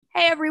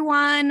Hey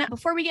everyone.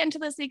 Before we get into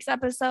this week's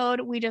episode,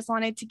 we just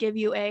wanted to give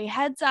you a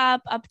heads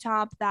up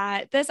top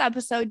that this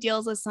episode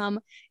deals with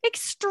some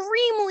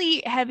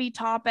extremely heavy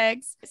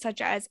topics such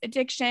as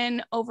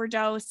addiction,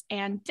 overdose,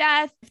 and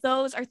death. If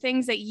those are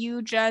things that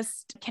you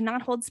just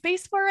cannot hold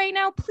space for right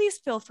now, please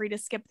feel free to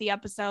skip the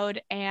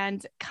episode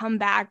and come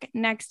back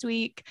next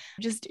week.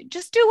 Just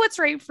do what's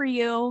right for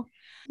you.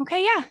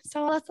 Okay, yeah.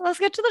 So let's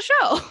get to the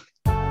show.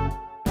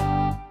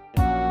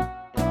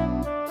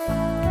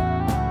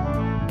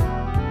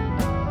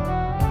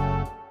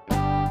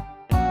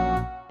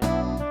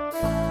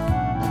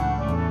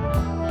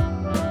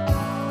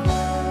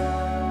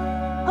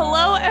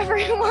 Hello,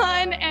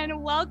 everyone,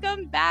 and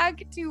welcome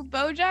back to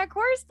BoJack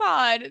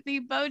Horsepod,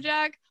 the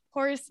BoJack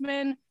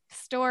Horseman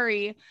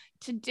story.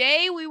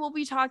 Today, we will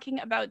be talking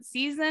about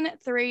Season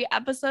 3,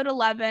 Episode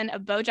 11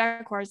 of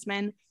BoJack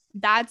Horseman.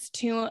 That's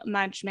Too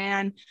Much,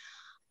 Man.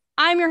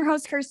 I'm your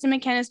host, Kirsten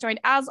McKinnis, joined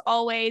as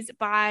always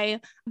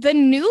by the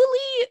newly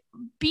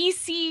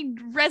BC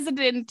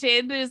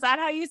residented, is that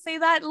how you say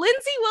that?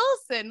 Lindsay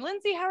Wilson.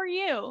 Lindsay, how are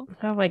you?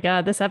 Oh my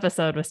God, this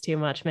episode was too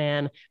much,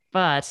 man.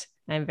 But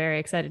I'm very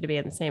excited to be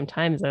in the same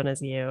time zone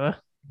as you.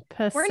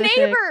 We're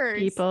neighbors.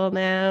 People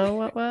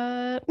now.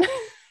 What?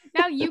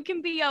 Now you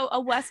can be a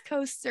West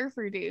Coast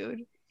surfer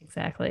dude.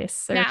 Exactly.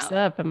 Surfs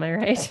up, am I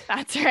right?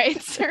 That's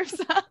right. Surfs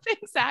up,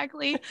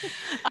 exactly.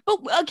 But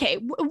okay,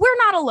 we're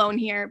not alone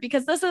here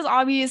because this is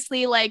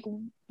obviously like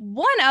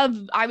one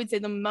of, I would say,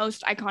 the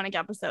most iconic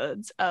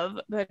episodes of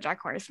BoJack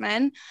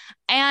Horseman.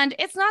 And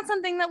it's not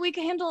something that we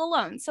could handle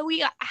alone. So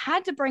we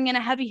had to bring in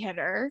a heavy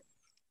hitter.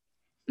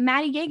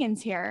 Maddie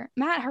Gagan's here.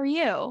 Matt, how are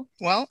you?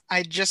 Well,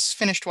 I just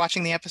finished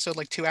watching the episode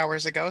like 2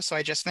 hours ago, so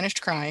I just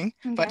finished crying.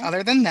 Okay. But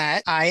other than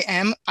that,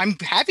 I'm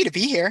happy to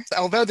be here.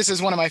 Although this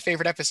is one of my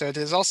favorite episodes,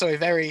 it is also a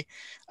very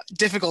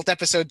difficult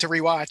episode to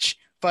rewatch.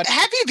 But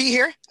happy to be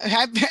here.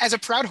 As a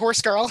proud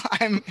horse girl,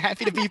 I'm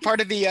happy to be part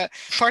of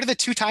the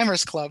Two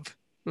Timers Club.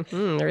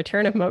 The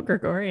return of Moat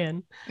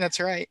Gregorian. That's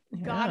right.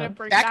 Gotta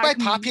bring back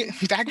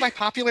by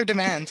popular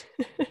demand.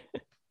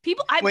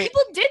 People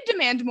did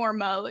demand more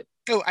Moat.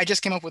 Oh, I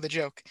just came up with a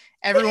joke.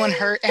 Everyone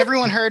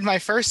heard my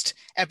first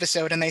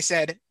episode and they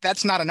said,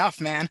 "That's not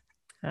enough, man."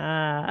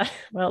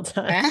 Well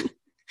done.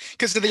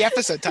 Because of the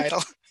episode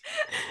title.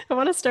 I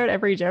want to start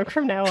every joke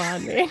from now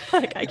on.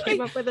 Like I came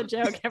up with a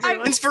joke.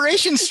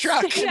 Inspiration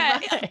struck. Yeah,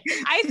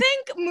 I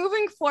think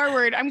moving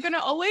forward, I'm gonna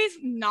always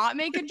not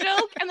make a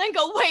joke and then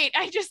go, "Wait,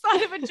 I just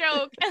thought of a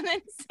joke," and then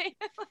say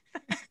it like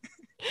that.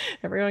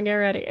 Everyone get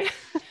ready.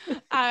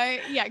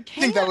 I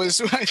think that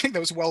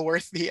was well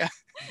worth the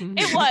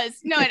It was.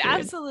 No, it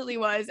absolutely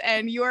was.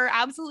 And you're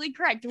absolutely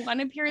correct. One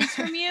appearance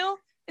from you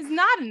is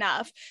not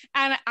enough.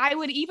 And I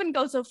would even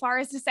go so far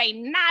as to say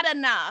not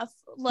enough,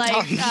 like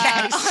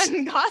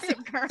on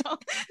Gossip Girl.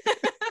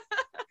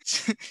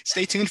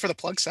 Stay tuned for the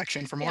plug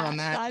section for more on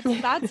that.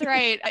 That's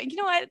right. You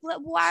know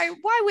what? Why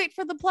wait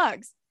for the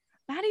plugs?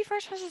 Matty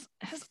Fresh has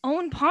his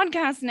own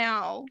podcast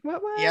now.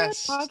 What?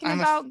 Yes. Talking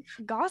about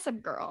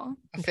Gossip Girl.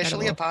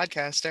 Officially a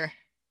podcaster.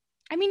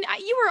 I mean,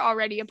 you were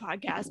already a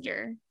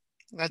podcaster.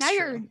 That's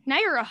true. Now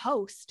you're a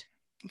host.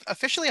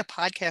 Officially a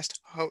podcast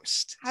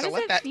host. How does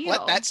it feel?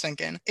 Let that sink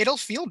in. It'll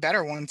feel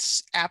better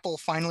once Apple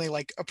finally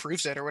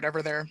approves it or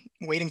whatever they're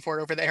waiting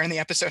for over there, and the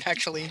episode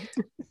actually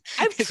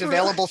is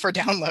available for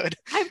download.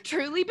 I've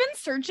truly been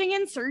searching,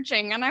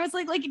 and I was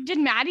like, did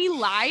Maddie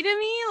lie to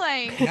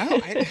me?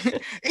 No.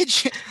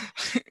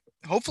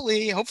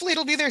 Hopefully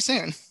it'll be there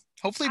soon.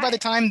 Hopefully by the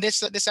time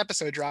this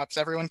episode drops,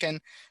 everyone can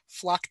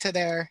flock to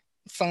their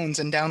phones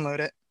and download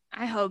it.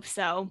 I hope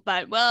so,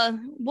 but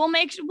we'll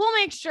make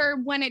sure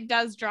when it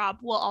does drop,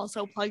 we'll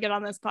also plug it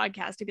on this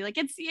podcast to be like,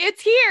 it's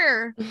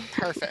here.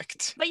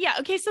 Perfect. But yeah,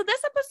 okay, so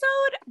this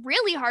episode,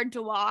 really hard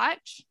to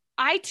watch.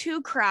 I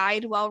too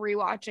cried while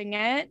rewatching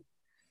it,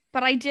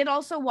 but I did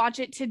also watch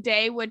it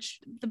today,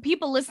 which the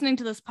people listening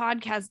to this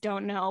podcast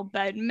don't know,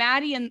 but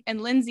Maddie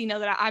and Lindsay know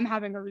that I'm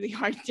having a really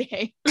hard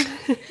day.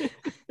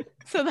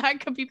 So that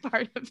could be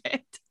part of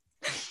it.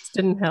 This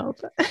didn't help.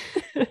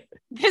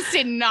 This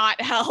did not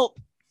help.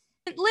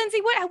 Lindsay,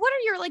 what are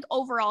your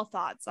overall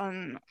thoughts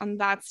on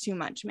That's Too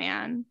Much,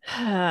 Man?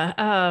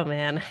 Oh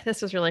man,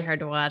 this was really hard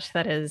to watch.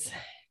 That is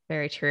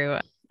very true.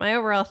 My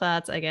overall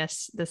thoughts, I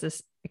guess this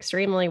is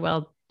extremely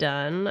well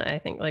done. I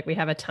think we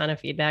have a ton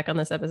of feedback on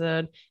this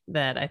episode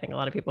that I think a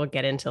lot of people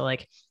get into,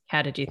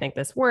 how did you think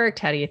this worked?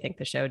 How do you think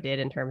the show did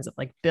in terms of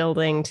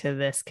building to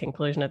this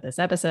conclusion of this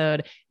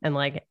episode?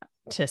 And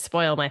to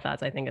spoil my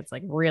thoughts, I think it's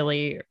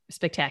really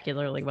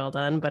spectacularly well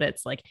done, but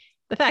it's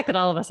the fact that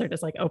all of us are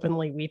just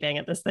openly weeping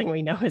at this thing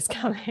we know is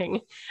coming.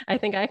 I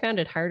think I found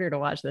it harder to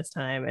watch this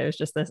time. It was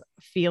just this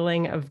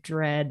feeling of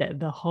dread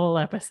the whole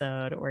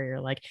episode where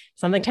you're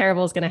something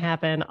terrible is going to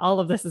happen. All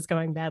of this is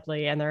going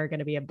badly. And there are going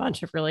to be a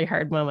bunch of really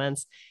hard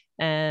moments.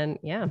 And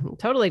yeah,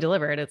 totally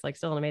delivered. It's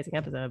still an amazing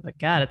episode, but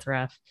God, it's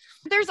rough.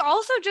 There's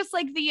also just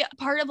the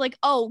part of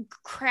oh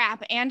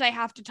crap, and I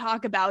have to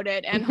talk about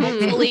it and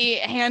hopefully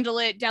handle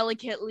it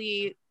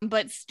delicately,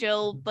 but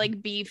still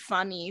be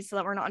funny so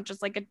that we're not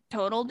just a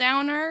total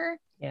downer.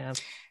 Yeah.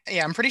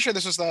 Yeah, I'm pretty sure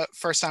this was the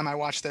first time I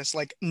watched this,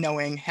 like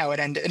knowing how it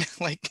ended.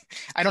 Like,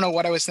 I don't know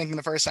what I was thinking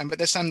the first time, but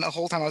this time, the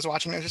whole time I was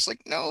watching, I was just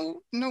like,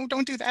 no, no,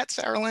 don't do that,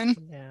 Sarah Lynn.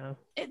 Yeah.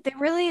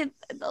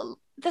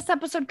 This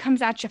episode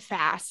comes at you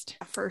fast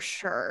for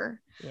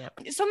sure. Yep.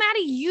 So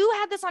Maddie, you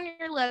had this on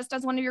your list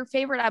as one of your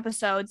favorite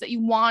episodes that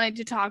you wanted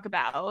to talk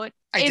about.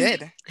 I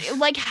did.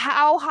 Like,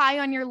 how high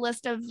on your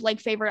list of like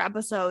favorite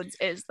episodes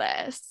is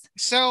this?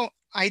 So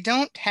I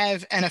don't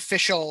have an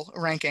official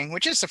ranking,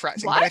 which is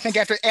surprising. What? But I think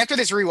after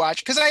this rewatch,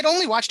 because I'd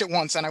only watched it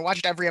once and I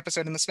watched every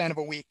episode in the span of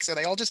a week, so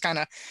they all just kind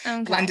of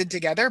blended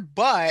together.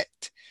 But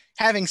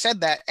having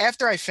said that,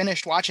 after I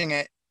finished watching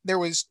it, there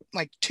was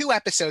like 2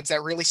 episodes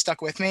that really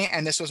stuck with me,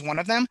 and this was one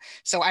of them.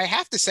 So I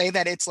have to say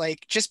that it's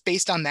like, just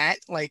based on that,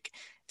 like,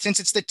 since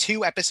it's the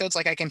 2 episodes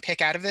like I can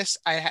pick out of this,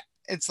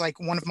 it's like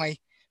one of my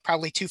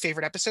probably 2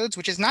 favorite episodes,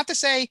 which is not to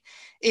say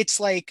it's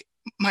like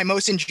my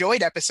most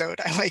enjoyed episode.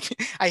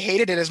 I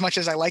hated it as much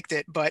as I liked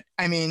it, but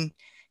I mean,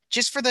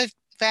 just for the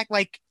fact,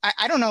 like,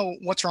 I don't know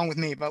what's wrong with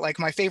me, but like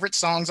my favorite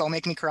songs all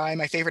make me cry.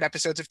 My favorite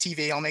episodes of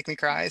TV all make me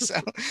cry. So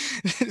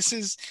this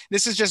is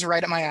just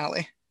right up my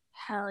alley.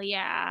 Hell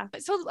yeah.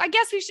 So I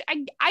guess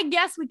I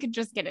guess we could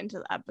just get into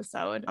the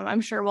episode. I'm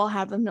sure we'll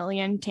have a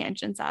million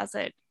tangents as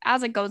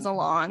it goes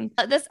along.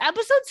 This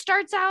episode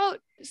starts out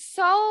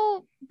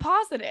so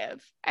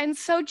positive and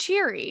so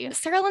cheery.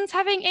 Sarah Lynn's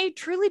having a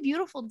truly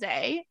beautiful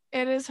day.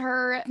 It is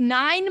her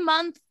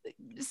 9-month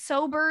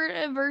sober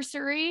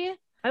anniversary.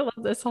 I love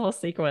this whole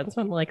sequence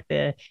when like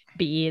the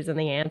bees and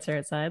the ants are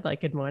outside,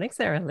 like, good morning,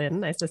 Sarah Lynn.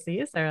 Nice to see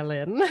you, Sarah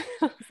Lynn.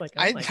 It's like,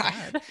 oh my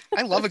God.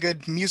 I love a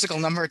good musical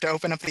number to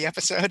open up the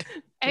episode.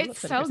 It's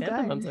so good.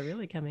 Chrysanthemums are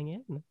really coming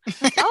in.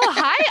 Oh,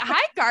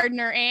 hi,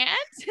 Gardener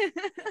Ant.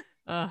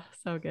 Oh,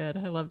 so good.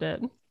 I loved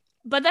it.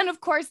 But then, of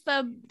course,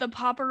 the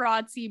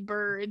paparazzi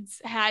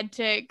birds had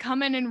to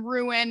come in and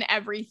ruin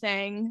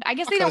everything. I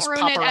guess they don't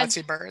ruin it as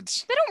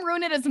birds. They don't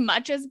ruin it as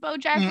much as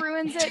BoJack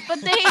ruins it,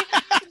 but they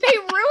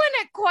ruin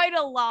it quite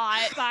a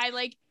lot by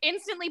like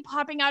instantly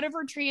popping out of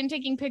her tree and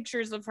taking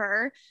pictures of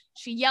her.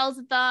 She yells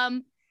at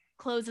them,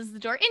 closes the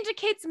door,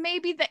 indicates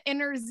maybe the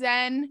inner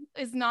zen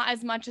is not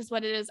as much as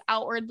what it is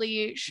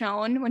outwardly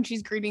shown when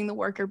she's greeting the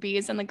worker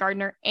bees and the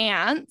gardener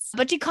ants.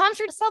 But she calms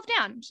herself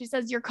down. She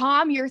says, "You're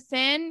calm, you're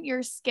thin,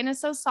 your skin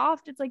is so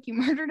soft. It's like you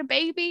murdered a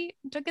baby,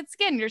 took its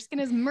skin. Your skin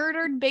is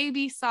murdered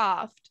baby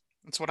soft."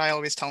 That's what I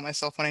always tell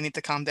myself when I need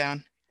to calm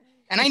down.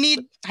 And I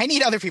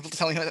need other people to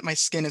tell me that my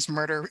skin is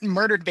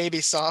murdered baby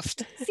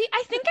soft. See,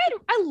 I think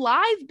a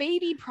live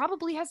baby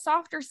probably has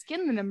softer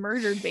skin than a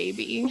murdered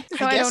baby.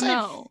 So I don't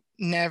know.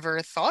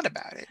 Never thought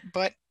about it,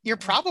 but you're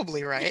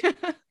probably right.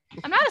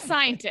 I'm not a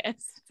scientist.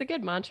 It's a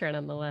good mantra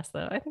nonetheless,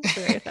 though. I think it's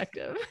very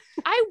effective.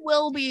 I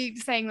will be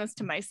saying this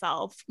to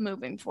myself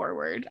moving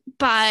forward.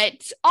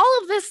 But all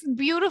of this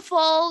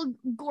beautiful,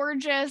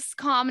 gorgeous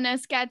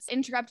calmness gets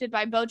interrupted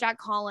by BoJack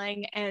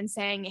calling and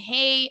saying,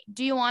 "Hey,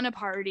 do you want a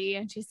party?"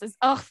 And she says,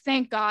 "Oh,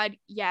 thank God,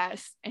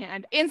 yes."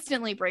 And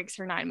instantly breaks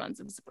her 9 months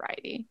of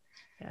sobriety.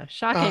 Yeah,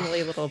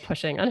 shockingly little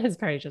pushing on his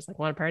part. He's just like,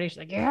 "Want a party?" She's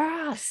like,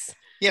 "Yes."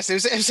 Yes, it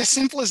was as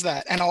simple as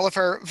that. And all of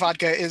her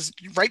vodka is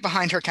right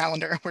behind her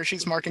calendar where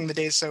she's marking the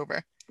days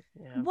sober.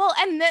 Yeah. Well,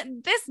 and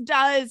this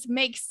does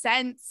make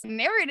sense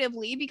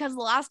narratively, because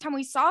the last time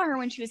we saw her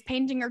when she was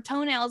painting her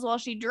toenails while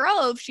she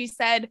drove, she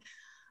said,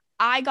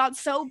 "I got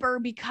sober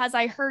because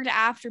I heard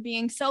after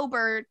being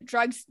sober,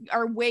 drugs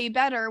are way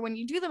better. When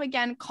you do them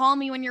again, call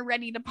me when you're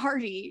ready to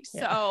party."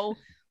 Yeah. So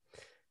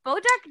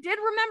BoJack did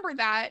remember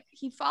that.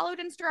 He followed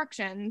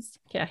instructions.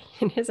 Yeah,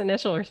 and his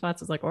initial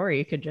response was like, "Or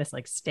you could just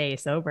like stay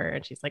sober."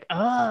 And she's like,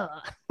 "Oh."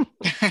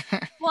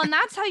 Well, and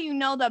that's how you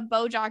know that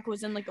BoJack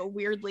was in like a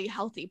weirdly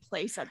healthy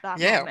place at that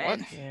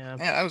moment. Yeah,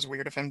 that was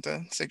weird of him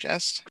to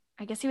suggest.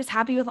 I guess he was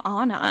happy with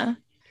Anna.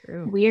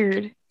 True.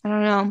 Weird. I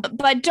don't know.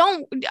 But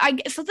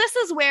so this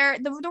is where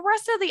the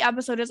rest of the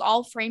episode is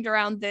all framed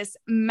around this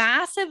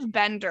massive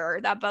bender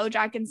that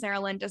BoJack and Sarah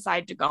Lynn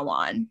decide to go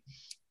on.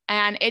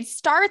 And it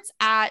starts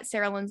at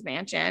Sarah Lynn's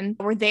mansion,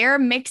 where they're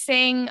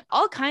mixing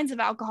all kinds of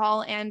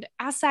alcohol and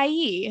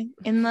acai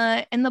in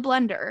the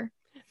blender.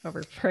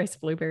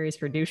 Overpriced blueberries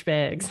for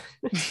douchebags.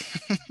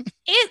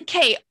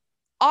 Okay,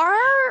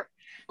 are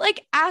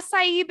like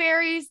acai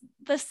berries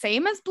the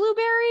same as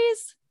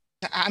blueberries?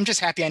 I'm just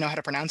happy I know how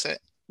to pronounce it.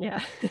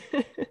 Yeah.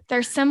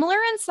 They're similar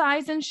in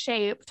size and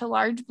shape to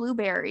large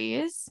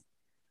blueberries,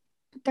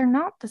 but they're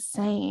not the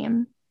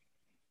same.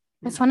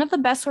 It's one of the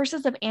best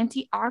sources of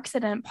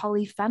antioxidant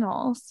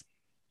polyphenols.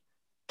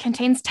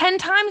 Contains 10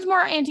 times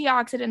more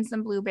antioxidants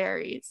than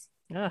blueberries.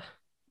 Ugh.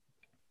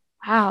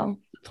 Wow.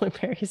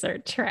 Blueberries are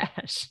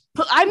trash.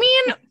 But I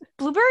mean,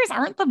 blueberries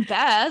aren't the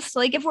best.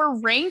 Like, if we're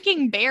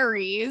ranking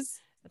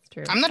berries. That's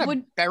true. I'm not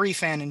a berry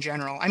fan in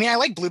general. I mean, I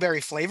like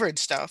blueberry flavored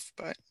stuff,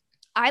 but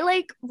I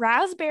like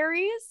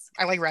raspberries.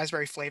 I like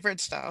raspberry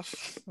flavored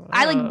stuff.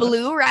 I like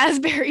blue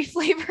raspberry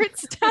flavored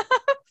stuff.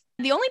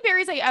 The only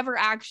berries I ever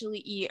actually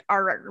eat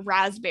are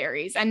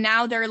raspberries, and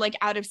now they're like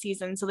out of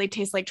season, so they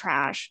taste like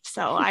trash.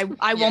 So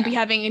I won't be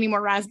having any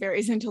more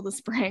raspberries until the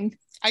spring.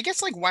 I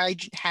guess like why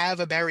have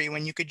a berry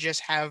when you could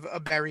just have a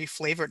berry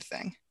flavored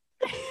thing?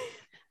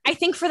 I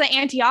think for the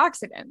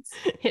antioxidants.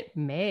 It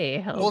may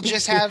help. We'll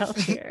just have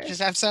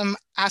some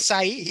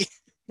acai.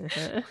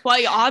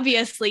 Well,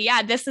 obviously,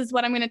 yeah, this is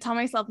what I'm going to tell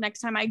myself next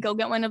time I go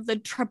get one of the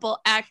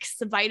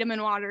XXX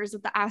vitamin waters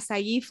with the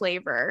acai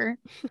flavor.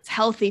 It's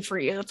healthy for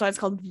you. That's why it's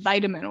called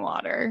vitamin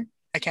water.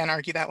 I can't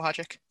argue that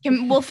logic.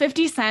 Will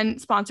 50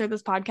 Cent sponsor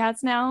this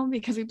podcast now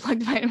because we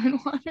plugged vitamin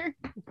water?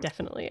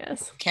 Definitely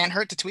yes. Can't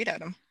hurt to tweet at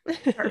him.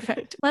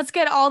 Perfect. Let's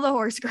get all the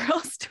horse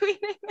girls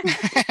tweeting.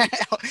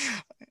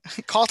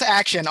 Call to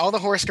action. All the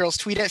horse girls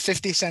tweet at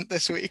 50 Cent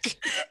this week.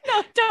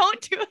 No,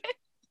 don't do it.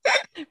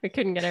 We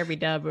couldn't get every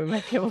dub. We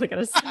might be able to get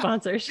a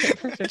sponsorship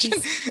for 50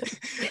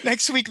 Cent.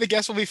 Next week, the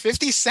guest will be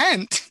 50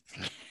 Cent.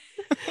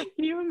 Can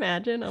you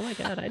imagine? Oh my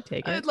God, I'd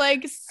take it.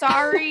 Like,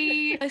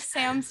 sorry,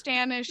 Sam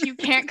Stanish, you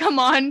can't come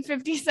on.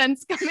 50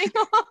 Cent's coming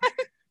on.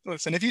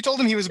 Listen, if you told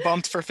him he was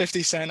bumped for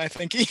 50 Cent, I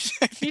think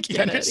he'd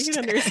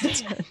understand.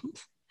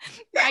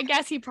 I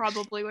guess he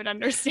probably would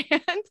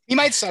understand. He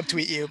might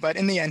subtweet you, but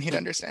in the end, he'd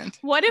understand.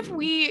 What if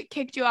we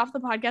kicked you off the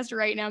podcast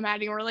right now,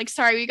 Maddie, and we're like,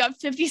 sorry, we got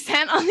 50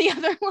 Cent on the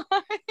other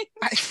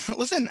line?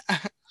 Listen,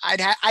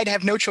 I'd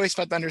have no choice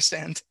but to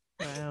understand.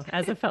 Wow,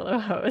 as a fellow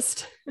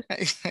host.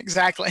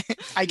 Exactly.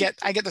 I get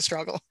the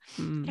struggle.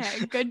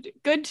 Okay,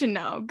 good to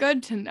know.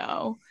 Good to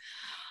know.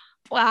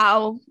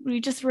 Wow, we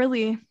just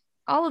really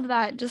all of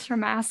that just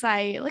from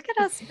acai. Look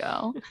at us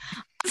go.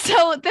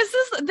 So this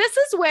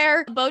is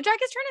where Bojack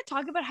is trying to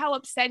talk about how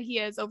upset he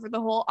is over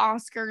the whole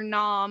Oscar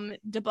nom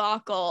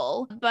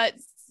debacle, but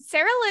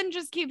Sarah Lynn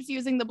just keeps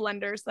using the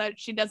blender so that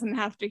she doesn't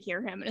have to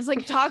hear him. And it's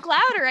like, talk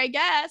louder, I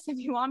guess, if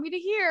you want me to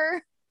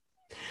hear.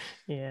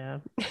 Yeah.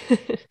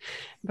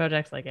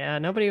 Bojack's like, yeah,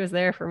 nobody was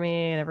there for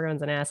me and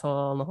everyone's an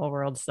asshole and the whole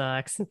world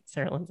sucks.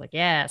 Sarah Lynn's like,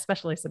 yeah,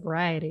 especially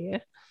sobriety.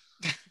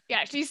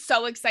 Yeah, she's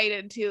so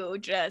excited to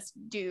just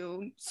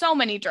do so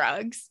many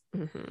drugs.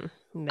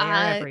 Mm-hmm.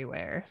 They're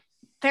everywhere.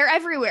 They're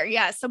everywhere,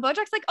 yes. So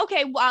Bojack's like,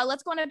 okay,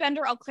 let's go on a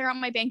bender. I'll clear out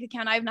my bank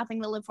account. I have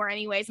nothing to live for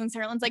anyways. And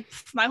Sarah Lynn's like,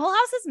 my whole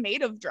house is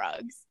made of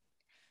drugs.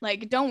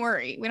 Like, don't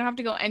worry. We don't have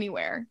to go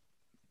anywhere.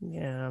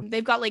 Yeah.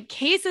 They've got like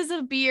cases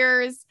of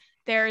beers.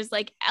 There's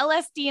like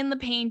LSD in the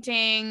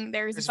painting.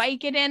 There's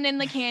Vicodin in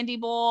the candy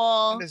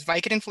bowl. There's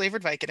Vicodin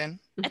flavored Vicodin.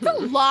 It's a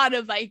lot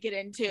of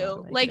Vicodin too.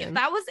 Vicodin. Like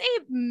that was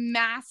a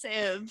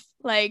massive,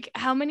 like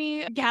how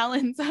many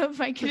gallons of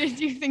Vicodin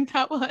do you think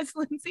that was,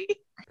 Lindsay?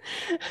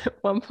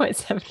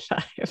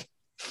 1.75.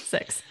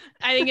 6.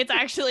 I think it's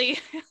actually,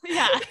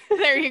 yeah,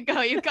 there you go.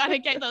 You got to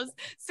get those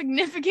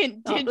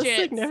significant digits. All the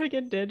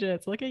significant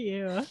digits. Look at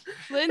you.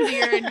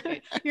 Lindsay,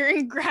 you're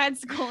in grad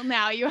school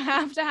now. You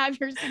have to have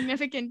your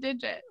significant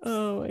digits.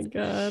 Oh my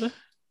God.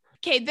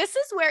 Okay, this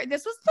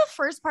was the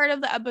first part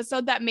of the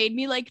episode that made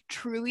me like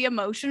truly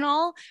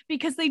emotional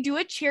because they do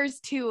a cheers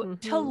to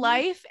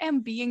life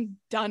and being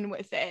done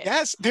with it.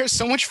 Yes, there's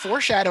so much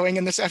foreshadowing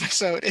in this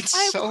episode.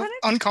 It's so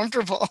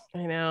uncomfortable.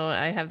 I know.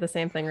 I have the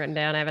same thing written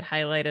down. I have it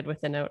highlighted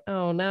with a note.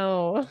 Oh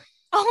no.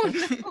 Oh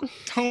no.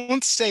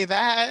 Don't say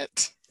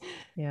that.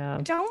 Yeah.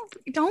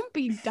 Don't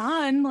be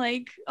done.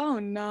 Like, oh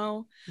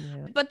no.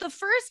 Yeah. But the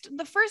first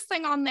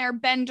thing on their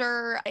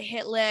bender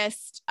hit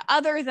list,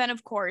 other than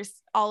of course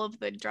all of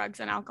the drugs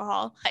and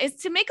alcohol, is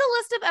to make a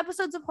list of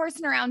episodes of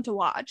Horsing Around to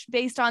watch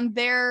based on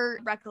their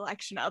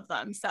recollection of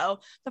them. So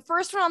the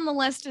first one on the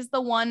list is the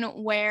one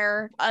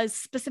where a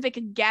specific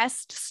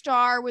guest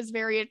star was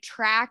very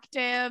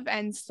attractive,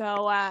 and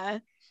so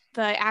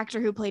the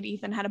actor who played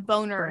Ethan had a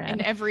boner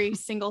in every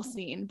single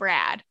scene.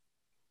 Brad.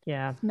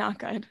 Yeah. Not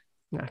good.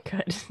 Not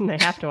good. They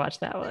have to watch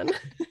that one.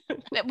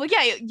 Well,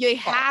 yeah, you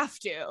have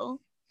to.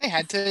 They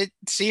had to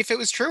see if it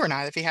was true or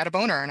not, if he had a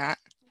boner or not.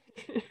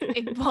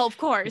 Well, of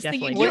course.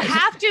 You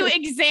have to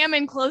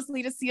examine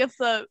closely to see if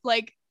the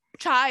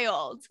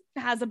child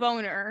has a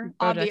boner.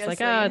 Bojack's obviously.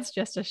 like, oh, it's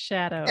just a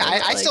shadow.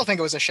 Yeah, I still think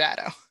it was a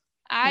shadow.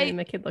 I mean,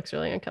 the kid looks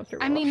really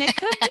uncomfortable. I mean, it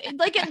could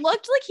it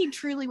looked like he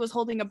truly was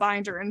holding a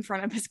binder in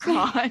front of his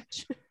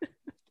crotch.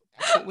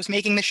 That's what was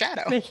making the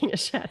shadow. Making a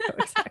shadow,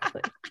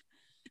 exactly.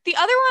 The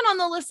other one on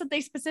the list that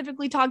they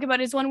specifically talk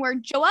about is one where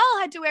Joelle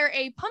had to wear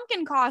a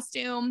pumpkin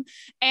costume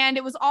and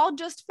it was all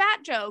just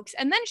fat jokes.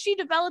 And then she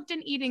developed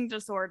an eating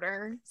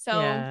disorder. So,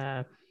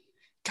 yeah.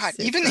 God,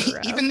 even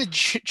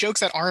the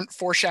jokes that aren't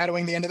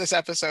foreshadowing the end of this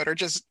episode are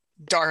just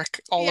dark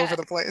all over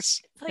the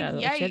place.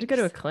 Yeah, she had to go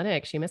to a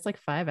clinic. She missed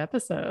 5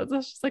 episodes. I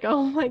was just like,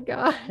 oh my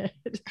God.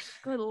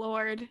 Good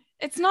Lord.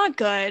 It's not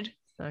good.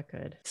 Not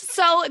good.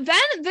 So then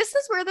this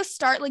is where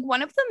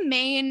one of the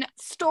main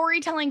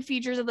storytelling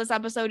features of this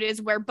episode is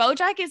where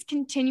Bojack is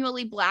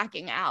continually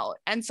blacking out.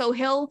 And so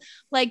he'll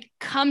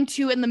come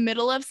to in the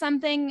middle of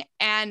something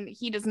and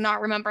he does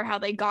not remember how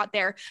they got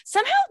there.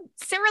 Somehow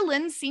Sarah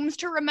Lynn seems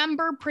to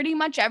remember pretty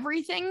much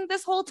everything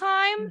this whole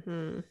time.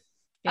 Mm-hmm.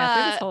 Yeah,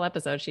 through this whole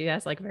episode, she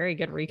has very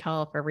good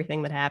recall for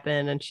everything that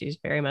happened. And she's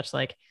very much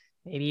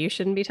maybe you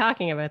shouldn't be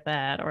talking about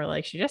that. Or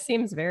like she just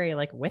seems very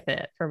like with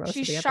it for most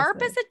She's of the sharp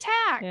episode. as a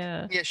tack.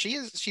 Yeah. Yeah, she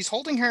is. She's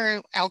holding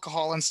her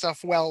alcohol and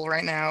stuff well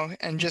right now,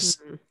 and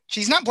just Mhm.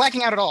 she's not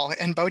blacking out at all.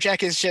 And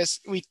BoJack is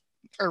just we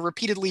are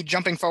repeatedly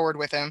jumping forward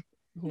with him.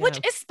 Which,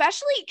 Yeah.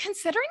 especially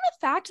considering the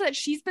fact that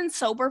she's been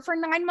sober for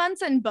 9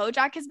 months and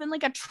BoJack has been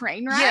like a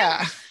train wreck,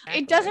 Yeah,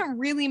 it doesn't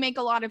really make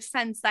a lot of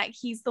sense that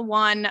he's the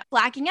one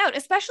blacking out,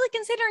 especially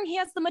considering he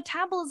has the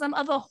metabolism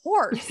of a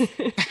horse.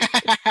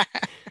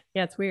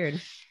 Yeah, it's weird.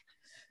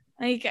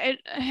 Like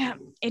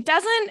it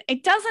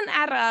doesn't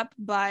add up,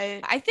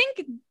 but I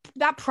think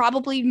that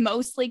probably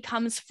mostly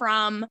comes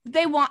from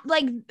they want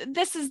like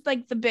this is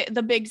like the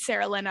big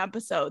Sarah Lynn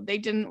episode. They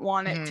didn't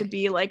want it to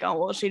be like, oh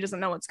well, she doesn't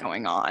know what's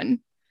going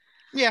on.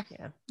 Yeah,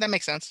 that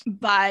makes sense.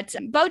 But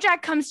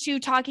BoJack comes to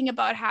talking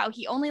about how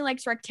he only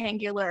likes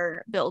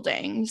rectangular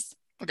buildings.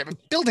 Okay, but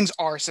buildings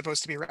are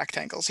supposed to be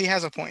rectangles. He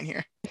has a point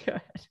here.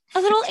 A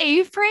little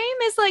A-frame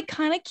is like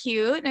kind of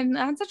cute, and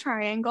that's a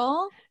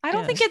triangle. I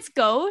don't Yeah. think it's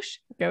gauche.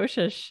 Gauche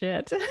as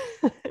shit.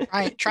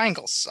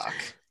 Triangles suck.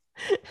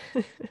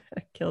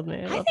 Killed me.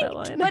 I I love think, that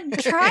line.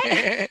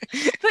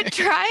 but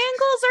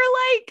triangles are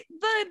like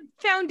the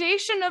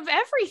foundation of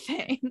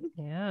everything.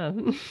 Yeah.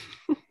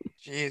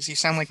 Jeez, you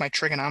sound like my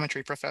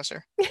trigonometry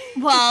professor.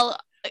 Well,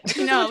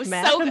 you know, There's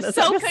math in this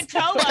episode.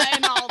 Sokotoa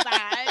and all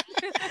that.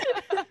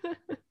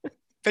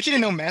 Bet you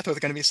didn't know math was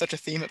going to be such a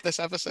theme of this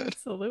episode.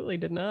 Absolutely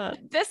did not.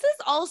 This is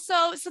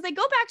also, so they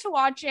go back to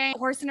watching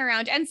Horsing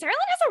Around, and Sarah Lynn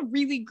has a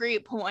really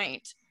great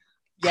point.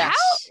 Yes.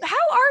 How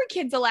are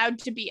kids allowed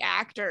to be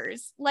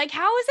actors? Like,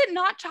 how is it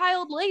not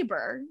child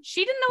labor?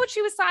 She didn't know what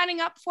she was signing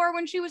up for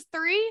when she was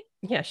 3.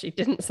 Yeah, she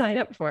didn't sign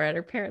up for it.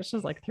 Her parents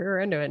just like threw her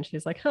into it, and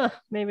she's like, "Huh,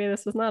 maybe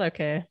this is not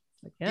okay."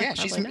 Like, Yeah,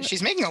 probably not.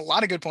 she's making a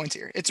lot of good points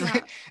here. It's Yeah.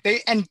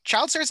 they and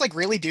child stars like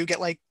really do get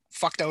like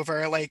fucked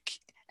over, like,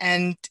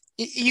 and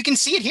you can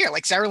see it here.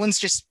 Like Sarah Lynn's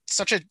just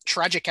such a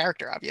tragic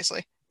character,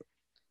 obviously.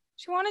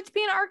 She wanted to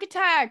be an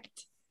architect.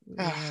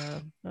 Yeah.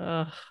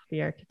 Oh,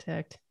 the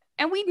architect.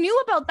 And we knew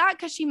about that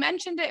because she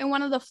mentioned it in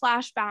one of the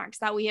flashbacks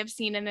that we have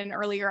seen in an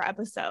earlier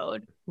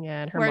episode.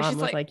 Yeah, and her Where mom she's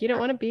was like- like, "You don't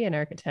want to be an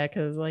architect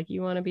because like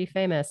you want to be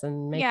famous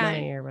and make Yeah,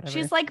 money or whatever."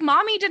 She's like,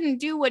 Mommy didn't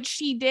do what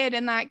she did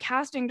in that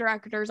casting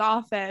director's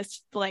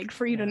office, like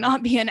for you to Yeah.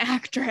 not be an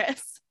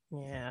actress.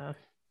 "Yeah,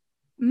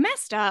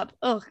 Messed up.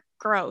 Ugh,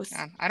 gross.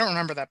 Yeah, I don't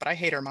remember that, but I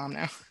hate her mom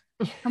now.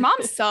 Her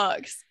mom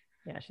sucks.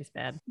 yeah, she's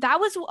bad." That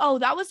was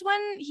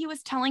when he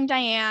was telling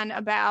Diane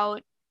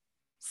about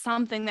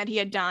something that he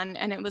had done,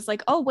 and it was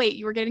like, oh wait,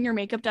 you were getting your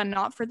makeup done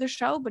not for the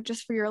show but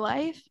just for your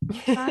life.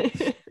 Does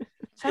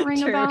that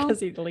ring a bell? Because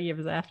he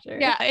leaves after.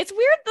 Yeah, it's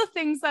weird the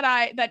things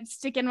that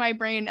stick in my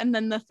brain and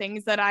then the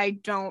things that I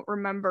don't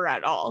remember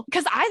at all.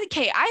 Because I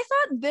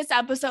thought this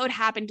episode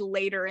happened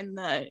later in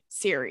the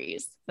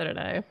series. So did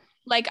I.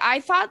 Like I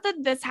thought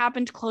that this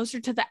happened closer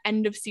to the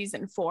end of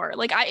season 4.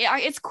 Like I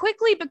it's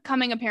quickly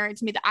becoming apparent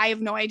to me that I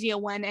have no idea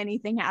when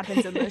anything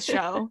happens in this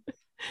show.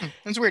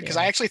 It's weird because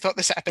Yeah. I actually thought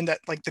this happened at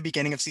like the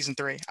beginning of season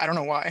 3. I don't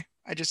know why.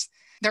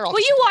 They're all.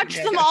 Well, the you same. watched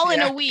Yeah, them yeah, all in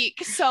yeah. a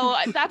week, so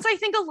that's I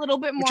think a little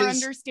bit Which more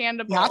is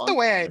understandable. Not the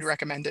way I'd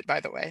recommend it, by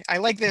the way. I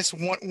like this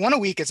one a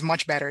week is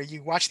much better.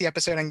 You watch the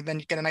episode and then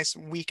you get a nice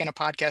week and a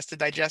podcast to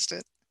digest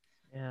it.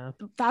 Yeah.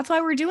 That's why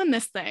we're doing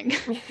this thing.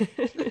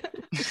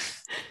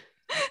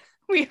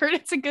 We heard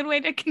it's a good way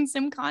to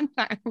consume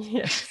content.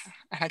 Yeah.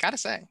 And I gotta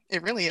say,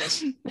 it really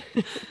is.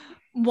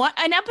 What,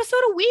 an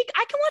episode a week?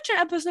 I can watch an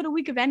episode a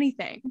week of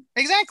anything.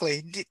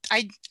 Exactly.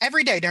 I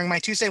every day during my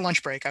Tuesday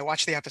lunch break, I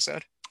watch the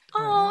episode.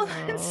 Oh,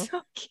 Aw. that's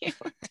so cute.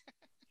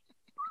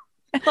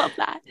 I love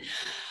that.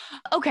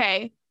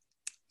 Okay.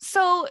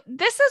 So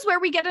this is where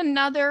we get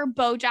another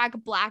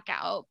BoJack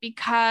blackout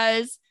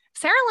because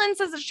Sarah Lynn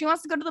says that she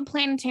wants to go to the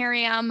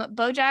planetarium.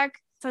 BoJack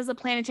says the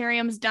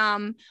planetarium's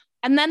dumb.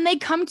 And then they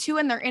come to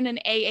and they're in an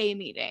AA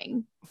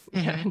meeting.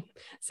 Yeah.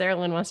 Sarah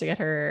Lynn wants to get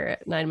her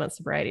 9-month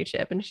sobriety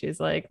chip, and she's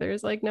like,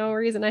 "There's like no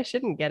reason I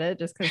shouldn't get it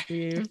just because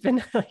we've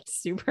been like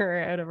super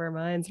out of our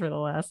minds for the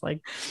last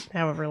like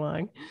however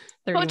long."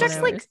 31 BoJack's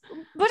hours.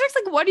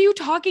 like, what are you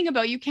talking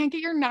about? You can't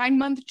get your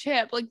 9-month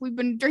chip. Like we've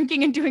been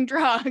drinking and doing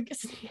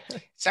drugs.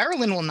 Sarah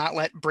Lynn will not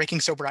let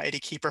breaking sobriety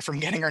keep her from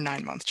getting her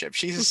 9-month chip.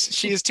 She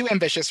is too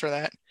ambitious for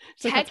that.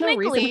 She's like, "That's no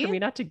reason technically- for me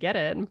not to get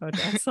it." And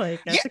BoJack's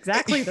like, "That's Yeah.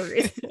 exactly the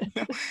reason."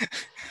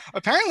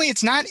 Apparently,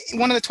 it's not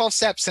one of the 12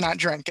 steps to not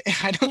drink.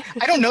 I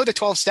don't know the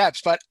 12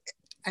 steps, but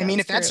I mean,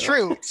 if that's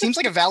true, it seems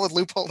like a valid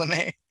loophole to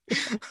me.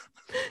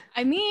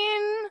 I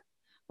mean,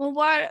 well,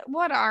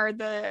 what are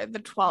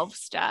the 12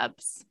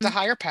 steps? The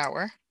higher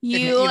power. Admit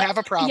You you have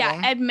a problem.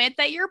 Yeah, admit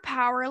that you're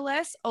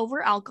powerless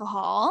over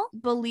alcohol.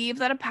 Believe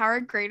that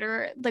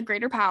the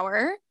greater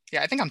power.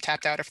 Yeah, I think I'm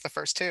tapped out after the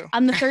first 2.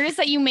 The third is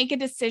that you make a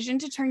decision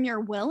to turn your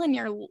will and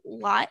your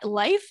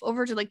life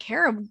over to the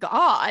care of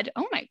God.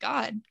 Oh my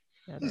God.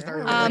 Yeah, It's they're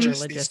very all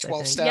religious, these I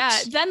 12 think.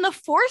 steps. Yeah. Then the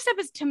fourth step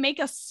is to make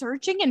a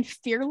searching and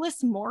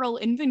fearless moral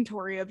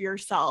inventory of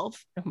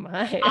yourself. Oh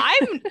my. Why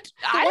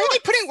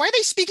are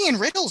they speaking in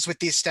riddles with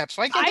these steps?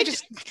 Why can't they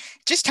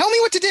just tell me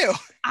what to do?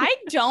 I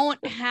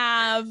don't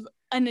have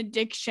an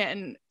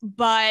addiction,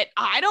 but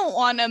I don't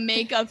want to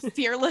make a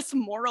fearless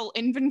moral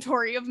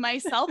inventory of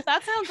myself.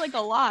 That sounds like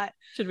a lot.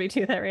 Should we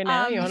do that right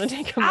now? You want to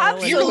take a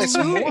moral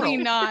Absolutely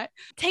not.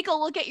 Take a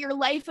look at your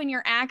life and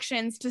your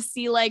actions to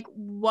see like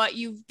what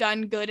you've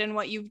done good and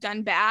what you've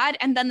done bad.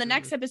 And then the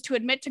next step is to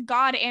admit to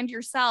God and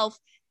yourself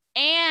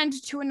and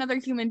to another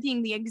human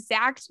being the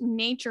exact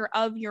nature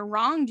of your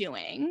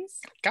wrongdoings.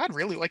 God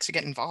really likes to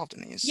get involved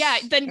in these. Yeah,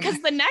 then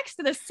because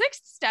the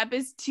sixth step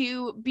is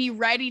to be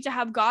ready to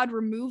have God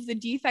remove the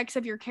defects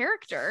of your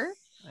character.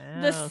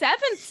 Wow. The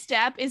seventh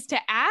step is to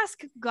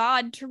ask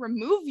God to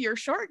remove your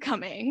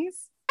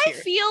shortcomings. I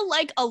feel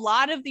like a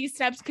lot of these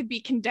steps could be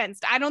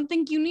condensed. I don't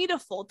think you need a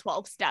full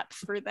 12 steps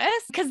for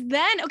this, because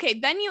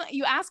then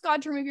you ask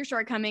God to remove your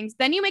shortcomings.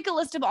 Then you make a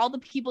list of all the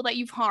people that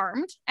you've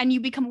harmed and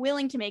you become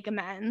willing to make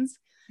amends.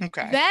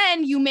 Okay.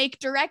 Then you make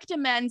direct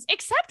amends,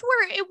 except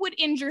where it would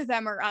injure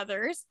them or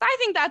others. I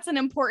think that's an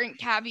important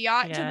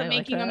caveat to the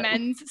making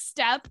amends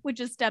step,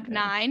 which is step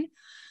 9.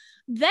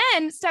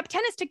 Then step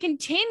 10 is to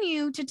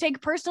continue to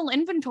take personal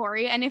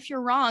inventory. And if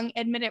you're wrong,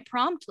 admit it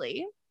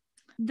promptly.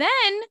 Then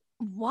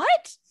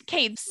what?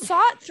 Okay,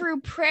 sought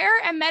through prayer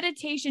and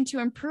meditation to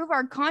improve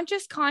our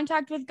conscious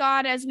contact with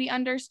God as we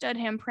understood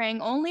him,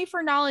 praying only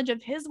for knowledge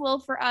of his will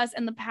for us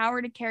and the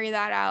power to carry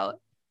that out.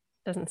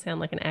 Doesn't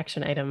sound like an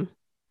action item.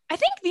 I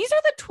think these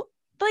are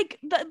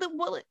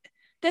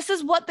this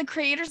is what the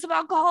creators of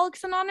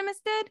Alcoholics Anonymous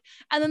did.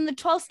 And then the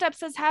 12 steps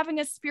says having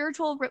a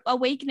spiritual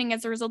awakening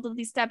as a result of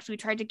these steps, we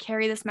tried to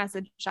carry this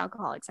message to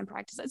alcoholics and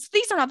practices. So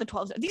these are not the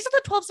 12 steps. These are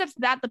the 12 steps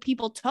that the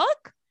people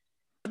took.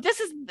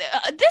 This is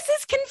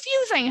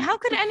confusing. How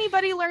could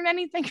anybody learn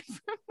anything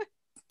from it?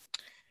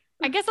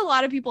 I guess a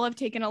lot of people have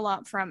taken a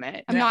lot from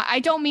it. I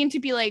don't mean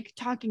to be like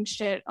talking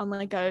shit on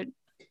like a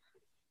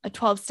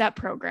 12-step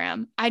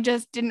program. I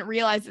just didn't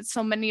realize that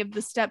so many of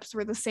the steps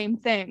were the same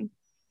thing.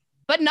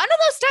 But none of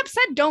those steps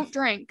said don't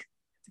drink.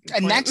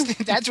 And that's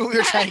what we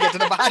were trying to get to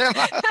the bottom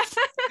of.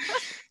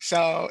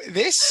 So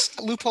this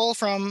loophole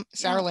from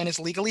Sarah Lynn is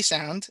legally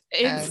sound.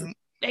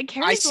 It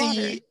carries I see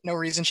water. No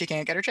reason she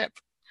can't get her chip.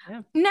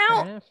 Yeah,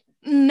 now,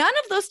 none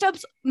of those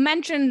steps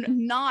mention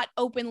not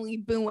openly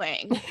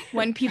booing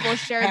when people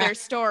share their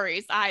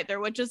stories either,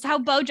 which is how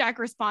BoJack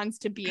responds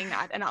to being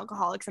at an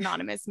Alcoholics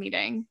Anonymous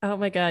meeting. Oh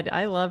my God,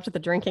 I loved the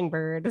drinking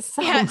bird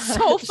so much.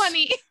 So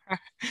funny.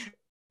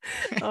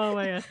 Oh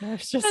my God,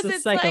 it's just a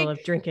cycle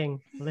of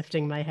drinking,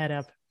 lifting my head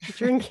up,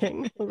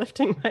 drinking,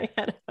 lifting my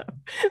head up.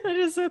 I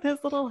just with his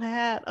little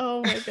hat.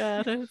 Oh my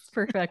God, it's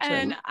perfection.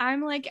 And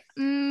I'm like,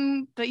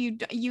 but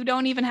you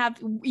don't even have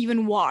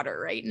water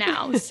right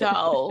now,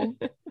 so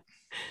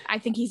I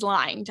think he's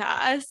lying to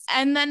us.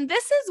 And then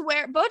this is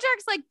where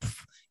BoJack's like,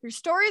 your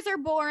stories are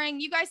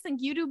boring. You guys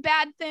think you do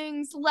bad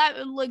things.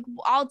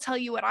 I'll tell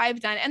you what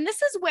I've done. And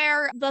this is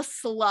where the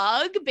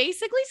slug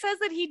basically says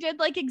that he did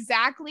like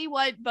exactly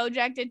what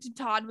BoJack did to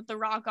Todd with the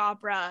rock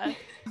opera.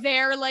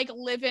 Their like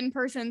live-in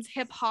person's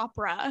hip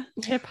opera.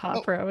 Hip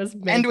opera was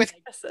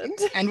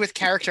magnificent. And with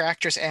character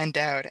actress Ann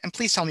Dowd. And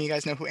please tell me you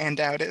guys know who Ann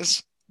Dowd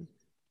is.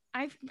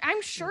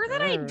 I'm sure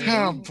that I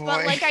do,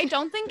 but like I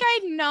don't think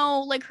I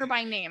know like her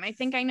by name. I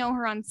think I know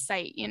her on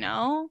sight, you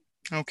know?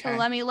 Okay. So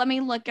let me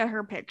look at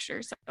her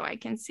picture so I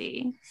can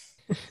see.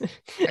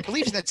 I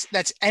believe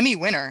that's Emmy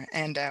winner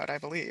Ann Dowd, I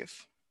believe.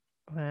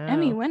 Wow.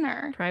 Emmy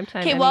winner.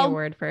 Primetime Emmy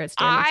Award for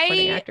outstanding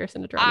supporting actress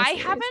in a drama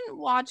series. I haven't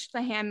watched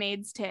The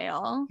Handmaid's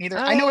Tale. Neither.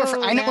 I know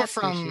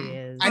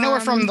her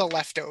from The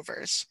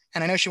Leftovers,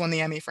 and I know she won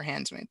the Emmy for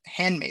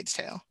Handmaid's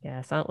Tale.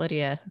 Yes, Aunt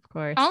Lydia, of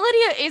course. Aunt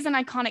Lydia is an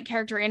iconic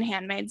character in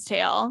Handmaid's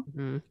Tale,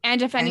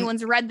 and if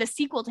anyone's read the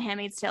sequel to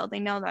Handmaid's Tale, they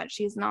know that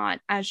she's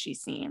not as she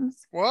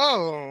seems.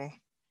 Whoa.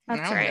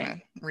 That's now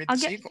right.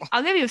 Sequel.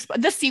 I'll give you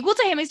the sequel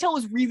to Handmaid's Tale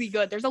was really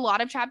good. There's a lot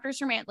of chapters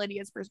from Aunt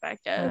Lydia's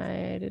perspective.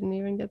 I didn't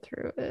even get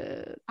through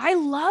it. I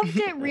loved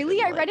it.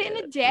 Really, I read it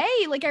in a day.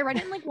 Like I read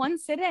it in like one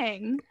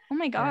sitting. Oh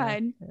my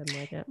God. Yeah, I didn't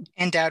like it.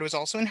 And Dad was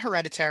also in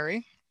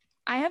Hereditary.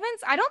 I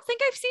don't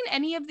think I've seen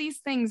any of these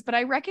things, but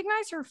I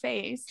recognize her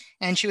face.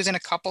 And she was in a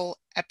couple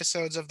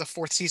episodes of the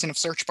 4th season of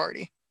Search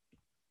Party.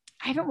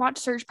 I haven't watched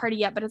Search Party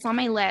yet, but it's on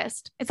my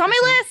list. It's on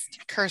my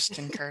list.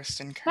 Kirsten.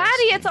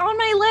 Patty, it's on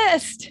my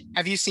list.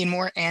 Have you seen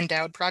more Ann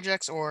Dowd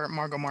projects or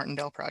Margot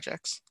Martindale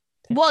projects?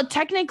 Well,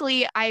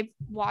 technically, I've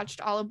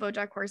watched all of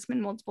BoJack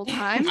Horseman multiple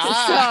times.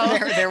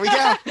 There we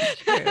go.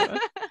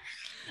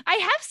 I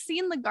have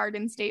seen The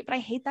Garden State, but I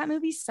hate that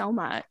movie so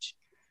much.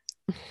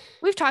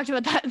 We've talked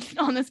about that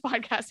on this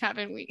podcast,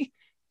 haven't we?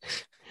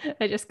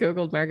 I just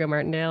Googled Margot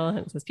Martindale and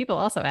it says people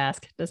also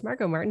ask, does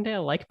Margot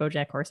Martindale like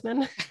BoJack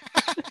Horseman?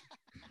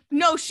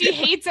 No, she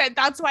hates it.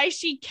 That's why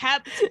she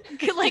kept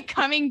like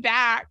coming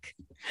back.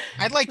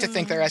 I'd like to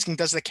think they're asking,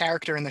 does the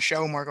character in the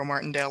show Margot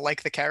Martindale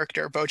like the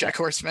character BoJack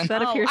Horseman?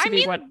 That appears to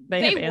be what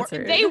they have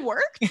answered. They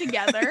work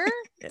together.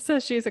 So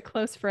she's a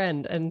close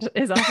friend and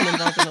is often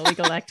involved in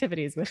illegal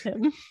activities with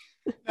him.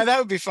 Now, that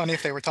would be funny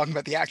if they were talking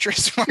about the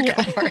actress Margot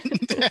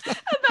Martindale.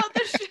 About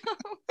the show.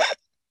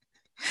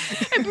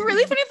 It'd be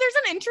really funny if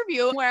there's an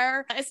interview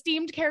where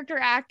esteemed character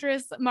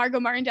actress Margot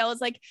Martindale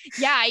is like,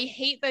 yeah, I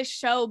hate this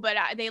show, but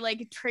they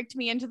like tricked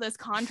me into this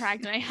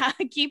contract and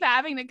I keep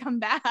having to come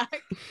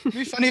back. It'd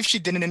be funny if she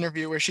did an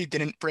interview where she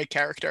didn't break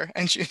character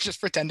and she was just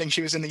pretending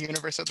she was in the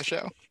universe of the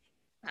show.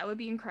 That would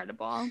be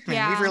incredible. Man,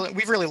 yeah.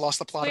 we've really lost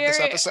the plot of this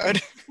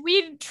episode.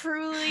 We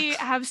truly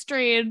have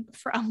strayed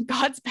from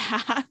God's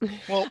path.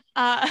 Well,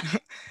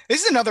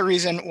 this is another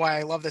reason why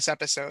I love this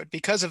episode,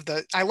 because of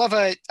I love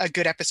a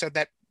good episode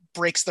that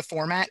breaks the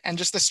format and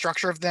just the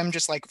structure of them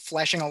just like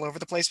flashing all over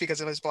the place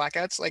because of his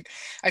blackouts. Like,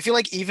 I feel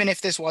like even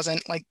if this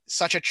wasn't like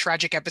such a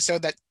tragic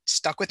episode that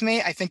stuck with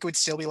me, I think it would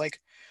still be like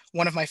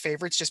one of my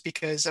favorites just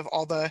because of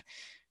all the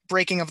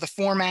breaking of the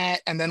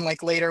format, and then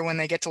like later when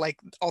they get to like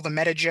all the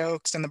meta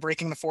jokes and the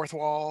breaking the fourth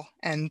wall,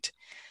 and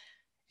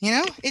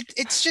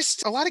it's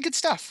just a lot of good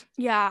stuff.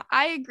 Yeah,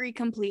 I agree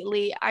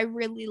completely. I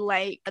really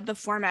like the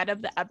format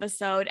of the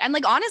episode, and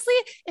like honestly,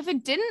 if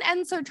it didn't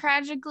end so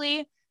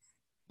tragically,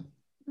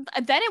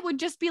 then it would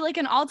just be like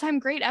an all-time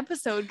great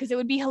episode because it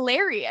would be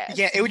hilarious.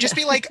 Yeah, it would just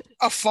be like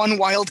a fun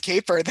wild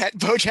caper that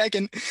Bojack,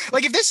 and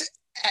like if this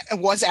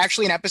was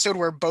actually an episode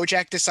where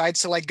Bojack decides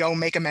to like go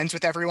make amends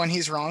with everyone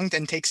he's wronged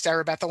and takes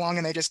Sarah Beth along,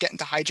 and they just get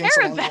into hijinks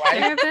along the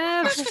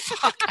way.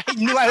 Fuck, I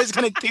knew I was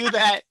gonna do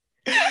that.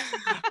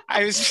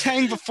 I was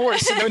saying before,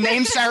 so the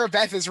name Sarah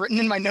Beth is written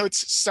in my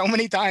notes so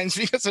many times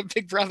because of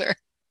Big Brother.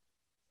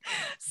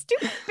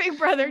 Stupid Big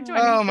Brother 23.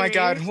 Oh my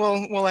God,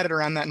 we'll edit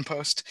around that in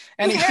post.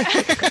 Anyway.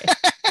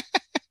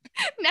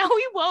 Now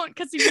we won't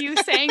because of you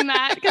saying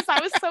that, because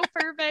that was so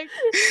perfect.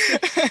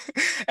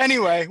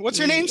 Anyway, what's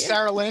her name?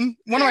 Sarah Lynn.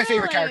 One of my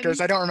favorite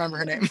characters. I don't remember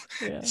her name.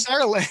 Yeah.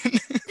 Sarah Lynn.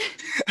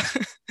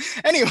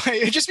 Anyway,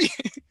 it'd just be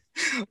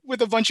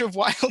with a bunch of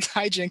wild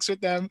hijinks with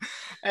them,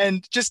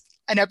 and just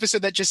an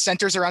episode that just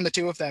centers around the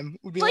two of them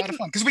would be a lot of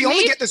fun, because we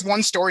only get this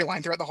one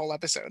storyline throughout the whole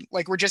episode.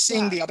 Like, we're just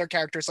seeing the other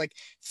characters like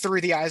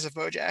through the eyes of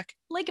Bojack.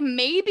 Like,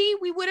 maybe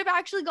we would have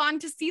actually gone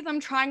to see them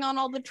trying on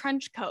all the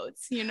trench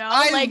coats,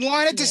 I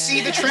wanted to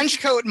see the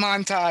trench coat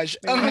montage.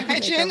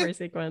 Imagine makeover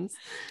sequence.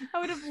 I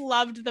would have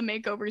loved the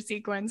makeover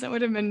sequence. It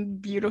would have been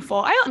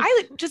beautiful.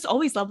 I just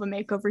always love a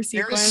makeover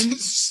sequence.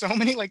 There's so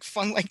many like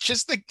fun, like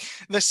just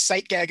the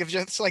sight gag of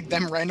just like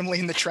them randomly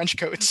in the trench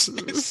coats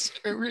is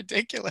so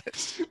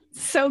ridiculous.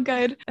 So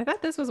good. I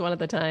thought this was one of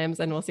the times,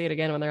 and we'll see it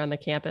again when they're on the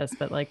campus,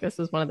 but like this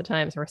was one of the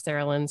times where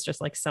Sarah Lynn's just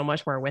like so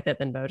much more with it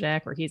than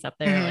Bojack, where he's up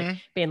there like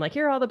being like,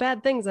 here are all the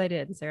bad things I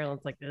did, and Sarah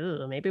Lynn's like,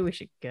 ugh, maybe we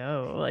should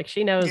go. Like,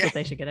 she knows that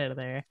they should get out of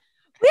there.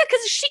 Yeah,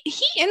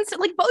 because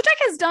like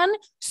Bojack has done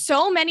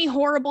so many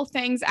horrible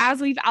things,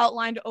 as we've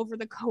outlined over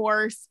the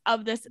course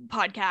of this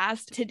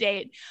podcast to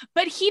date,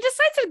 but he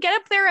decides to get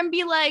up there and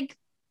be like,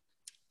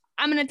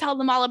 I'm gonna tell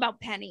them all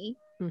about Penny.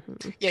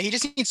 Yeah, he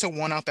just needs to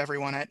one-up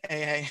everyone at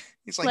AA.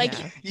 He's like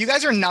you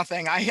guys are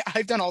nothing.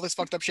 I've done all this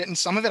fucked up shit, and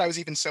some of it I was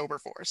even sober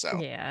for. So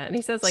yeah, and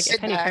he says like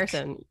Penny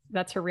Pearson,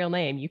 that's her real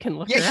name. You can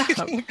look her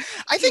up.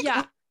 I think.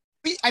 Yeah.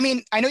 I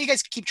mean, I know you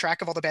guys keep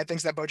track of all the bad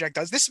things that Bojack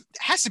does. This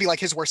has to be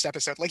like his worst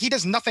episode. Like, he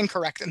does nothing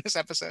correct in this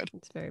episode.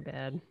 It's very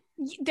bad.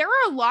 There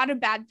are a lot of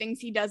bad things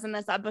he does in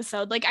this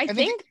episode. Like, I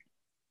think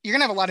you're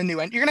gonna have a lot of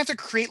new, and you're gonna have to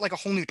create like a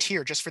whole new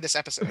tier just for this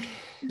episode.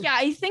 Yeah,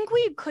 I think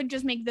we could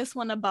just make this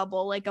one a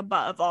bubble, like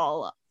above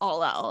all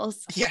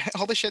else. Yeah,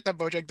 all the shit that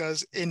Bojack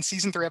does in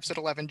season 3, episode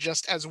 11,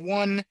 just as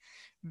one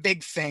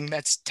big thing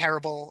that's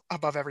terrible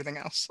above everything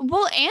else.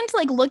 Well, and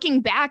like looking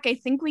back, I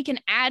think we can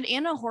add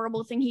in a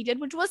horrible thing he did,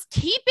 which was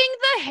keeping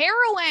the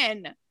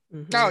heroin.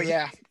 Oh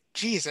yeah,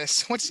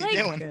 Jesus, what's he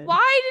doing?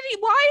 Why is it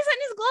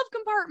in his glove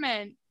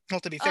compartment? Well,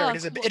 to be fair,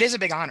 it is a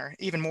big honor,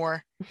 even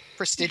more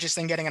prestigious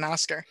than getting an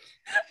Oscar.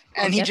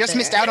 And he just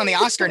missed out on the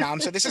Oscar nom,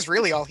 so this is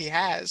really all he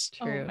has.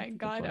 True. Oh my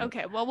God.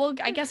 Okay, well,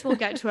 I guess we'll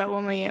get to it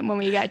when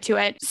we get to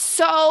it.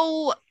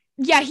 So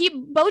yeah,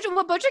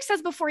 what Bojack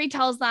says before he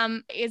tells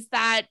them is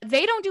that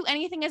they don't do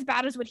anything as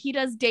bad as what he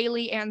does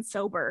daily and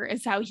sober,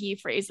 is how he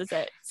phrases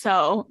it.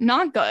 So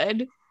not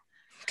good.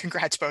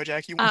 Congrats,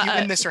 Bojack. You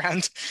win this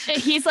round.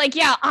 He's like,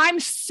 yeah, I'm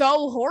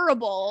so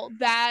horrible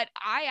that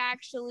I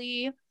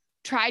actually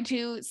tried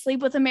to sleep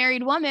with a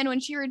married woman when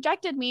she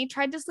rejected me,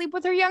 tried to sleep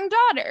with her young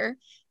daughter.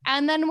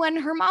 And then when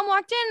her mom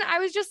walked in, I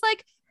was just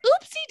like,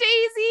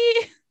 oopsie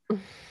daisy.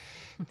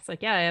 It's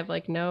like, yeah, I have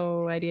like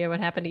no idea what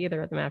happened to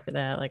either of them after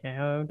that. Like,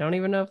 I don't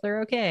even know if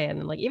they're okay.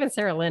 And like, even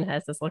Sarah Lynn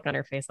has this look on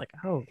her face like,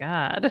 oh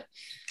God.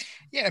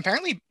 Yeah,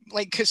 apparently,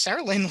 like, because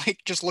Sarah Lynn like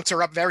just looks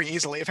her up very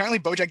easily. Apparently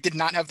Bojack did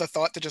not have the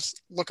thought to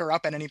just look her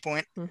up at any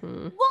point. Well,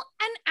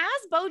 and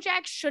as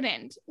Bojack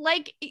shouldn't.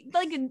 Like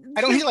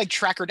I don't mean like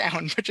track her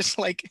down, but just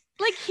like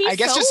he's I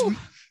guess just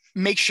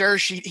make sure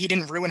he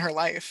didn't ruin her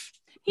life.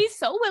 He's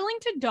so willing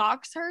to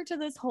dox her to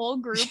this whole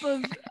group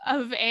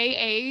of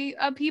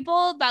AA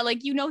people that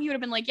like, he would have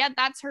been like, yeah,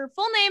 that's her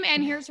full name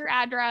and here's her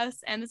address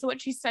and this is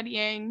what she's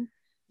studying.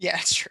 Yeah,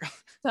 it's true.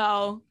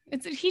 So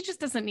he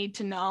just doesn't need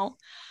to know.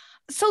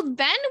 So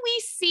then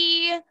we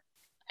see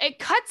it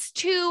cuts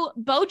to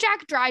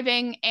Bojack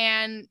driving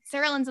and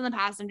Sarah Lynn's in the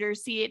passenger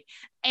seat.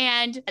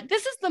 And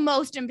this is the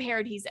most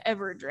impaired he's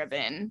ever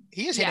driven.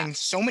 He is hitting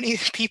so many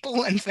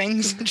people and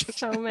things.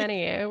 So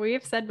many.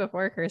 We've said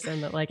before,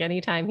 Kirsten, that like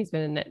anytime he's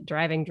been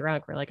driving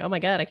drunk, we're like, oh my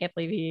God, I can't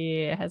believe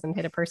he hasn't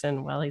hit a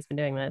person while he's been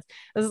doing this.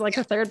 This is like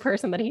the third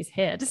person that he's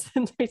hit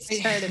since we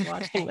started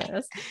watching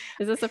this.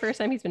 Is this the first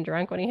time he's been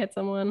drunk when he hit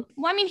someone?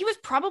 Well, I mean, he was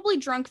probably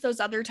drunk those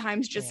other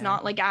times, just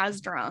not like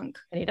as drunk.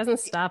 And he doesn't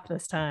stop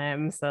this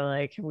time. So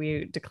like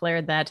we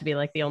declared that to be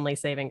like the only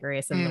saving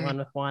grace in the one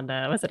with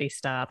Wanda was that he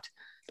stopped.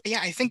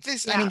 Yeah, I think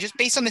this, I mean, just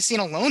based on the scene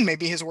alone,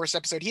 maybe his worst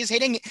episode. He's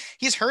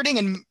hurting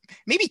and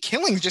maybe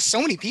killing just so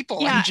many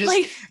people and just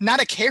like,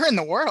 not a care in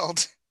the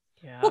world.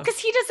 Yeah. Well, because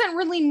he doesn't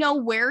really know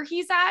where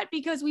he's at,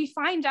 because we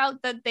find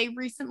out that they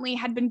recently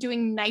had been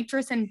doing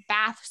nitrous and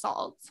bath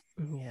salts.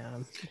 Yeah,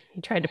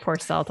 he tried to pour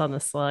salt on the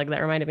slug.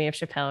 That reminded me of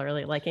Chappelle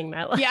really liking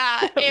that.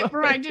 Yeah, it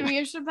reminded me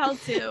of Chappelle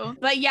too.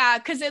 But yeah,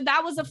 because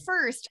that was a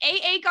first.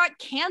 AA got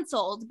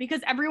canceled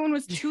because everyone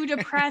was too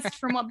depressed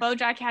from what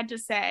BoJack had to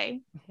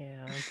say.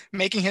 Yeah,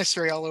 making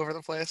history all over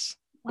the place.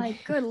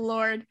 Like, good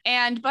Lord.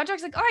 And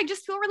BoJack's like, oh, I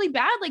just feel really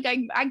bad. Like,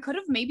 I could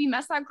have maybe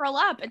messed that girl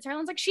up. And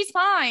Sarah's like, she's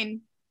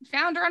fine.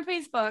 Found her on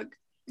Facebook.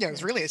 Yeah, it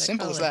was really as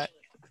simple as that.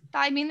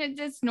 I mean,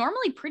 it's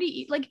normally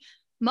pretty, like,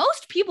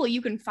 most people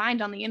you can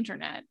find on the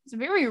internet. It's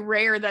very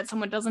rare that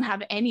someone doesn't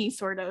have any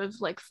sort of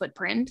like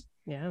footprint.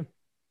 Yeah.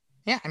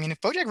 Yeah, I mean,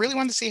 if BoJack really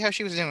wanted to see how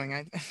she was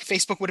doing,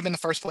 Facebook would have been the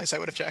first place I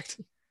would have checked.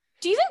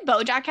 Do you think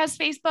BoJack has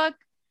Facebook?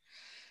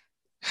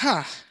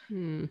 Huh. I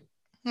don't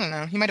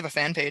know. He might have a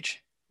fan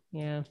page.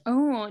 Yeah.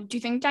 Oh, do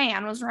you think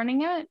Diane was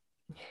running it?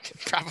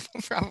 Probably.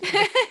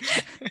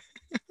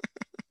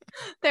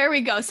 There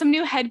we go. Some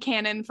new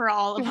headcanon for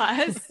all of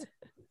us.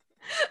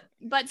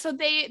 But so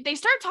they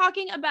start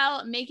talking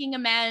about making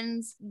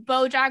amends.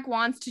 BoJack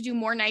wants to do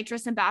more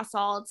nitrous and bath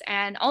salts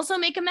and also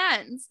make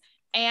amends.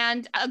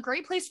 And a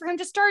great place for him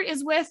to start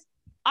is with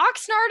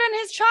Oxnard and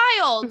his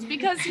child,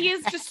 because he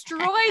has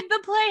destroyed the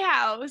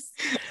playhouse.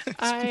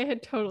 I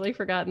had totally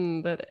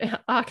forgotten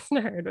that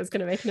Oxnard was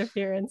going to make an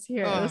appearance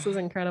here. This is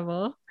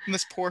incredible.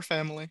 This poor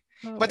family.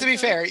 But to be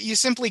fair, you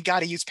simply got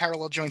to use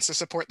parallel joints to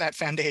support that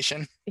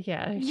foundation.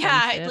 Yeah.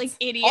 Yeah, like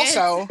idiots.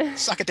 Also,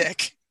 suck a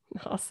dick.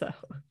 Also.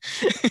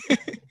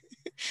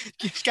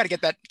 You just got to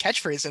get that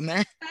catchphrase in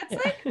there.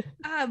 That's like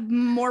a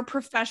more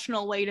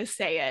professional way to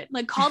say it.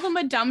 Like, call them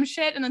a dumb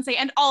shit and then say,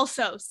 and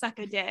also suck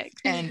a dick.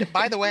 And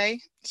by the way,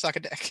 suck a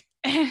dick.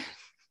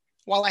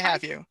 While I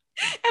have you.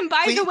 And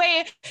by the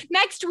way,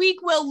 next week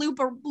we'll loop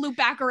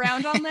back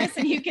around on this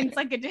and you can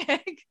suck a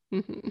dick.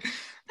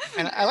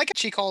 And I like it.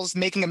 She calls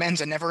making amends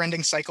a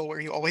never-ending cycle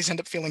where you always end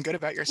up feeling good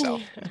about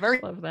yourself. It's a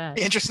very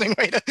interesting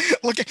way to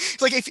look at.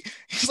 It's like, if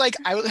he's like,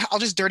 I'll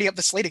just dirty up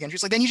the slate again.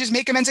 She's like, then you just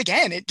make amends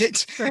again.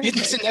 It's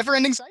a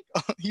never-ending cycle.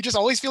 You just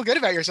always feel good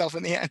about yourself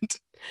in the end.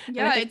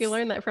 Yeah, I think you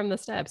learn that from the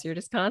steps. You're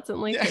just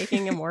constantly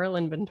taking a moral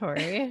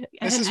inventory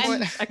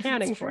and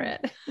accounting for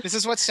it. This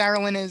is what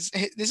Sarah Lynn is.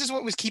 This is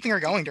what was keeping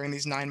her going during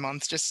these 9 months.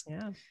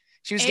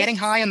 She was getting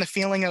high on the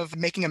feeling of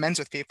making amends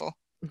with people.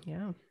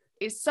 Yeah.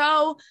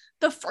 So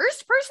the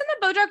first person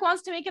that BoJack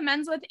wants to make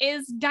amends with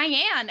is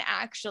Diane,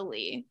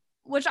 actually,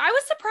 which I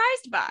was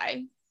surprised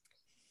by.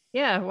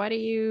 Yeah, why do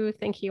you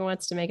think he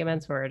wants to make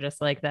amends for her? Just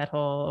like that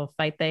whole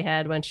fight they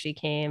had when she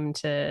came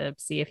to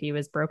see if he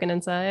was broken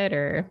inside,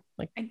 or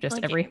like just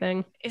like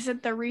everything? Is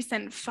it the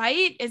recent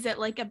fight? Is it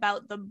like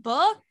about the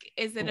book?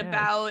 Is it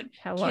about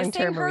how long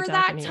kissing her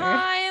that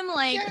time?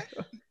 Like,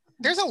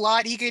 there's a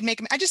lot he could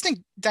make. I just think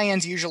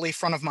Diane's usually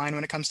front of mind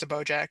when it comes to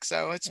BoJack.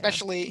 So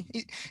especially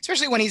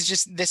when he's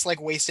just this like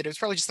wasted, it was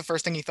probably just the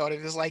first thing he thought of.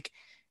 It was like,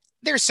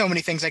 there's so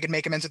many things I could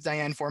make amends with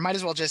Diane for. Might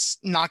as well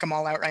just knock them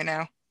all out right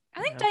now.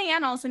 I think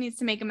Diane also needs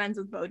to make amends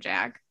with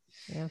BoJack.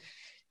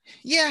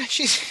 Yeah,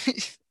 she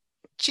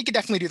could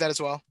definitely do that as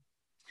well.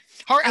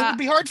 It would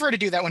be hard for her to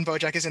do that when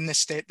BoJack is in this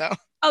state, though.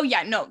 Oh,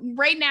 yeah, no.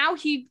 Right now,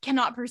 he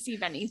cannot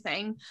perceive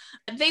anything.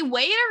 They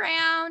wait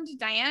around.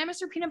 Diane and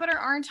Mr. Peanut Butter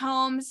aren't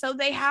home, so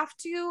they have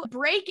to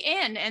break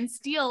in and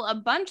steal a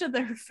bunch of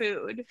their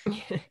food.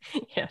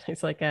 Yeah,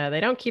 he's like,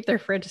 they don't keep their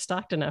fridge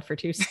stocked enough for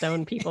two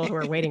stone people who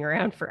are waiting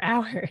around for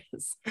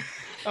hours.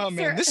 Oh,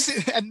 man,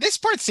 this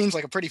part seems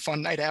like a pretty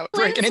fun night out,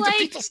 breaking into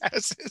people's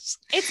houses.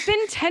 It's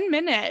been 10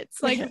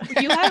 minutes. Like,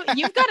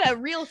 you've got a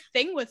real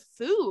thing with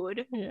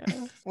food. Yeah.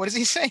 What does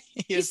he say?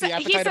 He has the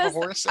appetite of a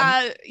horse.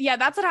 Yeah,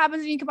 that's what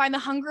happens when you combine the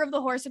hunger of the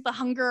horse with the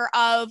hunger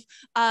of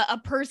a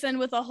person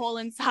with a hole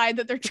inside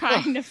that they're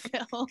trying to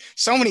fill.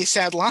 So many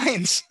sad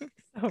lines.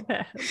 So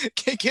bad.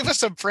 Give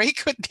us a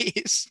break with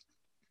these.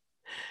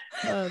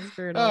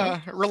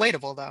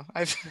 Relatable though.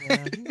 I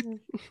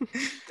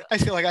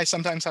feel like I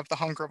sometimes have the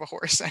hunger of a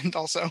horse and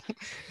also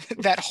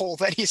that hole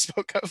that he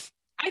spoke of.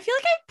 I feel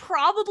like I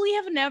probably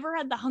have never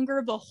had the hunger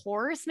of a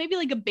horse, maybe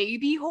like a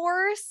baby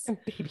horse.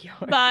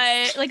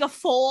 But like a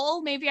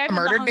foal, maybe I've a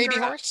murdered baby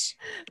horse.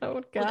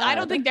 Oh God! I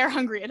don't think they're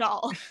hungry at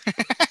all.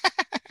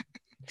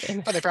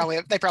 But they probably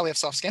have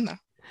soft skin though.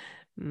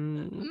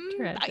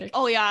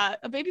 Oh yeah,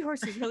 a baby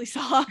horse is really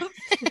soft,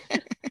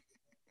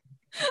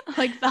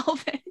 like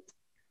velvet.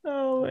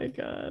 Oh my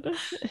God.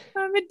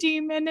 I'm a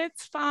demon.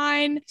 It's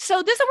fine.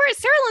 So this is where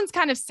Sarah Lynn's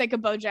kind of sick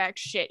of Bojack's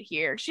shit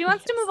here. She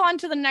wants to move on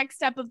to the next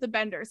step of the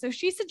bender. So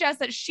she suggests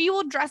that she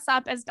will dress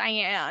up as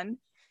Diane,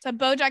 so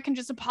Bojack can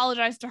just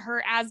apologize to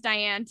her as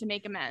Diane to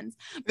make amends.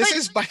 This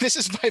is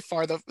by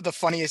far the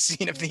funniest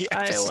scene of the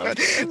episode.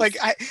 Like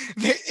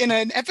in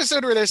an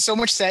episode where there's so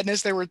much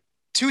sadness, there were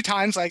 2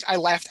 times like I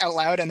laughed out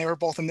loud, and they were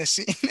both in this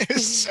scene. It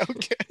was so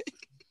good.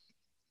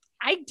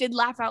 I did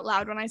laugh out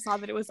loud when I saw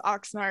that it was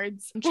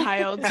Oxnard's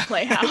Child's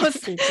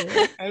Playhouse.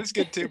 That was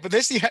good too. But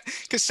this,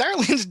 because Sarah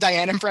Lynn's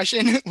Diane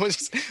impression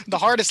was the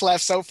hardest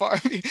laugh so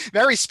far.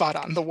 Very spot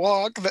on. The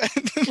walk,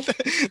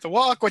 the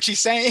walk, what she's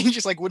saying.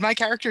 She's like, would my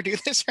character do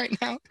this right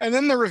now? And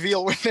then the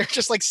reveal where they're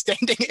just like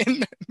standing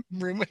in the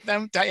room with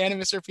them, Diane and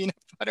Mr. Peanut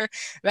Butter.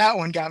 That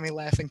one got me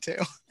laughing too.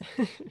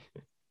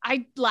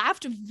 I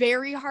laughed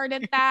very hard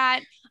at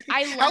that.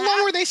 How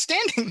long were they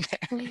standing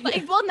there?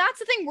 Like, well, that's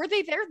the thing. Were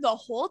they there the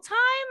whole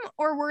time,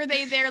 or were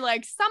they there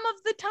like some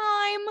of the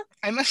time?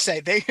 I must say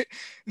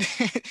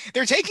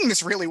they're taking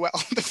this really well.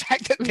 The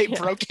fact that they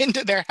broke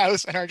into their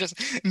house and are just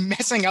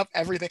messing up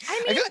everything.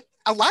 I feel like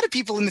a lot of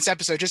people in this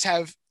episode just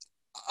have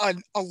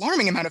an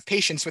alarming amount of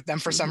patience with them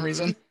for some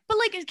reason. But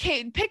like,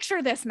 okay,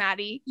 picture this,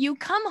 Maddie. You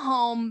come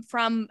home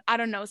from, I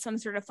don't know, some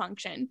sort of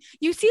function.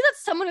 You see that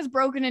someone has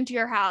broken into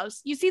your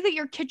house. You see that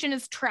your kitchen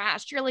is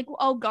trashed. You're like,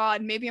 oh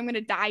God, maybe I'm going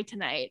to die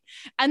tonight.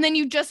 And then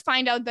you just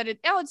find out that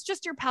it's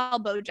just your pal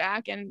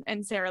Bojack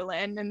and Sarah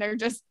Lynn, and they're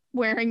just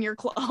wearing your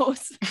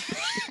clothes.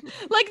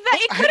 Like that,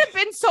 it could have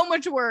been so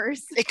much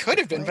worse. It could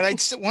have been, but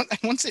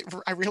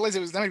I realized it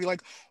was them, I'd be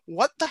like,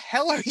 what the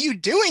hell are you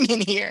doing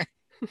in here?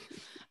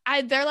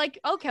 They're like,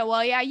 okay,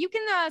 well, yeah, you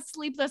can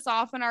sleep this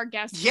off in our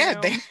guest room.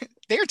 Yeah,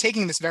 they are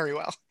taking this very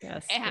well.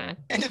 Yes. Yeah.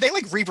 And did they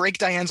like re-break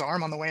Diane's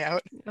arm on the way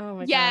out? Oh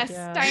my yes, God,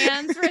 yeah.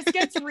 Diane's wrist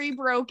gets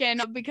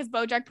re-broken because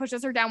Bojack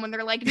pushes her down when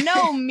they're like,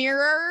 no,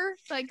 mirror.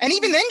 Like, and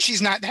even then,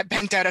 she's not that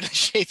bent out of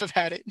shape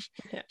about it.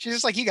 Yeah. She's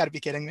just like, you got to be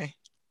kidding me.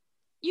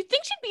 You'd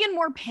think she'd be in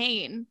more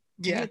pain.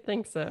 Yeah, I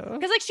think so.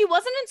 Because like she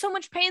wasn't in so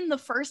much pain the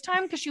first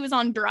time because she was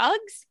on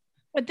drugs.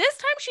 But this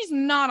time she's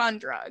not on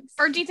drugs.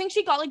 Or do you think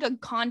she got like a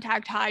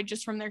contact high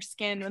just from their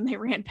skin when they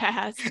ran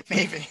past?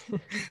 Maybe.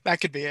 That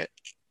could be it.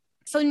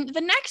 So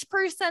the next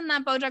person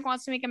that Bojack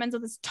wants to make amends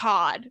with is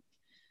Todd.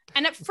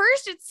 And at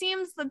first it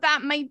seems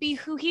that might be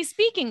who he's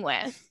speaking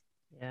with.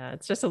 Yeah,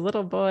 it's just a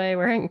little boy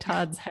wearing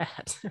Todd's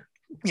hat.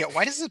 Yeah,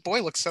 why does this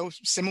boy look so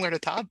similar to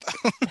Todd,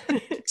 though?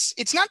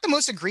 It's not the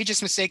most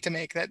egregious mistake to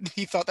make that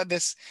he thought that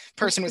this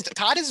person was.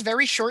 Todd is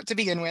very short to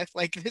begin with.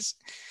 Like, this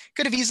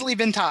could have easily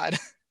been Todd.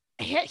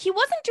 He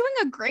wasn't doing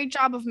a great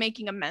job of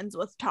making amends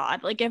with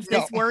Todd. Like, if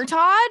this were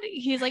Todd,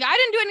 he's like, I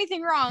didn't do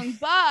anything wrong,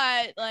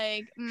 but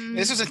like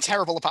this was a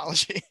terrible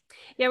apology.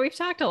 Yeah, we've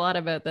talked a lot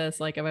about this,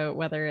 like about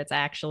whether it's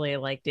actually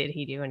like, did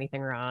he do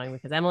anything wrong?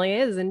 Because Emily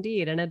is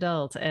indeed an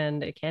adult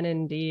and can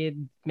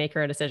indeed make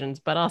her own decisions,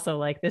 but also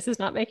like, this is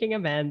not making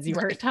amends. You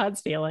hurt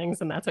Todd's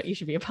feelings, and that's what you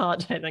should be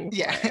apologizing for.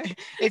 Yeah,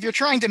 if you're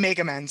trying to make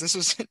amends, this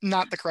was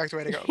not the correct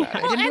way to go about it.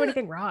 I didn't do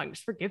anything wrong.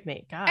 Just forgive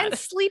me, God. And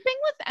sleeping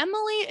with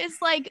Emily is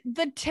like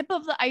the tip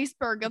of the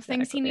iceberg of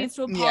things he needs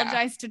to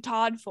apologize to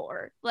Todd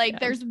for. Like,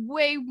 there's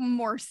way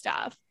more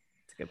stuff.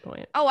 Good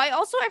point. Oh, I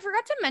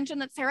forgot to mention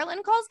that Sarah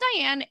Lynn calls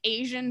Diane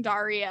Asian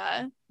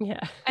Daria. Yeah.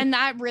 And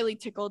that really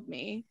tickled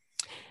me.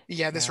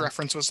 Yeah, this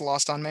reference was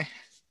lost on me.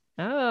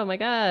 Oh my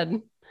God.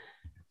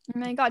 Oh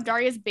my God,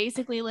 Daria's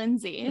basically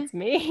Lindsay. It's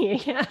me.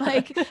 Yeah.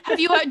 Like, have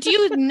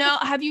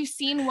you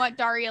seen what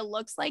Daria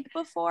looks like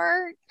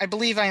before? I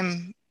believe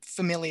I'm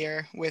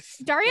familiar with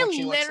Daria. What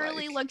she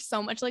Literally looks looks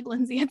so much like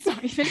Lindsay. It's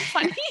not even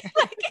funny.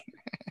 Like,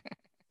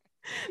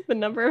 the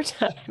number of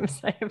times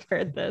I have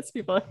heard this,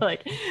 people are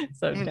like,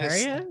 so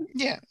Daria?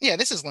 Yeah,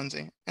 this is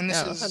Lindsay. And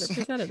this is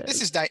 100% it is.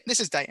 This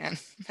is Diane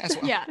as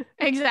well. Yeah,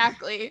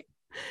 exactly.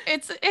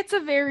 It's a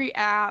very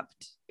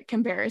apt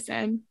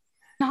comparison.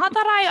 Not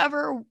that I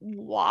ever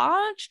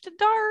watched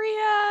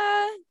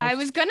Daria. I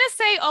was gonna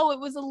say, it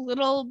was a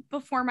little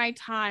before my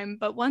time,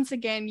 but once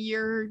again,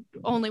 you're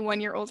only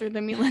 1 year older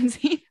than me,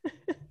 Lindsay.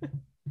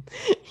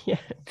 Yeah,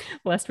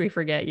 lest we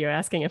forget you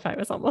asking if I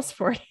was almost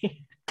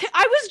 40.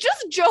 I was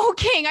just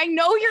joking. I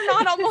know you're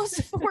not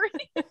almost 40.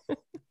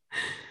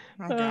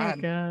 Oh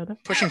God.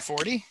 Pushing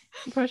 40?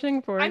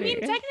 Pushing 40. I mean,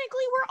 technically,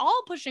 we're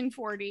all pushing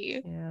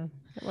 40. Yeah.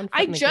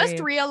 I just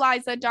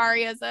realized that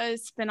Daria is a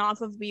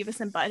spinoff of Beavis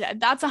and Butthead.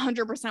 That's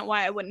 100%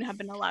 why I wouldn't have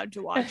been allowed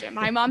to watch it.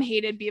 My mom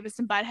hated Beavis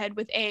and Butthead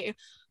with a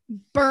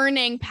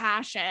burning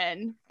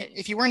passion.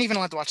 If you weren't even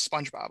allowed to watch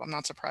SpongeBob, I'm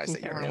not surprised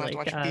that you weren't allowed to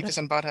watch Beavis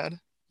and Butthead.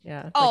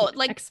 Yeah.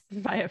 Like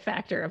by a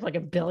factor of like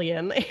 1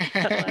 billion.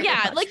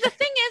 Yeah. Like, the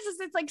thing is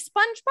it's like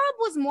SpongeBob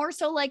was more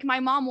so like, my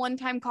mom one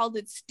time called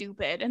it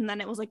stupid, and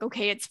then it was like,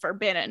 okay, it's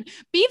forbidden.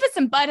 Beavis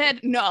and Butthead,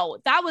 no,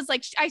 that was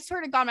like, I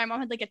swear to God, my mom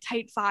had like a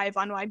tight 5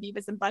 on why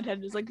Beavis and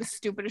Butthead is like the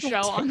stupidest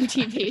show on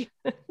TV.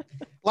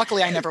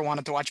 Luckily, I never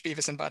wanted to watch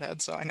Beavis and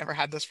Butthead, so I never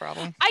had this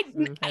problem.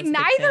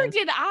 Neither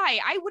did I.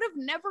 I would have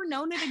never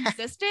known it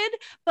existed.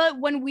 But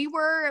when we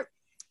were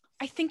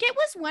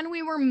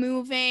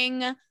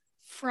moving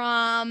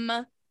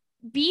from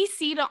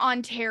BC to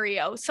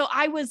Ontario. So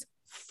I was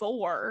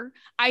 4.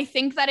 I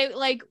think that it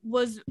like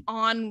was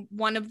on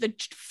one of the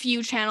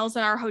few channels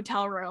in our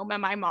hotel room,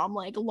 and my mom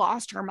like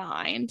lost her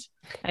mind.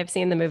 I've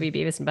seen the movie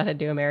Beavis and Butthead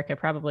Do America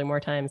probably more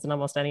times than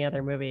almost any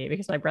other movie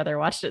because my brother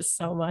watched it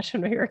so much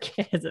when we were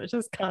kids. It was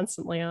just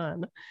constantly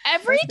on.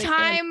 Every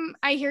time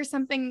I hear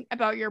something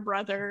about your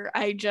brother,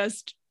 I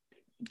just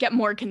get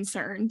more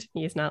concerned.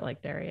 He's not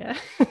like Daria.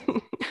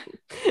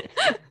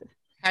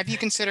 Have you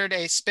considered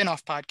a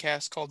spin-off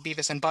podcast called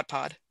Beavis and Butt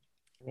Pod?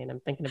 I mean,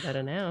 I'm thinking about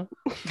it now.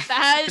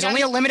 There's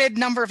only a limited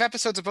number of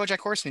episodes of BoJack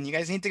Horseman. You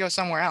guys need to go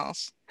somewhere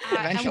else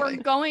eventually. And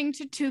we're going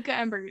to Tuca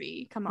and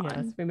Birdie. Come on.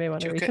 Yes, we may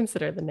want to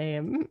reconsider the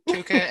name.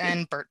 Tuca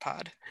and Burt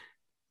Pod.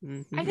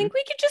 Mm-hmm. I think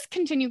we could just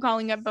continue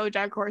calling it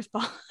BoJack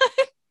Horsepod.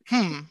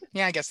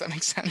 Yeah, I guess that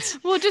makes sense.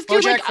 We'll just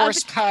BoJack do like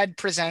Horsepod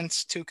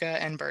presents Tuca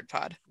and Burt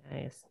Pod.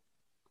 Nice.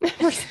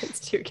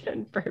 Presents Tuca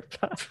and Burt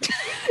Pod.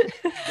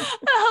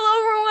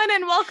 Hello, everyone,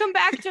 and welcome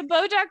back to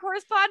BoJack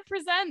Horsepod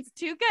presents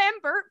Tuca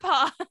and Burt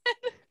Pod.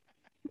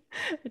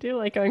 I do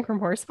like going from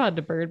Horsepod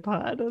to Bird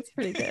Pod. That's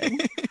pretty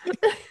good.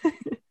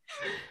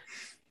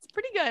 It's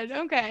pretty good.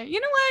 Okay. You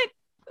know what?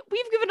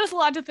 We've given us a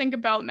lot to think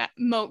about,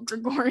 Moat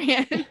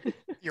Gregorian.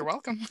 You're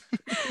welcome.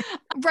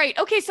 Right.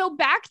 Okay. So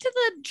back to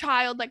the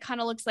child that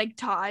kind of looks like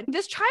Todd.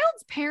 This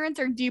child's parents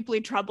are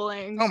deeply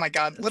troubling. Oh my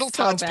God. Little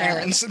So Todd's bad.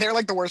 parents. They're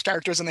like the worst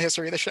characters in the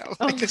history of the show.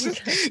 Oh Like, this my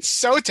is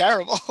so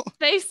terrible.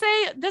 They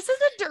say, this is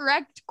a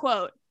direct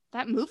quote.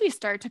 That movie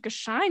star took a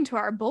shine to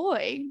our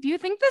boy. Do you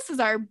think this is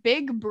our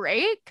big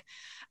break?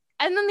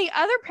 And then the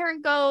other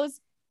parent goes,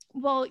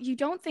 well, you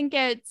don't think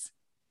it's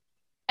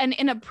an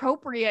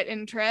inappropriate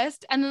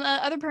interest? And then the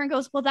other parent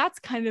goes, well, that's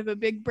kind of a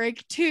big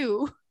break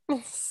too.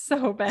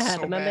 So bad. So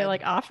and then bad. they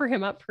like offer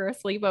him up for a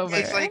sleepover.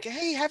 It's like,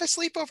 hey, have a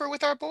sleepover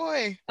with our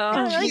boy. Oh,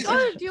 And they're like, Jesus.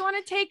 oh, do you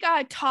want to take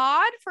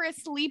Todd for a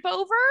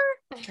sleepover?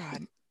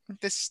 God,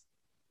 this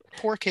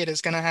poor kid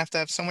is going to have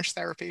so much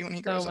therapy when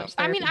he grows up.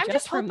 I mean, I'm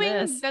just from hoping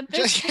this. that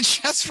this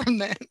Just from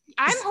that.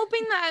 I'm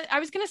hoping that I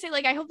was going to say,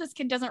 like, I hope this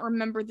kid doesn't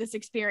remember this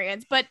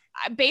experience, but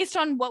based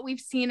on what we've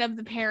seen of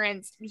the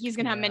parents, he's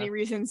going to have Yeah. many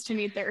reasons to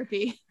need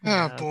therapy. Oh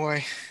Yeah.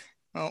 boy.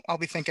 Well, I'll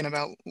be thinking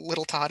about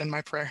little Todd in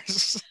my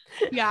prayers.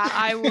 Yeah,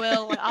 I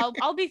will.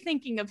 I'll be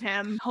thinking of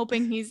him,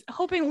 hoping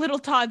little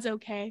Todd's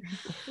okay.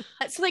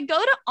 So they go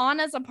to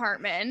Anna's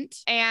apartment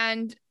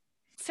and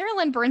Sarah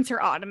Lynn burns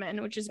her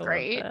ottoman, which is I love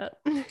great. that.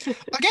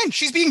 Again,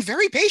 she's being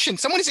very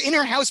patient. Someone is in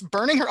her house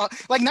burning her.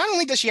 Like, not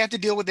only does she have to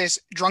deal with this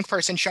drunk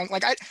person showing,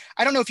 like,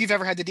 I don't know if you've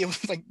ever had to deal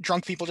with like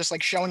drunk people just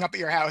like showing up at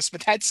your house,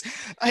 but that's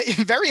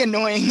very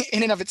annoying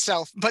in and of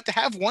itself. But to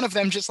have one of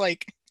them just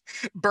like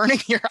burning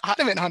your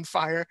ottoman on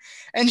fire,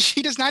 and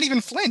she does not even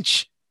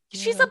flinch.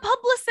 She's Yeah. a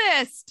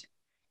publicist.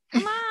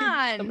 Come So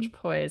on. much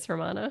poise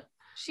from Anna.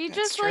 She That's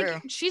just true.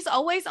 like, she's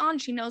always on.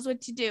 She knows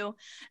what to do.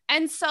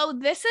 And so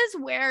this is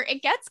where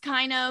it gets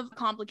kind of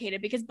complicated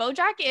because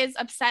BoJack is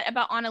upset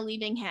about Anna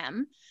leaving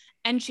him.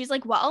 And she's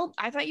like, well,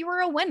 I thought you were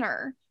a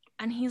winner.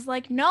 And he's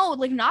like, no,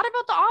 like not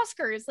about the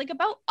Oscars, like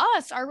about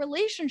us, our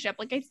relationship.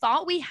 Like I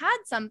thought we had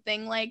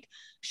something. Like,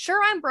 sure,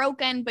 I'm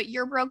broken, but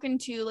you're broken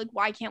too. Like,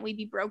 why can't we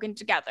be broken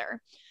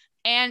together?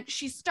 And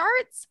she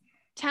starts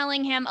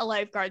telling him a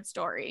lifeguard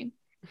story.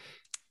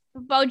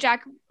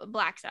 BoJack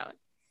blacks out.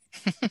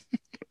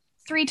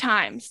 3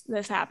 times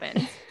this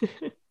happened.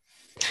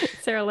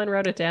 Sarah Lynn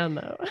wrote it down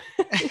though.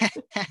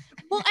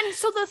 Well, and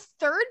so the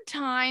third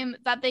time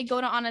that they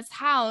go to Anna's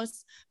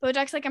house,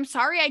 BoJack's like, I'm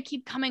sorry I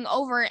keep coming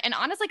over. And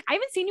Anna's like, I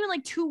haven't seen you in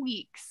like 2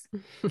 weeks.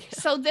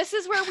 So this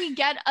is where we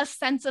get a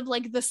sense of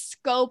like the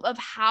scope of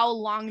how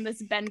long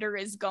this bender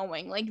is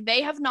going. Like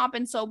they have not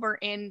been sober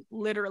in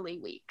literally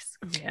weeks.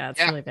 Yeah, it's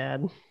Yeah. really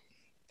bad.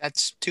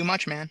 That's too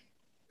much, man.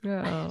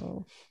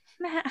 Oh.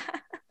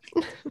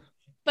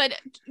 But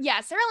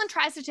yeah, Sarah Lynn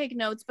tries to take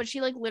notes, but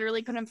she like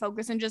literally couldn't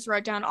focus and just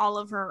wrote down all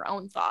of her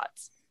own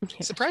thoughts.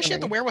 Yeah, Surprised she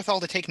had the wondering- wherewithal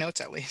to take notes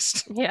at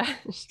least. Yeah,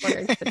 she's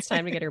wondering if it's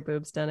time to get her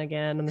boobs done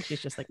again, and then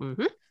she's just like,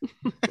 "Mm-hmm,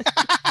 you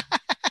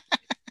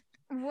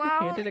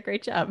Well, did a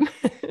great job."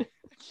 you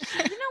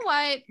know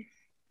what?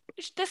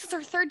 This is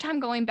her third time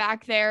going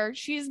back there.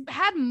 She's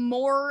had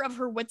more of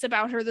her wits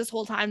about her this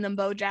whole time than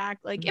BoJack.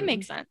 Like, it Mhm.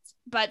 makes sense.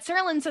 But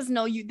Sarah Lynn says,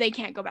 no, they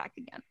can't go back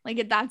again.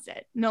 Like, that's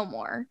it. No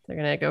more. They're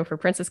gonna go for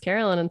Princess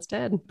Carolyn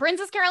instead.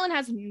 Princess Carolyn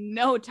has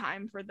no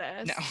time for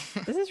this.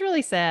 No. This is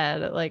really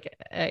sad. Like,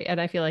 and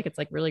I feel like it's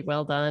like really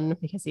well done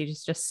because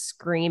he's just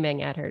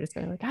screaming at her, just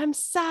going like, "I'm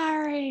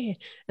sorry,"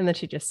 and then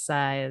she just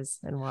sighs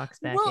and walks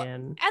back Well, in.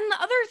 And the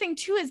other thing,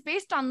 too, is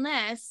based on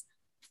this.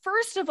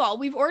 First of all,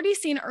 we've already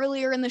seen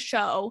earlier in the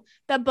show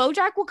that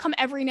BoJack will come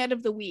every night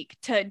of the week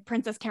to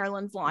Princess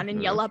Carolyn's lawn and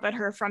Mhm. yell up at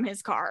her from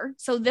his car.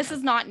 So this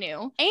is not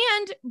new.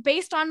 And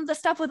based on the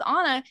stuff with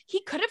Anna,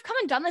 he could have come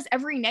and done this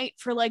every night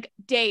for like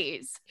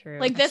days. True.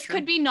 Like That's this true.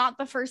 could be not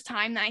the first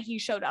time that he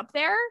showed up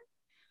there.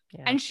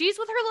 Yeah. And she's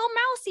with her little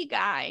mousy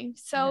guy.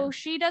 So Yeah.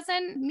 she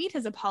doesn't meet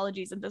his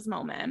apologies at this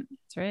moment.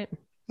 That's right. At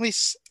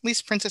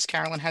least Princess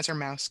Carolyn has her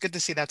mouse. Good to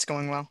see that's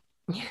going well.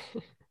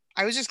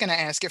 I was just gonna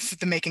ask if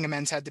the making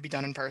amends had to be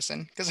done in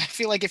person, because I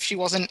feel like if she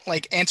wasn't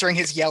like answering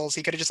his yells,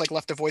 he could have just like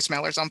left a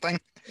voicemail or something.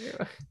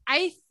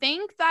 I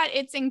think that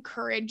it's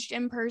encouraged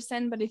in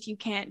person, but if you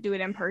can't do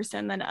it in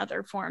person, then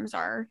other forms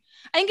are.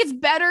 I think it's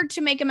better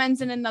to make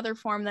amends in another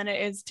form than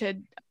it is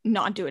to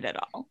not do it at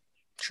all.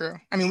 True.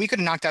 I mean, we could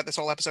have knocked out this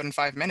whole episode in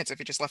 5 minutes if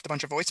he just left a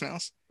bunch of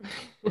voicemails.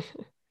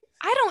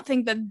 I don't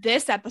think that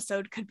this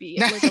episode could be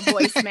like a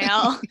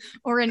voicemail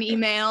or an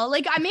email.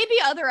 Like maybe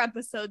other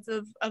episodes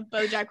of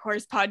BoJack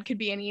Horsepod could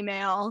be an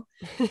email,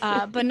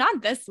 but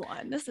not this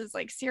one. This is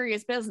like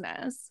serious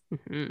business.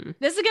 Mhm.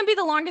 This is going to be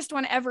the longest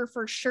one ever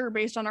for sure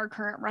based on our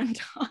current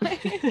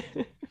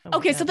runtime. Oh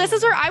Okay, my so God, this no.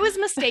 is where I was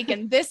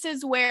mistaken. This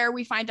is where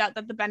we find out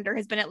that the bender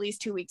has been at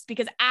least 2 weeks,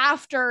 because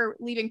after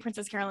leaving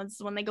Princess Carolyn, this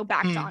is when they go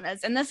back to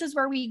Anna's. And this is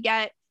where we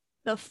get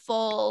the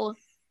full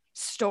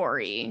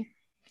story.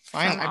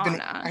 Fine.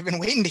 From I've been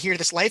waiting to hear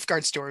this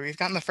lifeguard story. We've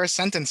gotten the first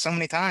sentence so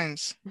many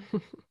times.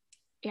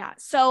 Yeah.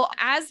 So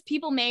as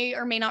people may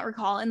or may not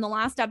recall, in the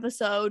last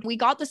episode, we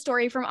got the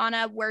story from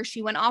Anna where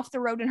she went off the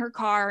road in her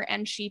car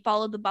and she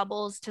followed the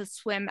bubbles to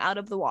swim out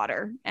of the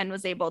water and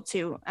was able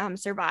to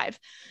survive.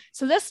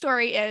 So this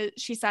story is,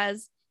 she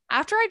says,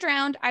 after I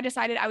drowned, I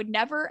decided I would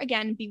never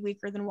again be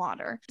weaker than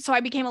water. So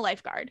I became a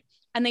lifeguard.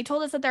 And they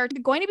told us that there are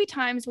going to be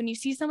times when you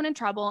see someone in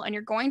trouble and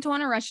you're going to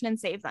want to rush in and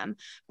save them.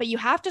 But you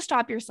have to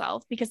stop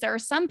yourself, because there are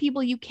some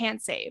people you can't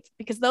save,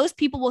 because those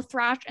people will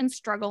thrash and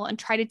struggle and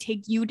try to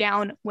take you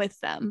down with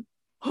them.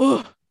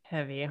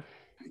 Heavy.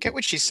 I get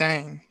what she's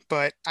saying,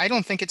 but I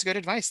don't think it's good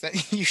advice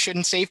that you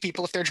shouldn't save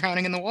people if they're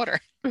drowning in the water.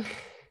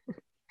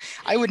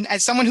 I wouldn't,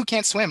 as someone who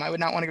can't swim, I would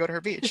not want to go to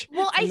her beach.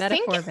 Well, I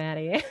think Metaphor,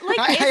 Maddie.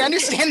 like I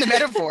understand the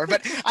metaphor,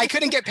 but I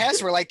couldn't get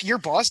past where like your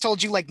boss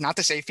told you like not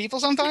to save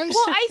people sometimes.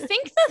 Well, I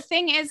think the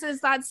thing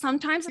is that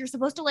sometimes you're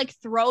supposed to like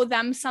throw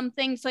them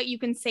something so that you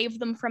can save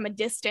them from a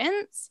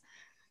distance.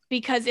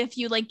 Because if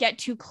you like get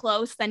too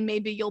close, then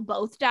maybe you'll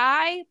both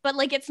die. But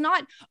like, it's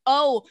not,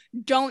 oh,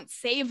 don't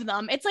save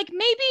them. It's like,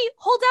 maybe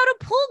hold out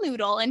a pool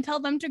noodle and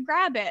tell them to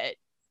grab it,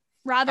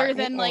 rather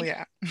than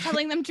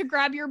telling them to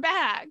grab your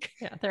bag.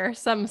 Yeah, there are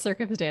some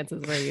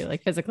circumstances where you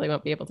like physically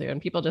won't be able to,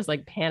 and people just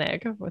like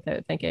panic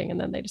without thinking, and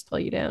then they just pull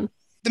you down.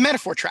 The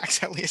metaphor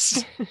tracks at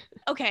least.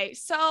 Okay,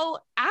 so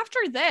after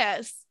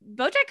this,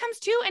 BoJack comes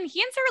to, and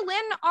he and Sarah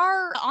Lynn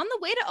are on the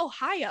way to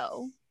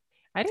Ohio.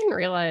 I didn't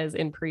realize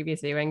in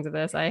previous viewings of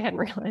this, I hadn't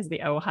realized the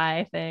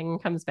Ojai thing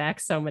comes back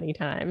so many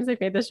times. They've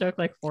made this joke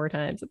like 4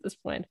 times at this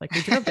point. Like,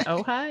 we drove to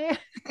Ojai?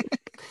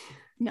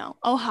 No,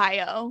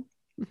 Ohio.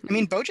 I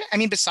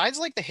mean, besides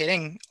like the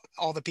hitting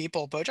all the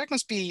people, BoJack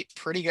must be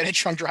pretty good at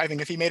drunk driving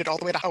if he made it all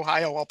the way to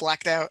Ohio while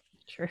blacked out.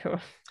 True.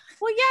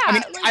 Well, yeah. I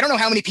mean, I don't know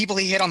how many people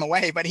he hit on the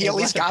way, but he at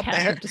least got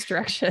there.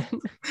 Destruction.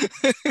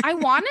 I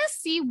want to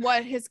see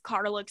what his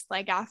car looks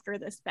like after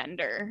this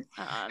bender.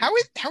 How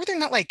are there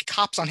not like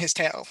cops on his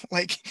tail?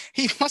 Like,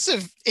 he must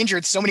have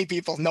injured so many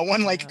people. No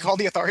one like called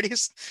the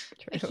authorities.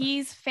 True.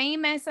 He's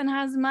famous and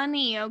has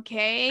money.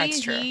 Okay,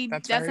 That's true. He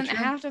That's very doesn't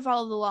true. have to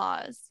follow the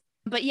laws.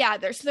 But yeah,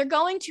 they're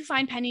going to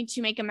find Penny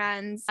to make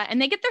amends, and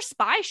they get their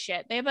spy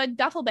shit. They have a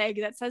duffel bag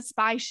that says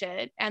spy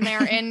shit, and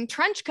they're in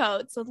trench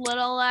coats with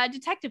little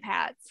detective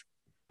hats.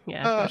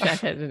 Yeah, BoJack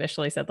had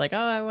initially said like, "Oh,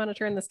 I want to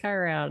turn this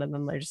car around," and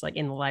then they're just like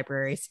in the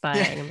library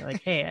spying, and they're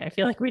like, "Hey, I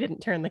feel like we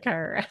didn't turn the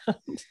car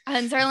around."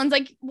 And Sarah Lynn's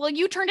like, "Well,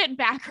 you turned it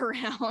back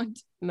around."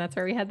 And that's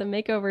where we had the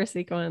makeover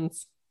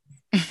sequence.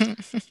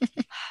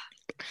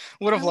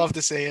 Would have loved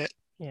to see it.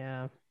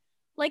 Yeah.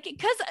 Like,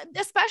 because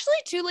especially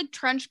too, like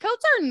trench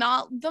coats are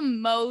not the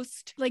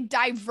most like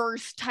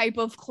diverse type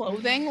of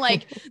clothing.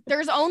 Like,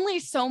 there's only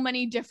so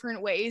many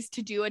different ways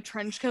to do a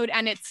trench coat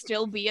and it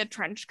still be a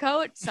trench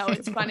coat. So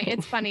it's funny.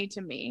 It's funny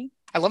to me.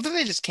 I love that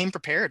they just came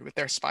prepared with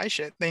their spy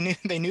shit. They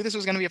knew this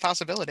was going to be a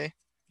possibility.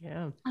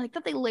 Yeah. I like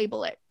that they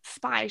label it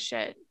spy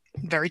shit.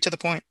 Very to the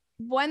point.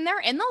 When they're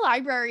in the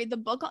library,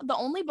 the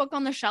only book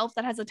on the shelf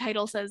that has a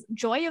title says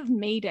Joy of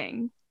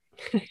Mating.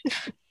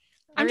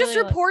 I'm just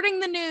reporting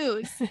the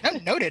news.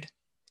 Noted.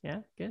 Yeah,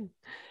 good.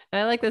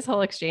 I like this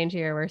whole exchange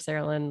here where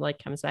Sarah Lynn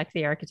like comes back to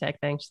the architect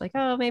thing. She's like,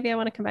 "Oh, maybe I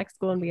want to come back to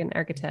school and be an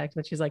architect."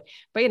 And she's like,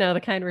 "But you know,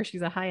 the kind where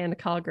she's a high-end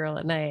call girl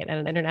at night and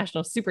an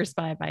international super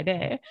spy by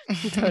day." And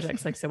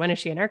BoJack's like, "So when is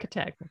she an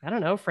architect?" Like, I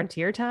don't know,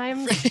 frontier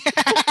times.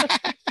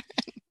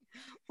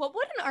 What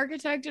would an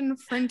architect in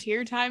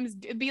frontier times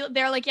be?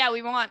 They're like, yeah,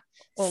 we want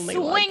Only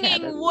log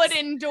swinging cabins.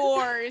 wooden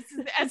doors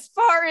as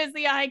far as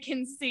the eye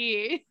can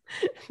see.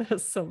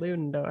 Those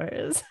saloon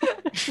doors.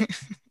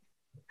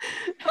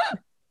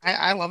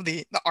 I love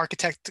the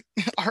architect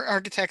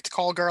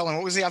call girl, and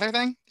what was the other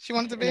thing she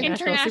wanted to be?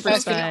 International International super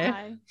spy.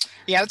 spy.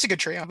 Yeah, that's a good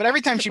trio. But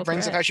every time she Triple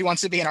brings up threat. how she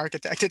wants to be an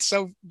architect, it's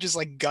so just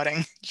like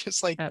gutting.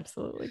 Just like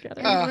Absolutely got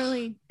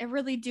it. It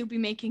really do be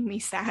making me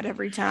sad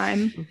every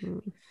time.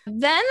 Mhm.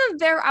 Then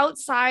they're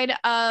outside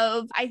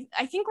of, I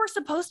think we're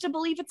supposed to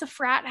believe it's a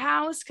frat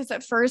house, because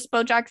at first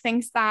BoJack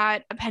thinks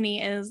that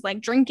Penny is like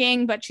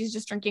drinking, but she's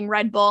just drinking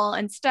Red Bull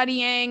and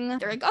studying.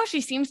 They're like, oh,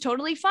 she seems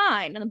totally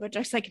fine. And then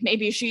BoJack's like,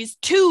 maybe she's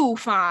too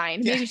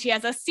fine. Maybe she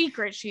has a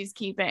secret she's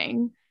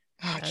keeping.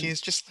 Oh, geez,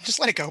 just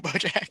let it go,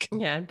 BoJack.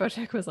 Yeah, and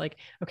Bojack was like,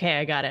 okay,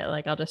 I got it.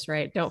 Like, I'll just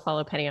write, don't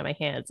follow Penny on my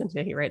hands. And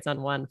so he writes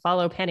on one,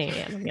 follow Penny.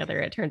 And on the other,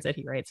 it turns out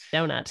he writes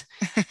donut.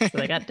 So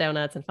they got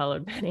donuts and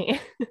followed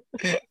Penny.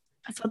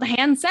 That's what the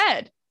hand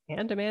said.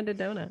 And demanded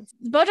donuts.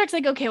 Bojack's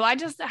like, okay, well, I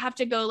just have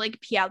to go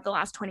like pee out the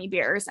last 20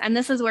 beers. And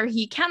this is where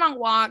he cannot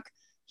walk.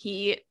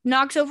 He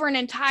knocks over an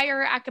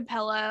entire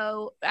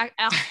acapella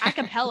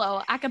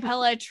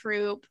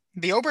troupe.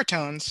 The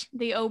Obertones.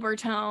 The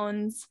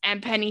Obertones.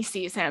 And Penny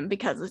sees him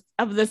because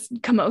of this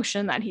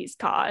commotion that he's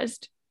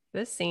caused.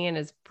 This scene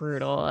is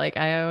brutal. Like,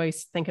 I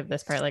always think of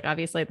this part, like,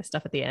 obviously the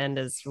stuff at the end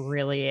is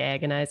really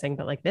agonizing,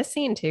 but like this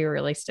scene too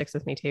really sticks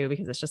with me too,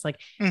 because it's just like,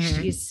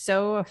 she's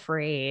so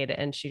afraid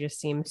and she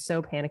just seems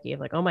so panicky of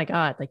like, oh my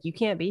God, like you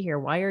can't be here.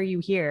 Why are you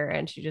here?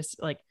 And she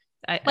just like,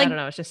 I don't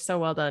know. It's just so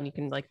well done. You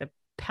can like the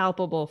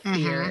palpable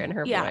fear in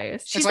her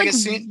voice. She's like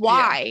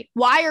why?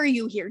 Why are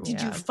you here?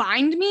 Did you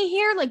find me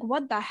here? Like,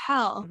 what the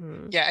hell?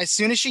 Yeah, as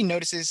soon as she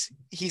notices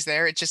he's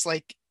there, it's just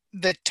like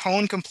the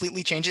tone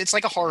completely changes. It's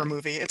like a horror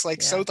movie. It's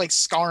like so like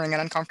scarring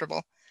and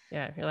uncomfortable.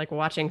 Yeah, you're like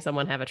watching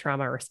someone have a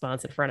trauma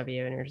response in front of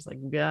you and you're just like,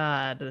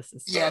 God, this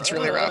is it's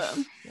really rough.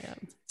 Yeah.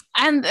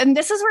 And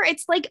this is where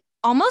it's like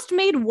almost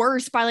made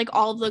worse by like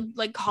all the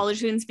like college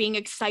students being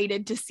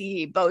excited to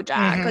see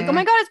BoJack. Like, oh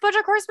my God, it's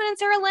BoJack Horseman and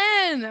Sarah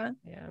Lynn.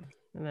 Yeah.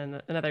 And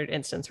then another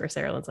instance where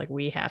Sarah Lynn's like,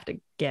 we have to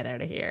get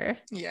out of here.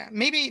 Yeah,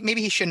 maybe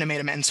he shouldn't have made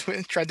amends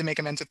tried to make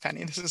amends with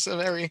Penny. This is a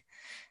very,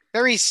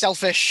 very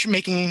selfish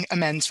making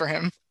amends for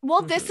him.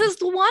 Well, this is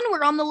the one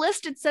where on the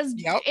list it says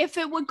if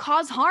it would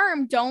cause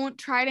harm, don't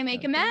try to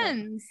make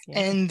amends. Yeah.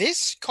 And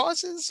this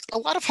causes a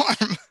lot of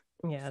harm.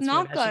 Yeah, it's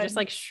not good. She just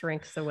like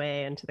shrinks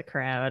away into the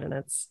crowd and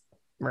it's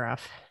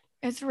rough.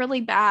 It's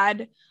really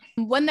bad.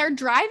 When they're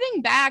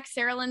driving back,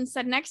 Sarah Lynn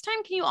said, next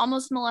time, can you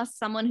almost molest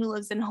someone who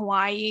lives in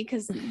Hawaii?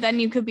 Because then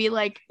you could be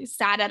like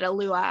sad at a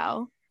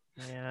luau.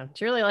 Yeah.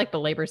 She really like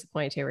belabors the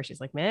point too, where she's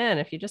like, man,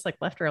 if you just like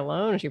left her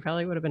alone, she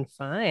probably would have been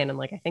fine. And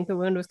like, I think the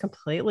wound was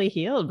completely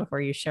healed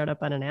before you showed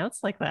up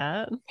unannounced like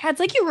that. Yeah, it's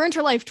like you ruined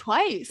her life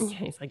twice. Yeah,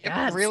 he's like,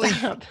 God,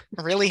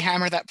 really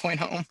hammer that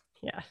point home.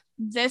 Yeah.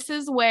 This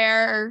is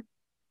where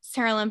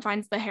Sarah Lynn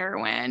finds the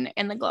heroin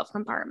in the glove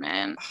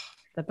compartment.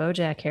 The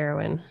BoJack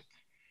heroin.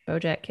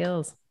 BoJack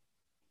kills.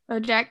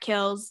 BoJack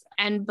kills,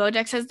 and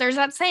BoJack says there's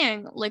that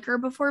saying, liquor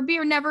before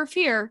beer, never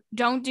fear,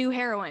 don't do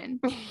heroin.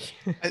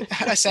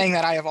 A saying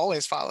that I have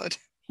always followed.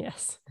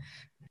 Yes.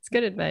 It's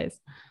good advice.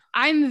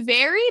 I'm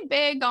very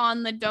big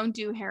on the don't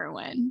do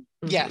heroin.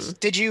 Yes.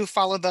 Did you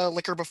follow the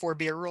liquor before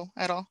beer rule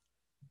at all?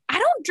 I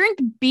don't drink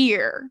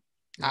beer.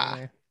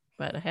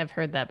 But I have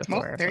heard that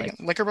before. Well, there you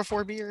go. Liquor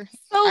before beer.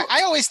 So,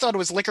 I always thought it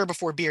was liquor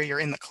before beer, you're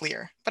in the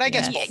clear. But I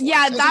guess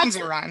that's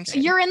rhymes.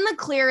 You're in the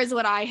clear is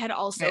what I had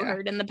also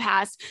heard in the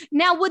past.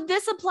 Now, would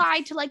this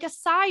apply to like a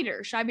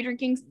cider? Should I be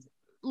drinking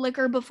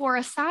liquor before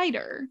a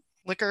cider?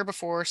 Liquor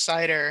before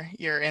cider,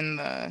 you're in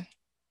the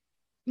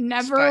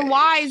never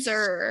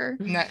wiser.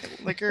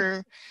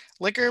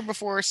 Liquor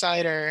before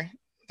cider,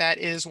 that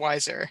is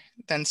wiser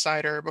than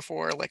cider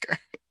before liquor.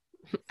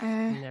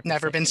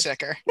 Never been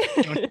sicker.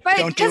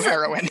 Don't do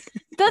heroin.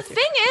 The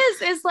thing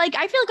is like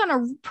I feel like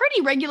on a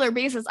pretty regular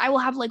basis I will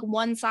have like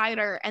one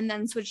cider and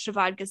then switch to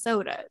vodka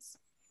sodas.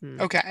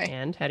 Okay.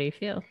 And how do you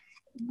feel?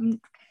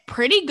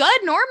 Pretty good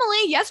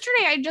normally.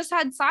 Yesterday I just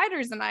had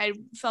ciders and I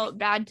felt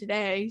bad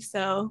today.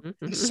 So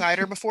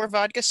cider before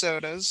vodka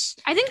sodas.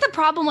 I think the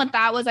problem with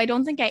that was I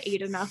don't think I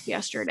ate enough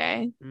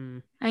yesterday.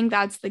 I think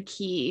that's the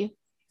key.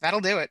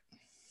 That'll do it.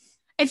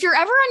 If you're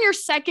ever on your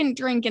second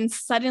drink and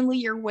suddenly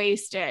you're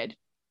wasted,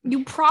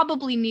 you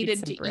probably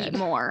needed to eat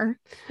more.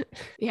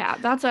 Yeah,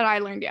 that's what I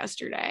learned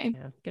yesterday.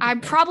 I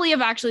probably have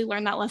actually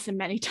learned that lesson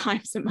many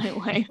times in my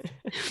life.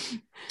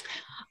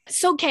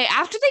 So, okay,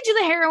 after they do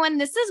the heroin,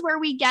 this is where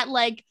we get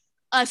like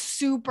a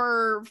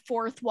super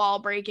fourth wall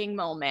breaking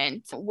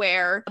moment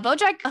where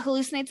BoJack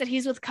hallucinates that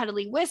he's with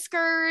Cuddly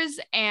Whiskers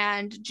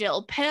and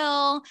Jill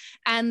Pill,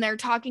 and they're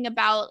talking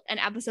about an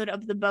episode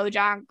of the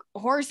BoJack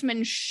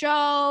Horseman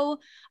show,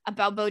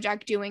 about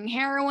BoJack doing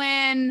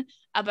heroin,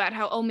 about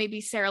how,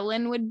 maybe Sarah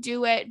Lynn would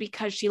do it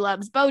because she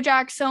loves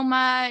BoJack so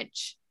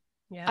much.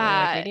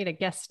 Yeah, like, we need a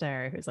guest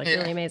star who's like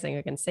really amazing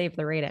who can save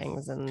the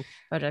ratings. And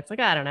BoJack's like,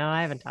 I don't know,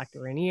 I haven't talked to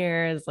her in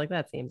years. Like,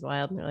 that seems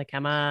wild. And they're like,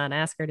 come on,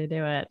 ask her to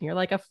do it. And you're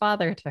like a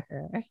father to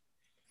her.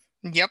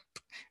 Yep.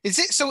 Is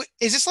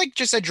this like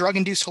just a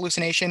drug-induced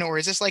hallucination, or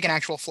is this like an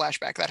actual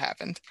flashback that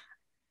happened?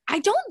 I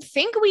don't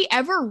think we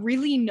ever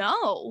really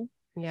know.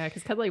 Yeah,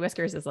 because Cuddly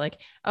Whiskers is like,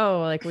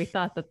 like we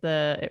thought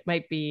that it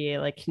might be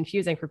like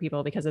confusing for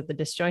people because of the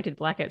disjointed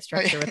blackout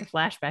structure with a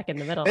flashback in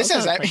the middle. This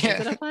is it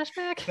a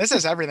flashback? This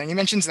is everything. He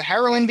mentions the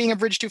heroin being a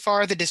bridge too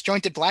far, the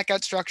disjointed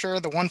blackout structure,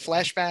 the one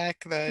flashback,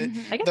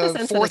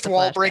 the fourth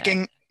wall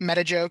breaking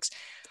meta jokes.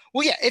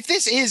 Well, yeah, if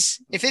this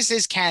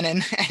is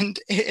canon and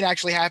it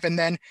actually happened,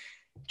 then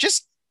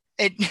this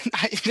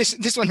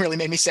one really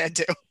made me sad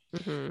too.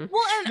 Well, and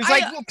it's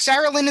like,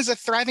 Sarah Lynn is a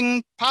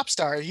thriving pop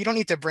star. You don't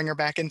need to bring her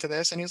back into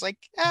this. And he was like,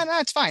 no,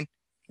 it's fine.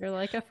 You're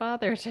like a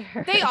father to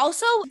her. They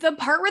also, the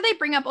part where they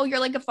bring up, oh, you're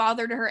like a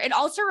father to her, it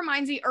also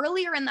reminds me,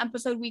 earlier in the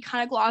episode, we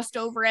kind of glossed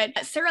over it.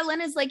 Sarah Lynn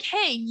is like,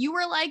 hey, you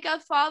were like a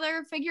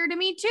father figure to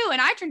me too.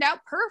 And I turned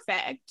out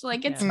perfect.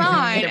 Like, it's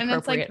fine. And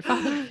it's like,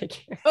 father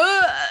figure.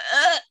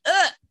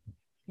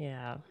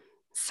 Yeah.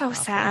 So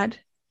Awful. sad.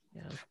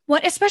 Yeah.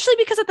 What, especially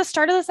because at the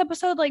start of this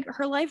episode, like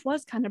her life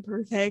was kind of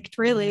perfect,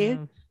 really.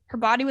 Yeah. Her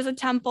body was a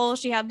temple.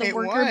 She had the It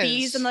worker was.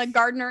 bees and the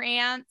gardener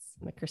ants.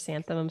 The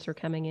chrysanthemums were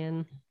coming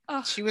in.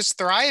 Ugh. She was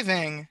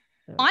thriving.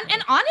 So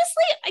And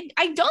honestly,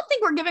 I don't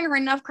think we're giving her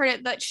enough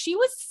credit that she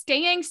was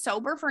staying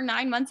sober for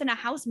 9 months in a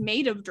house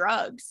made of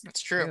drugs.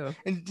 That's true.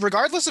 And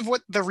regardless of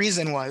what the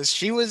reason was,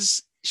 she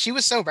was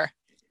sober.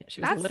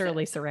 She was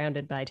literally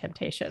surrounded by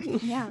temptation.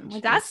 Yeah,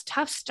 like that's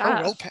tough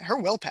stuff. Her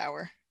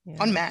willpower, Yeah.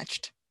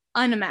 unmatched.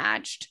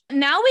 Unmatched.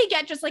 Now we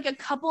get just like a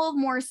couple of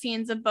more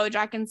scenes of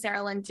Bojack and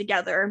Sarah Lynn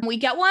together. We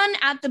get one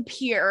at the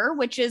pier,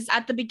 which is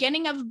at the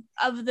beginning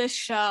of the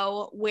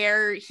show,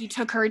 where he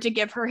took her to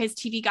give her his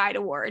TV Guide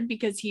Award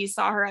because he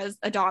saw her as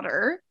a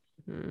daughter.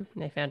 Mm-hmm.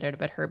 They found out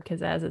about Herb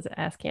Kazaz's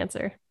ass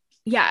cancer.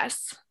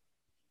 Yes.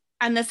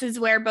 And this is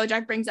where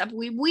Bojack brings up,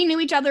 we knew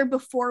each other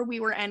before we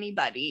were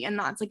anybody. And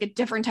that's like a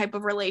different type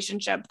of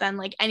relationship than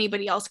like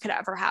anybody else could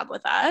ever have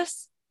with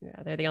us.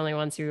 Yeah, they're the only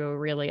ones who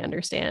really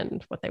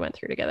understand what they went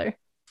through together.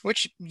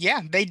 Which,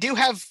 yeah, they do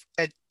have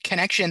a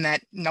connection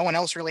that no one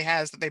else really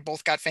has, that they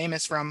both got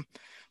famous from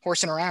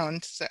horsing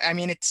around. So, I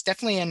mean, it's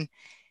definitely an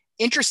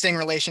interesting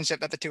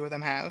relationship that the two of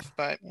them have,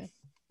 but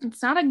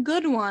it's not a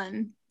good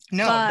one.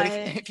 No, but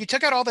if you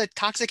took out all the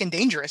toxic and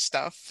dangerous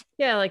stuff.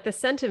 Yeah, like the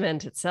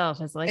sentiment itself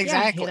is like,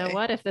 exactly. Yeah, you know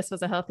what? If this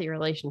was a healthy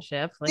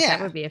relationship, like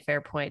that would be a fair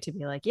point to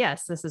be like,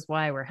 yes, this is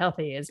why we're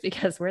healthy, is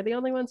because we're the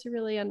only ones who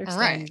really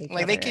understand. Right.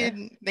 Like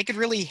they could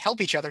really help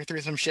each other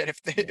through some shit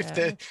if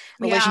the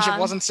relationship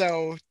wasn't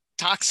so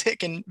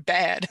toxic and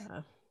bad.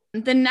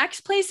 The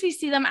next place we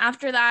see them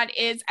after that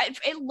is,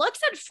 it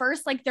looks at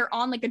first like they're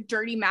on like a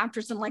dirty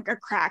mattress in like a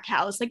crack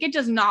house. Like it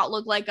does not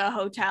look like a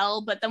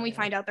hotel, but then we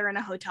find out they're in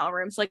a hotel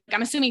room. So like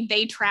I'm assuming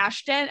they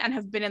trashed it and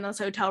have been in this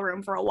hotel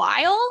room for a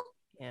while.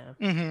 Yeah.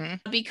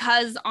 Mm-hmm.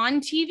 Because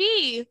on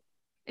TV,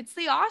 it's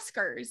the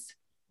Oscars.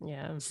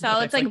 Yeah.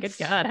 So it's like, good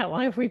God, how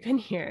long have we been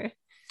here?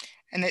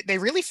 And they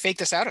really faked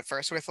this out at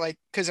first with like,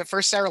 because at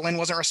first Sarah Lynn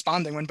wasn't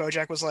responding when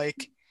Bojack was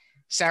like,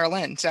 Sarah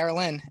Lynn.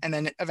 And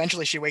then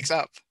eventually she wakes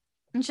up.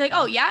 And she's like,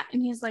 oh, yeah.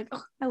 And he's like,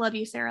 oh, I love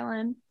you, Sarah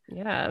Lynn.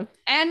 Yeah.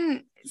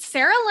 And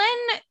Sarah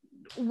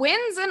Lynn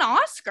wins an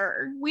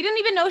Oscar. We didn't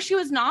even know she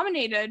was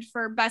nominated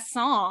for Best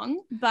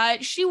Song,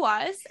 but she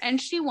was, and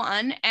she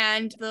won.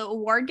 And the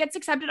award gets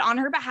accepted on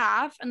her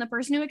behalf. And the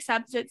person who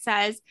accepts it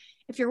says,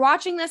 if you're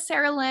watching this,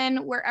 Sarah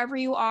Lynn, wherever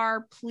you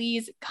are,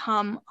 please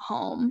come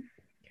home.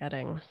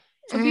 Kidding.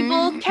 So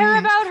people care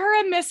about her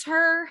and miss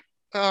her.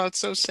 Oh, it's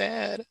so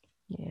sad.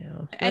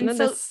 Yeah. And then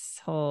this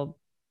whole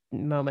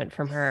moment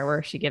from her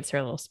where she gives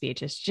her little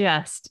speech is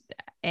just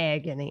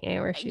agony,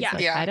 where she's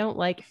like, I don't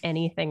like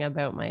anything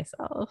about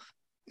myself.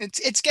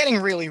 It's getting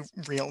really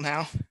real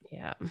now.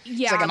 Yeah.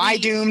 It's like, am I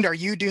doomed? Are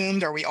you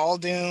doomed? Are we all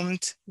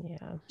doomed?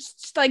 Yeah.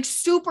 It's like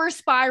super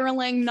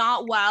spiraling,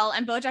 not well.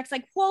 And Bojack's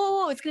like,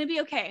 whoa, it's gonna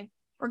be okay.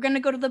 We're going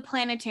to go to the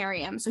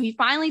planetarium. So he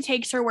finally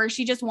takes her where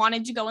she just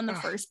wanted to go in the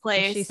first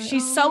place.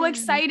 She's so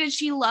excited.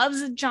 She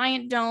loves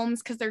giant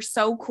domes because they're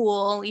so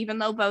cool, even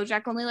though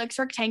Bojack only likes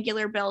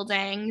rectangular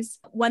buildings.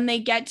 When they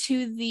get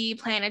to the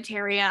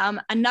planetarium,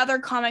 another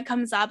comment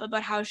comes up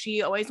about how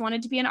she always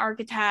wanted to be an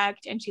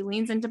architect, and she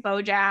leans into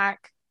Bojack.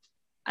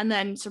 And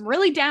then some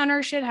really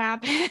downer shit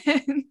happens.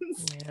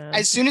 Yeah.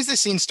 As soon as the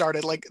scene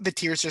started, like the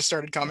tears just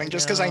started coming,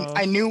 just because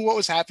I knew what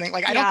was happening.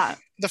 Like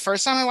the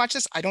first time I watched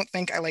this, I don't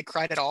think I like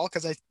cried at all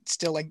because I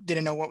still like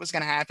didn't know what was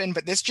gonna happen.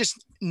 But this,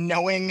 just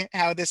knowing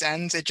how this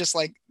ends, it just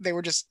like they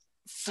were just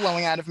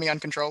flowing out of me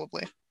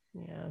uncontrollably.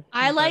 Yeah,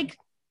 I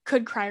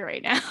could cry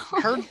right now.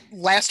 Her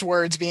last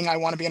words being, I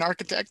want to be an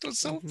architect, was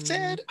so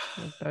sad.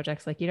 And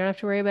Bojack's like, you don't have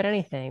to worry about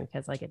anything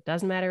because like it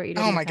doesn't matter what you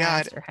do in the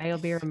past or how you'll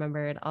be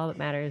remembered. All that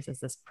matters is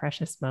this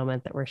precious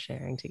moment that we're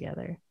sharing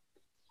together.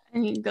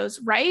 And he goes,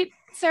 right,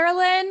 Sarah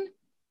Lynn?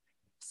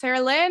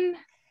 Sarah Lynn?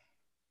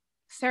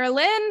 Sarah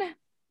Lynn?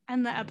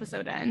 And the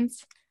episode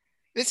ends.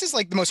 This is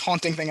like the most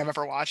haunting thing I've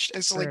ever watched.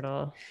 It's like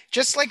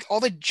just like all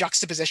the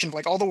juxtaposition of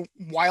like all the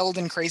wild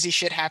and crazy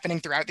shit happening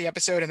throughout the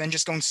episode, and then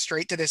just going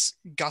straight to this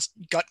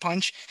gut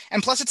punch.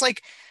 And plus it's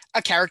like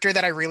a character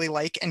that I really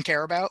like and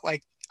care about.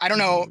 Like, I don't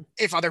know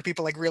if other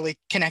people like really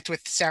connect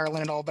with Sarah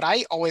Lynn at all, but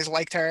I always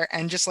liked her.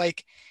 And just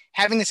like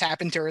having this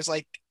happen to her is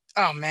like,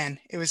 oh man,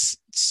 it was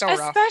so rough.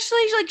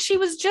 Especially like she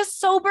was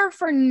just sober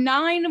for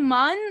 9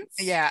 months.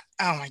 Yeah.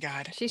 Oh my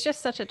God. She's just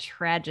such a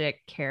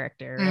tragic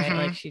character, right?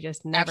 Like she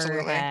just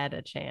never had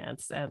a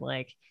chance. And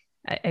like,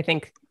 I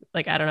think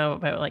like, I don't know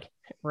about like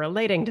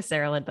relating to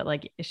Sarah Lynn, but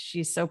like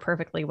she's so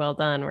perfectly well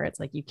done where it's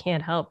like, you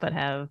can't help but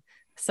have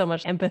so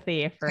much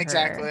empathy for her.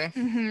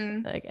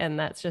 Mm-hmm. Like, and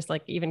that's just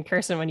like, even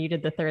Kirsten, when you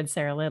did the third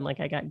Sarah Lynn, like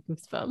I got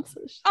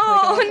goosebumps.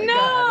 Oh, like, no.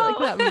 God,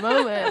 like that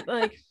moment,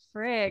 like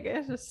frig,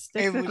 it just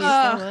sticks with me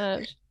so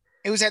much.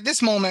 It was at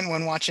this moment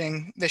when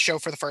watching this show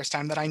for the first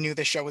time that I knew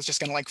this show was just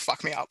gonna like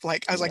fuck me up.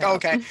 Like I was like, Yeah. oh,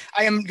 okay,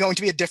 I am going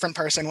to be a different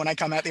person when I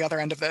come out the other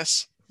end of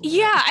this.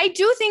 Yeah, I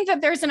do think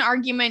that there's an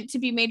argument to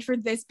be made for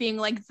this being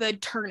like the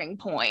turning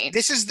point.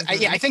 This is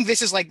Mhm. yeah, I think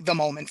this is like the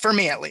moment for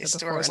me at The least,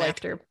 where before I was and like,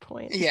 after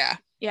point. yeah,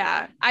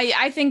 Yeah,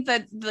 I think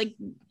that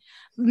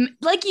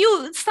like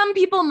you, some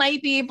people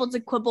might be able to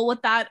quibble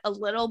with that a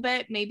little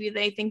bit. Maybe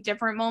they think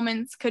different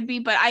moments could be,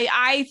 but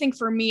I think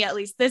for me at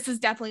least, this is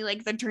definitely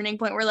like the turning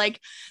point where like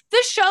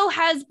this show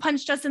has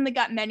punched us in the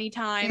gut many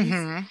times.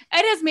 Mhm.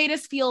 It has made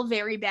us feel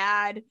very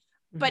bad,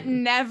 but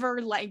Mhm.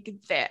 never like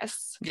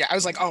this. yeah. I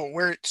was like, oh,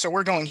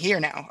 we're going here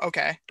now.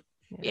 Okay.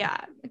 Yeah,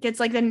 it's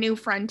like the new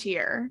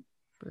frontier.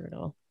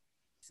 Brutal.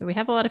 So we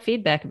have a lot of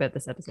feedback about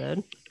this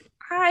episode.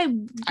 I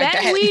bet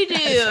bet. we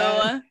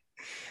I do.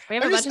 We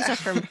have a There's- bunch of stuff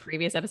from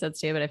previous episodes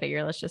too, but I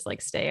figure let's just like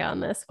stay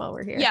on this while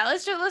we're here. Yeah,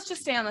 let's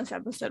just stay on this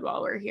episode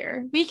while we're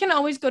here. We can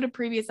always go to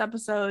previous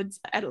episodes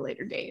at a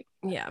later date.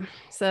 Yeah.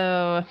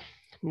 So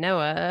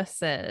Noah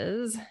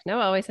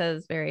always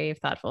has very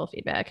thoughtful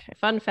feedback.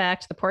 Fun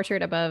fact, the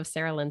portrait above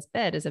Sarah Lynn's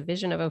bed is a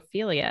vision of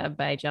Ophelia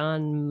by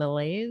John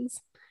Millais,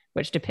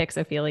 which depicts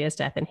Ophelia's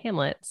death in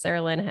Hamlet.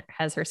 Sarah Lynn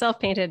has herself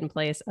painted in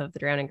place of the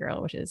drowning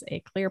girl, which is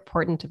a clear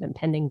portent of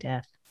impending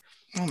death.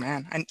 Oh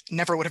man, I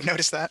never would have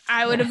noticed that.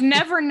 I would have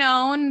never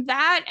known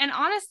that. And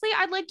honestly,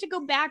 I'd like to go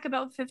back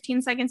about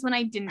 15 seconds when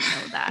I didn't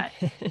know that.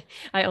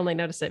 I only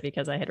noticed it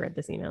because I had read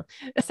this email.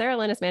 Sarah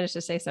Lynn has managed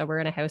to stay sober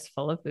in a house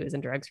full of booze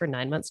and drugs for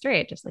 9 months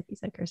straight, just like you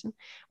said, Kirsten.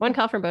 One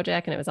call from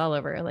Bojack and it was all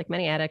over. Like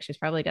many addicts, she's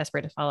probably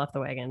desperate to fall off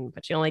the wagon,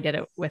 but she only did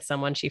it with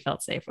someone she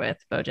felt safe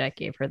with. Bojack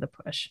gave her the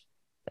push.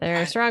 There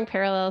are strong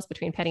parallels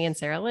between Penny and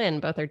Sarah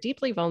Lynn. Both are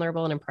deeply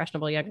vulnerable and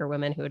impressionable younger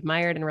women who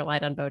admired and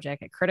relied on Bojack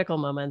at critical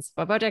moments.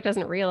 What Bojack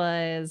doesn't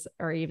realize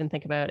or even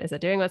think about is that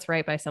doing what's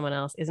right by someone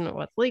else isn't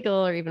what's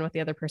legal or even what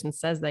the other person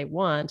says they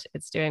want.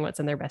 It's doing what's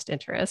in their best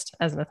interest.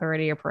 As an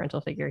authority or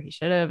parental figure, he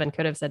should have and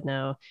could have said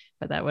no,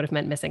 but that would have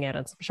meant missing out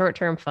on some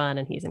short-term fun,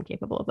 and he's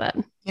incapable of that.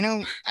 You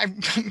know, I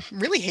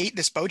really hate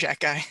this Bojack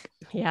guy.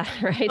 Yeah,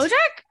 right.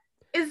 Bojack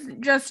is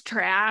just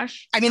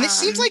trash. I mean, this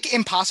seems like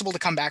impossible to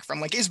come back from.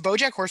 Like, is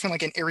Bojack Horseman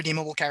like an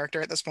irredeemable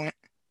character at this point?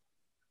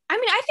 I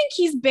mean, I think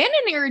he's been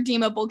an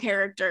irredeemable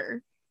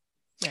character.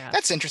 Yeah.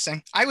 That's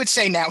interesting. I would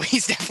say now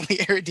he's definitely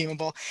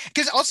irredeemable.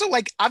 Because also,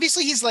 like,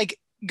 obviously he's like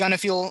gonna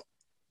feel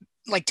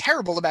like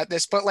terrible about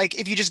this, but like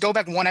if you just go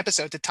back one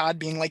episode to Todd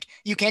being like,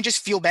 you can't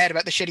just feel bad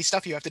about the shitty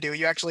stuff you have to do.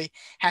 You actually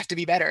have to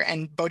be better.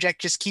 And Bojack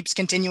just keeps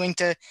continuing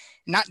to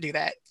not do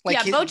that.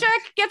 Like yeah, Bojack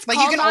gets like,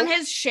 you called can on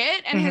his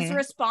shit, and his Mhm.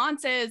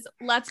 response is,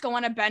 "Let's go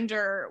on a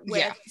bender with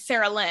Yeah.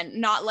 Sarah Lynn."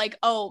 Not like,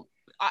 "Oh,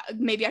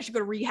 maybe I should go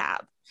to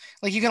rehab."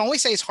 like you can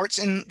always say his heart's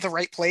in the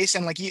right place,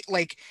 and like you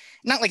like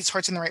not like his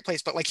heart's in the right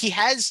place, but like he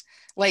has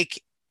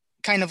like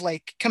kind of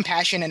like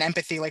compassion and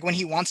empathy like when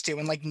he wants to,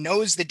 and like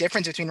knows the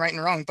difference between right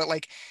and wrong, but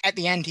like at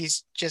the end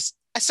he's just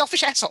a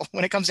selfish asshole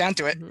when it comes down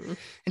to it, Mhm.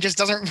 and just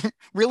doesn't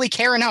really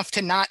care enough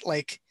to not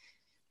like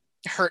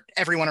hurt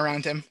everyone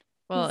around him.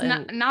 Well, He's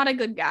and not a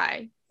good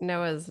guy.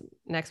 Noah's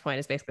next point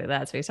is basically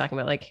that. So he's talking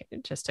about, like,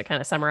 just to kind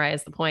of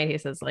summarize the point, he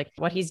says, like,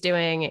 what he's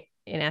doing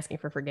in asking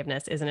for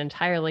forgiveness is an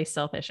entirely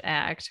selfish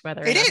act.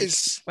 Whether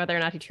or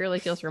not he truly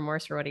feels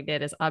remorse for what he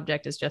did, his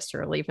object is just to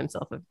relieve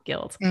himself of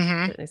guilt.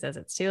 Mhm. And he says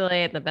it's too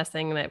late. The best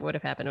thing that would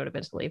have happened would have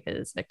been to leave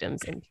his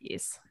victims in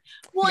peace.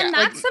 Well, Yeah, and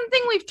like- that's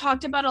something we've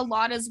talked about a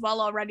lot as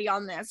well already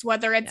on this,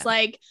 whether it's Yeah.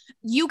 like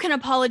you can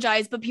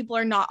apologize, but people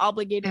are not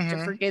obligated to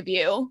Mhm. forgive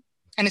you.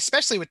 And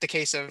especially with the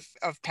case of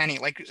Penny,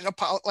 like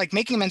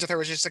making amends with her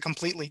was just a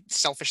completely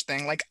selfish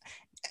thing. Like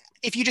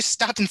if you just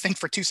stop and think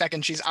for 2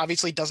 seconds, she's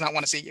obviously does not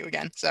want to see you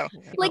again. So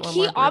You Like, want one he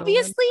more brutal one?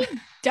 obviously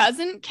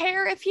doesn't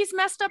care if he's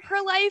messed up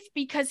her life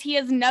because he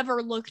has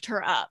never looked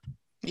her up.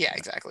 yeah,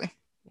 exactly.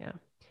 Yeah.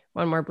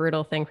 One more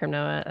brutal thing from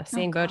Noah.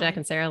 Seeing God. Bojack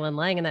and Sarah Lynn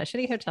lying in that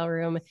shitty hotel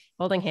room,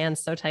 holding hands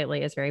so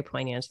tightly is very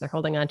poignant. They're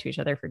holding on to each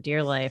other for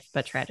dear life,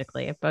 but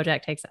tragically, if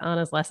Bojack takes on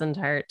his lesson to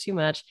heart too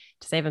much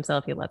to save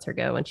himself, he lets her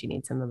go when she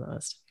needs him the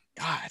most.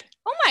 God.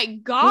 Oh my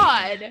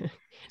God.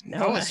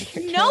 Noah's-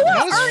 you're Noah, killing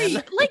Noah's- us, are man.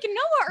 you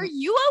Noah, are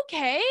you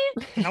okay?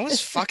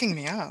 Noah's fucking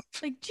me up.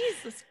 Like,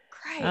 Jesus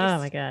Christ. Oh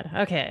my God.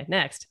 Okay,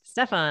 next.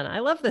 Stefan, I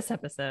love this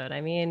episode.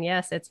 I mean,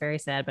 yes, it's very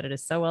sad, but it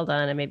is so well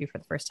done. And maybe for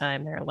the first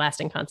time, there are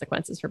lasting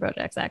consequences for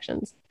Bojack's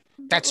actions.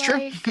 That's true.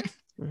 Like,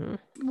 Mhm.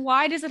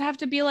 why does it have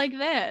to be like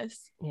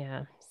this?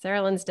 Yeah.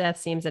 Sarah Lynn's death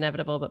seems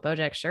inevitable, but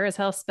Bojack sure as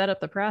hell sped up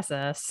the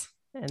process.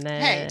 And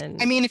Hey, then,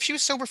 I mean, if she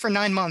was sober for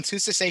 9 months,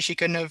 who's to say she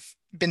couldn't have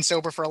been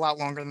sober for a lot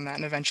longer than that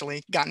and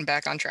eventually gotten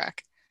back on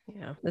track?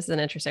 yeah, this is an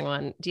interesting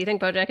one. Do you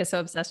think Bojack is so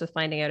obsessed with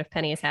finding out if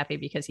Penny is happy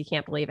because he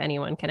can't believe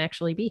anyone can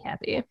actually be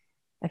happy?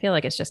 I feel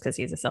like it's just because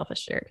he's a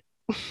selfish jerk.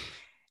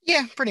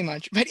 Yeah, pretty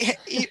much. But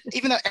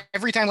even though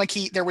every time like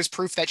there was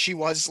proof that she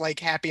was like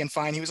happy and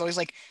fine, he was always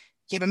like,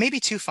 yeah, but maybe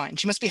too fine.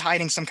 She must be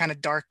hiding some kind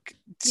of dark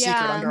secret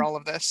Yeah. under all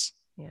of this.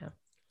 Yeah.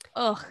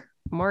 Ugh.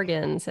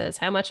 Morgan says,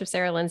 how much of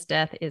Sarah Lynn's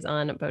death is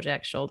on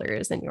Bojack's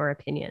shoulders, in your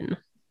opinion?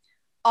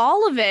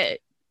 All of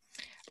it.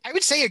 I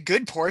would say a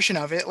good portion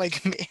of it.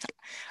 Like,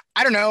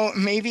 I don't know,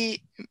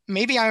 maybe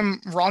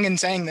I'm wrong in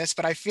saying this,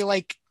 but I feel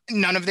like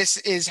none of this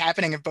is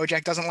happening if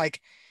BoJack doesn't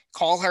like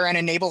call her and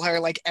enable her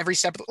like every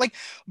step. Like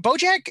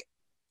BoJack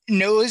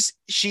knows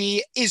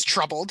she is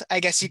troubled, I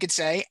guess you could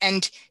say,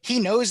 and he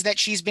knows that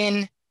she's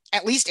been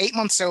at least 8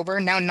 months sober,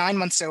 now 9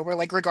 months sober,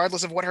 like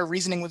regardless of what her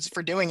reasoning was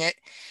for doing it.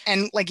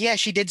 And like, yeah,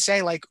 she did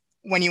say like,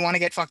 when you want to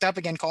get fucked up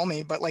again, call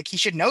me. But like, he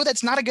should know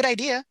that's not a good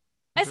idea.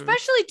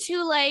 Especially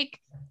too, like,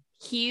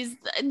 he's,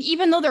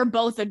 even though they're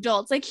both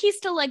adults, like he's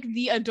still like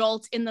the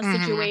adult in the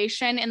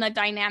situation and the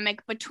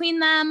dynamic between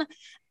them.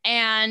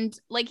 And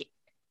like,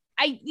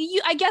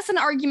 I guess an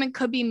argument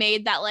could be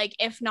made that like,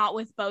 if not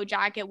with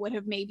BoJack, it would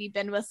have maybe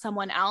been with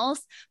someone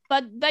else.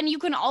 But then you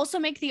can also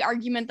make the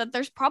argument that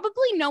there's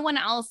probably no one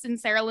else in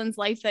Sarah Lynn's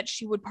life that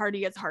she would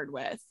party as hard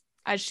with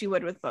as she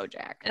would with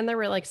BoJack. And there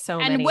were like so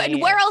and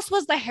many. where else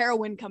was the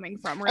heroin coming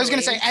from? Really? I was going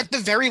to say, at the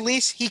very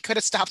least, he could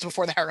have stopped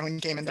before the heroin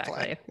came into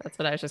play. That's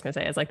what I was just going to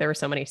say. It's like there were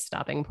so many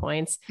stopping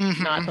points,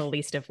 not the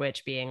least of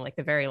which being like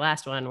the very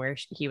last one where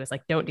he was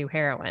like, don't do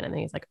heroin. And then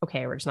he's like,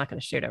 okay, we're just not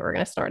going to shoot it. We're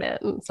going to snort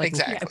it. And it's like,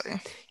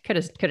 exactly. Could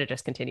have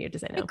just continued to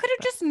say no. You could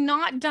have just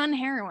not done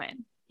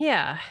heroin.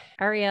 Yeah.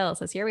 Ariel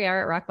says, here we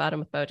are at rock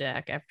bottom with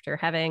BoJack after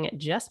having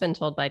just been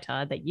told by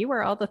Todd that you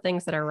are all the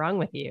things that are wrong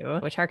with you,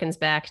 which harkens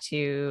back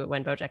to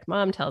when BoJack's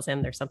mom tells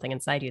him there's something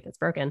inside you that's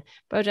broken.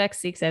 BoJack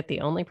seeks out the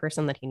only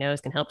person that he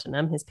knows can help to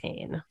numb his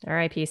pain.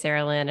 R.I.P.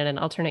 Sarah Lynn. In an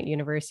alternate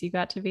universe, you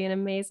got to be an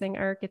amazing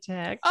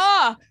architect.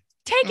 Oh,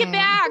 take it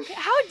back.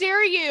 How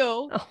dare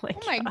you? Oh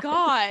my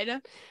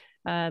God.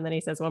 And then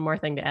he says one more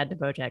thing to add to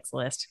BoJack's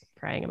list.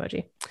 Crying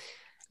emoji.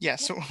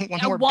 Yes, one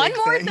more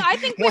thing. I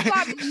think we've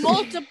got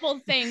multiple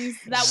things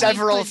that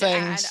several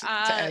things to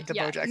add to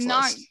BoJack's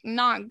list.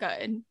 Not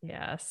good.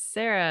 Yeah.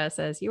 Sarah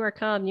says, you are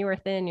calm, you are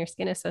thin, your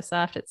skin is so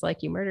soft, it's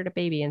like you murdered a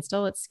baby and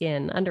stole its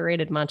skin.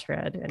 Underrated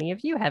mantra. Do any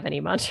of you have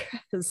any mantras?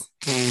 This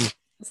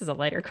is a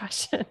lighter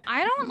question.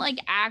 I don't like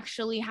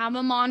actually have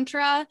a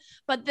mantra,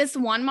 but this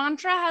one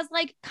mantra has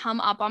like come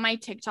up on my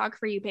TikTok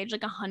For You page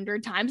like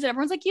 100 times. And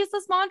everyone's like, use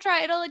this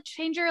mantra, it'll like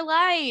change your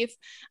life.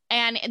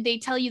 And they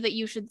tell you that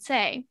you should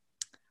say,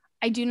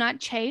 I do not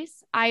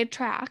chase, I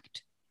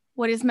attract.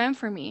 What is meant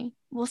for me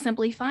will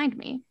simply find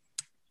me.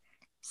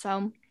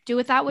 So do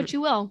with that what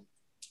you will.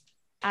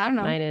 I don't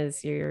know. Mine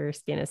is your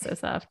skin is so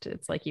soft,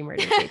 it's like you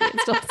murdered a baby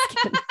and stole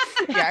skin.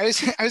 Yeah,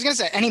 I was gonna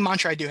say any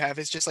mantra I do have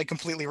is just like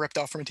completely ripped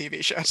off from a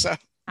TV show. So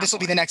this will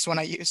be the next one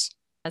I use.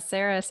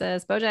 Sarah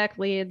says BoJack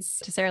leads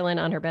to Sarah Lynn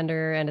on her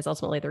bender and is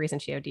ultimately the reason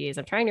she ODs.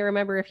 I'm trying to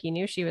remember if he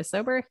knew she was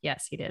sober.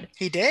 Yes, he did.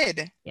 He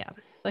did. Yeah.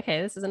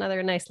 Okay, this is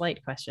another nice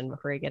light question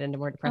before we get into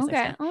more depressing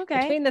stuff.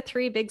 Okay. Between the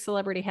three big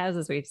celebrity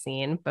houses we've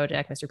seen,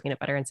 BoJack, Mr. Peanut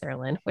Butter, and Sarah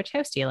Lynn, which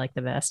house do you like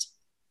the best?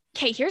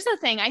 Okay, here's the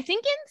thing. I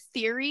think in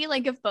theory,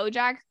 like if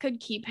BoJack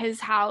could keep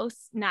his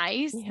house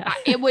nice,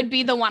 it would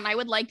be the one I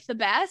would like the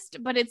best,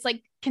 but it's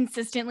like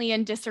consistently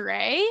in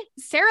disarray.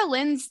 Sarah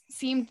Lynn's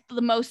seemed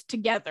the most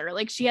together.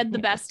 Like she had the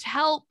best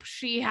help.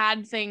 She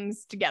had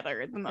things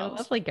together the most.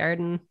 Lovely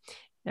garden.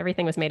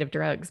 Everything was made of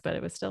drugs, but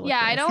it was still. Yeah,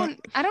 I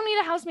don't need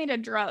a house made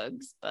of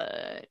drugs,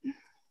 but.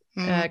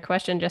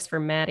 Question just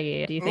for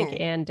Maddie. Do you think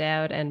Ann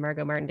Dowd and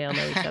Margot Martindale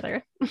know each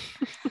other?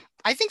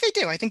 I think they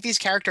do. I think these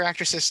character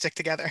actresses stick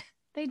together.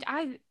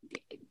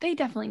 They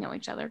definitely know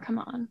each other. Come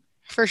on.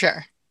 For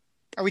sure.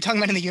 Are we talking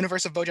about in the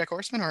universe of BoJack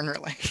Horseman or in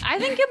real life? I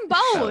think in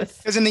both.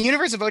 Because in the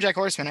universe of BoJack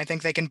Horseman, I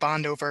think they can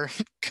bond over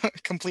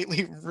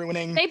completely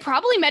ruining. They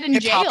probably met in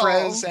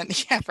jail.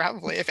 And yeah,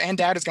 probably. If Ann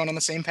Dowd is going on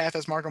the same path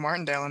as Margot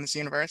Martindale in this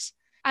universe.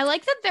 I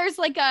like that there's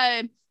like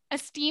a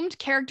esteemed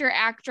character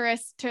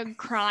actress to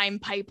crime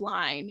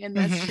pipeline in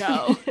this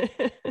show.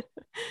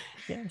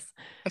 Yes.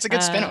 That's a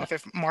good spinoff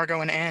if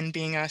Margot and Ann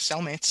being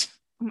cellmates.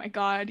 Oh my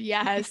God,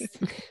 yes.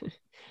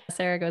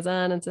 Sarah goes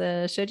on and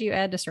says, should you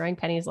add Destroying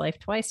Penny's life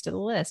twice to the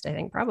list? I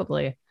think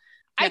probably.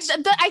 Yes.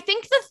 I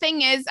think the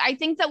thing is, I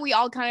think that we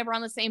all kind of are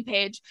on the same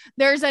page.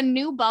 There's a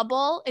new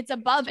bubble. It's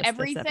above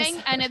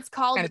everything. And it's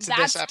called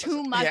That's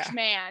Too Much,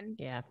 Man.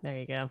 Yeah, there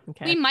you go.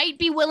 Okay. We might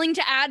be willing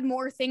to add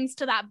more things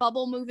to that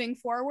bubble moving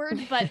forward,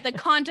 but the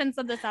contents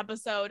of this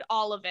episode,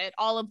 all of it,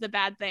 all of the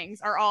bad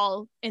things are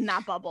all in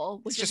that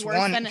bubble, which is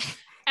worse than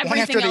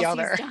everything else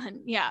he's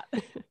done. Yeah.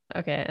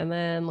 Okay. And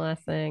then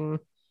last thing.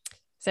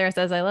 Sarah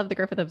says, I love the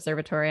Griffith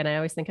Observatory, and I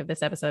always think of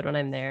this episode when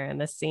I'm there, and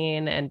this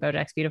scene and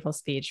BoJack's beautiful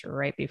speech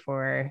right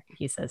before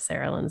he says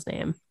Sarah Lynn's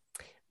name.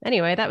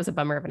 Anyway, that was a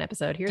bummer of an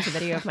episode. Here's a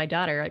video of my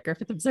daughter at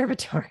Griffith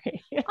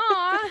Observatory.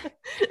 Aww.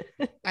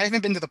 I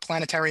haven't been to the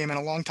planetarium in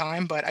a long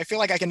time, but I feel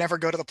like I can never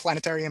go to the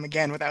planetarium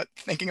again without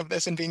thinking of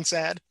this and being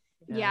sad.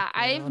 Yeah,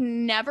 I've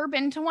never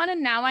been to one,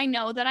 and now I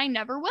know that I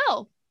never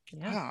will.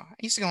 Yeah. Oh, I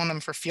used to go on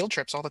them for field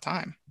trips all the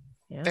time.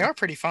 Yeah. They are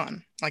pretty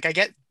fun. Like, I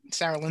get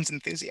Sarah Lynn's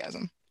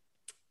enthusiasm.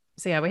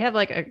 So yeah, we have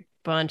like a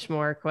bunch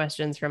more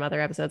questions from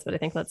other episodes, but I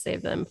think let's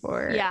save them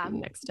for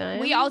next time.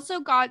 We also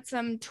got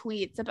some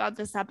tweets about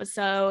this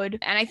episode,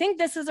 and I think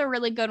this is a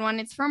really good one.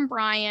 It's from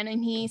Brian,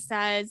 and he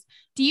says,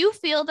 do you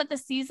feel that the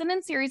season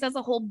and series as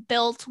a whole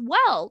built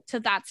well to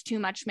That's Too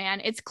Much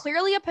Man? It's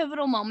clearly a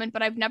pivotal moment,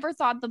 but I've never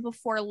thought the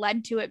before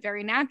led to it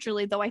very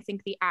naturally, though I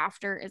think the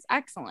after is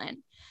excellent.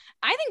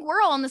 I think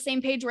we're all on the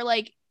same page where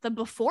like the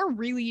before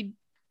really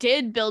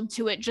did build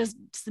to it just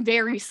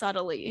very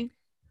subtly.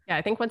 Yeah,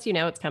 I think once you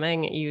know it's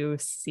coming, you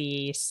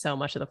see so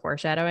much of the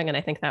foreshadowing. And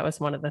I think that was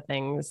one of the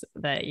things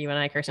that you and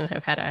I, Kirsten,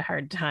 have had a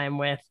hard time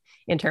with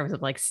in terms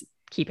of like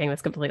keeping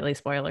this completely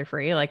spoiler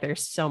free. Like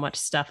there's so much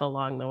stuff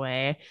along the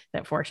way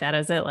that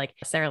foreshadows it. Like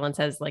Sarah Lynn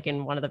says, like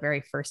in one of the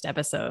very first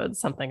episodes,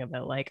 something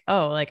about like,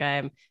 oh, like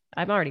I'm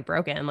already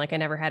broken. Like I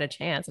never had a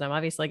chance. And I'm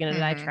obviously going to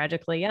die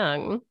tragically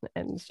young.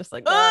 And it's just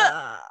like,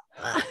 oh,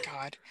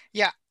 God.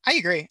 Yeah, I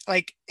agree.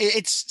 Like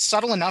it's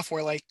subtle enough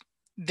where like,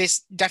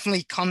 this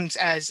definitely comes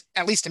as,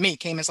 at least to me,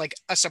 came as like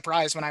a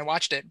surprise when I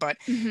watched it. But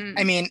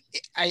I mean,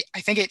 I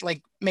think it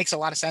like makes a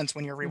lot of sense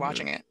when you're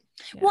rewatching it.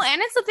 Yeah. Well,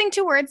 and it's the thing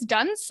too, where it's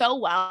done so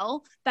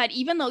well that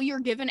even though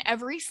you're given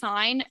every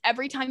sign,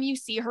 every time you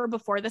see her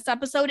before this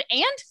episode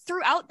and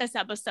throughout this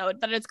episode,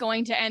 that it's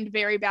going to end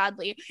very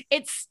badly,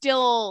 it's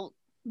still,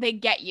 they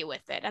get you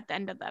with it at the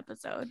end of the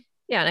episode.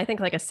 Yeah, and I think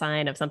like a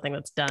sign of something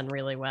that's done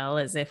really well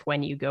is if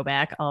when you go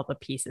back, all the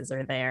pieces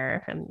are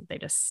there and they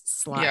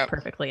just slot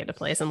perfectly into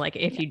place. And like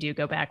if you do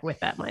go back with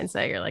that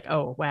mindset, you're like,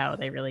 oh wow,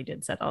 they really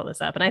did set all this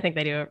up. And I think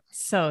they do it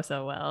so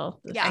well.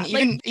 Yeah,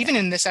 and even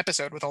in this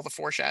episode with all the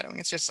foreshadowing,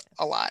 it's just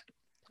a lot.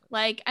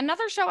 Like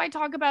another show I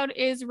talk about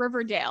is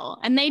Riverdale,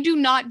 and they do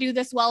not do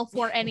this well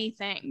for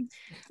anything.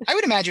 I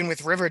would imagine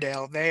with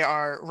Riverdale, they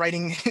are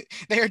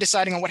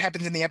deciding on what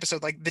happens in the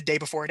episode like the day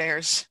before it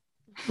airs.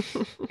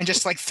 And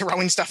just like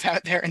throwing stuff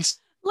out there and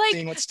like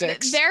seeing what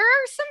sticks. There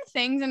are some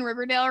things in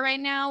Riverdale right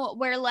now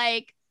where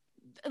like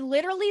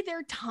literally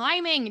their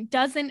timing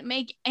doesn't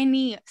make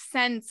any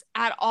sense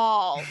at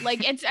all.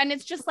 Like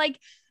it's just like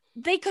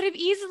they could have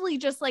easily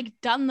just like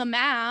done the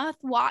math.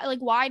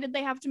 Why did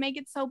they have to make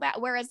it so bad?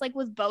 Whereas like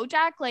with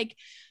BoJack, like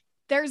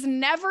there's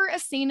never a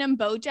scene in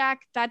BoJack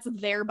that's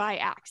there by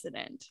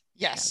accident.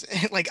 Yes,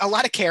 like a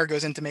lot of care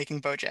goes into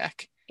making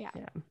BoJack. Yeah.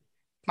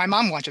 My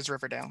mom watches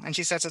Riverdale, and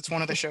she says it's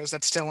one of the shows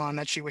that's still on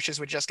that she wishes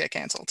would just get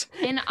canceled.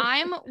 And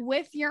I'm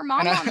with your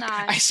mom on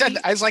that.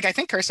 I was like, I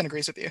think Kirsten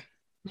agrees with you.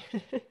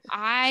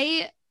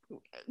 I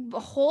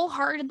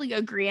wholeheartedly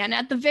agree. And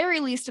at the very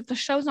least, if the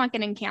show's not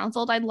getting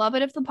canceled, I'd love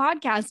it if the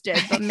podcast did,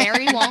 but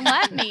Mary won't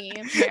let me.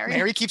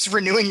 Mary keeps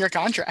renewing your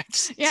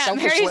contracts. Yeah,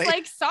 selfishly. Mary's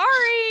like,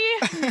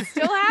 sorry, it's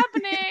still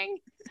happening.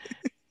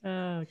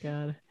 Oh,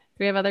 God.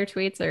 Do we have other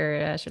tweets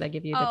or should I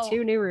give you the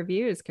 2 new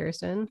reviews,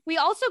 Kirsten? We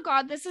also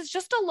got, this is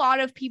just a lot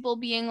of people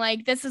being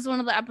like, this is one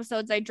of the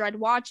episodes I dread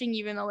watching,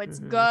 even though it's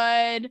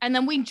good. And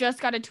then we just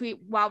got a tweet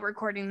while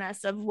recording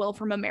this of Will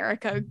from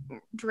America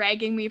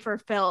dragging me for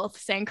filth,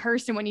 saying,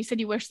 Kirsten, when you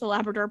said you wish the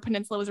Labrador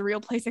Peninsula was a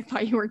real place, I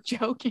thought you were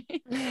joking. I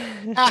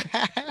mean,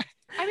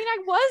 I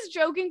was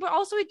joking, but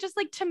also it just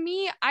like, to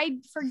me, I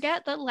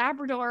forget that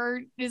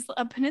Labrador is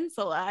a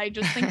peninsula. I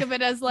just think of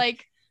it as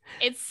like,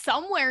 it's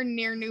somewhere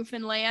near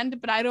Newfoundland,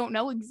 but I don't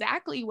know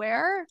exactly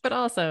where. But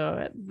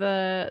also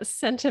the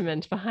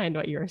sentiment behind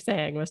what you were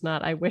saying was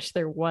not, I wish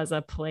there was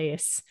a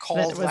place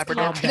called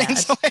Labrador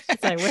Peninsula.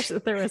 I wish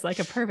that there was like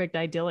a perfect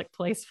idyllic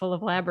place full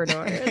of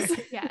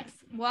Labradors. Yes.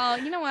 Well,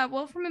 you know what?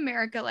 Will from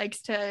America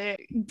likes to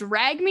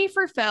drag me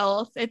for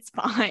filth. It's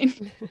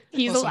fine.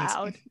 He's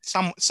allowed.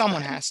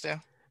 Someone has to.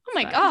 Oh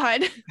my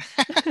God.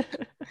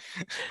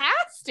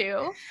 Has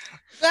to.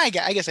 I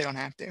guess I don't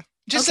have to.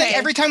 Just say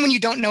every time when you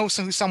don't know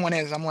who someone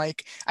is, I'm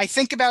like, I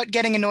think about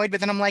getting annoyed,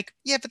 but then I'm like,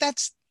 yeah, but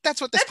that's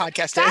what this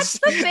podcast is. That's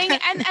the thing.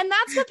 And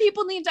that's what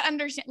people need to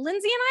understand.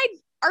 Lindsay and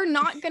I are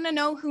not going to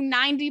know who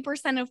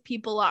 90% of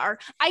people are.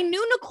 I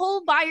knew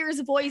Nicole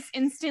Byers' voice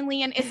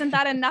instantly. And isn't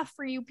that enough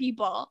for you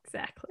people?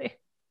 Exactly.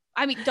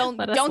 I mean, don't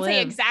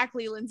say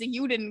exactly, Lindsay.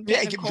 You didn't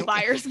get Nicole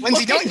Byers' voice.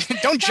 Lindsay,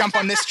 don't jump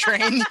on this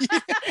train.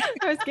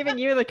 I was giving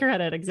you the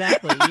credit.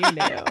 Exactly. You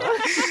knew.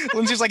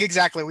 Lindsay's like,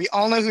 exactly. We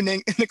all know who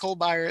Nicole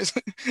Byers'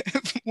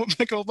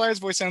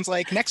 voice sounds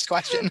like. Next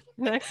question.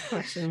 Next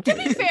question. To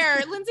be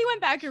fair, Lindsay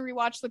went back and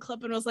rewatched the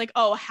clip and was like,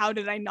 oh, how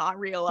did I not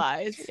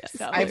realize? Yes,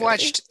 so. I've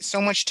watched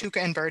so much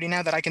Tuca and Birdie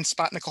now that I can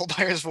spot Nicole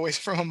Byers' voice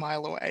from a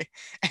mile away.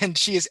 And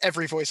she is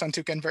every voice on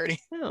Tuca and Birdie.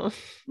 Oh.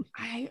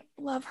 I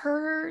love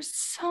her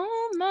so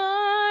much.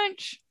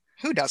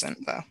 Who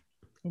doesn't, though?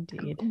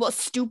 Indeed. Well,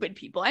 stupid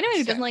people. Anyone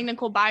who doesn't like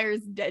Nicole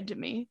Byers dead to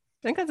me.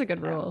 I think that's a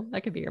good rule.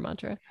 That could be your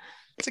mantra.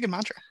 It's a good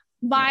mantra.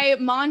 My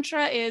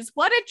mantra is,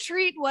 what a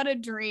treat, what a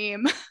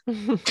dream.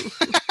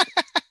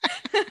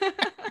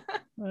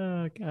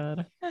 Oh,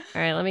 God. All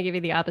right, let me give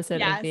you the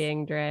opposite of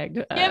being dragged.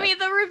 Give me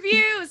the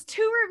reviews.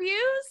 2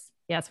 reviews?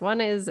 Yes,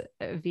 one is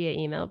via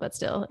email, but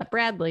still.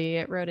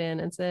 Bradley wrote in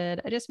and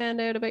said, I just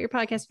found out about your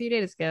podcast a few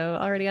days ago,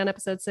 already on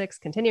episode 6,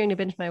 continuing to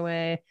binge my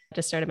way.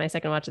 Just started my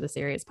second watch of the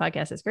series.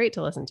 Podcast is great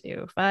to listen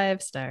to.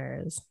 5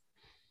 stars.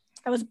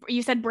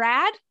 You said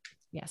Brad?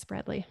 Yes,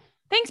 Bradley.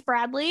 Thanks,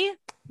 Bradley.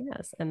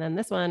 Yes. And then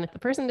this one, the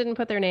person didn't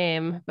put their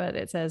name, but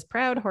it says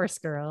Proud Horse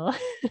Girl.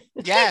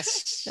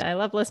 Yes. I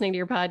love listening to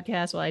your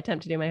podcast while I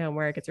attempt to do my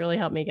homework. It's really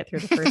helped me get through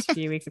the first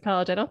few weeks of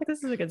college. I don't think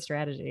this is a good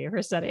strategy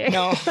for studying.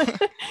 No.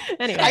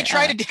 Anyway, I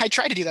try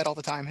to do that all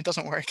the time. It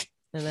doesn't work.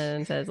 And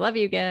then it says, love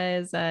you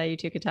guys. You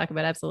two could talk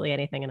about absolutely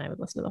anything and I would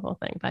listen to the whole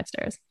thing. 5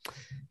 stars.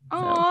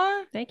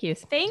 Aw, Thank you.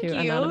 Thank to you.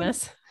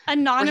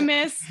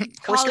 Anonymous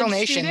Horse Girl college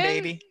Nation, student.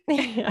 baby.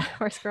 Yeah,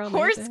 Horse Girl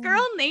Horse Nation.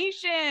 Girl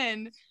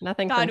Nation.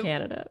 Nothing God, from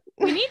Canada.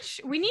 We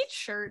need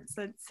shirts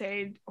that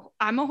say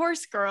I'm a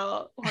horse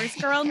girl. Horse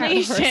Girl Proud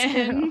Horse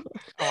Nation. Girl.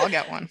 Oh, I'll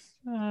get one.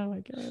 Oh my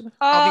god.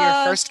 I'll be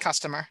your first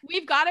customer.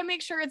 We've got to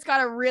make sure it's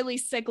got a really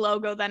sick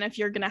logo then if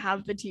you're gonna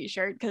have the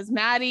t-shirt, because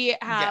Maddie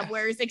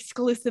wears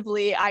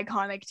exclusively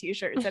iconic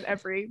t-shirts at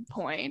every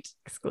point.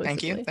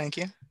 Exclusively. Thank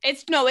you.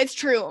 It's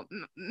true.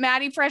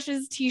 Maddie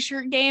Fresh's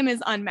t-shirt game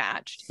is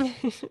unmatched.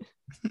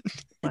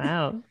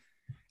 Wow.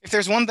 If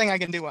there's one thing I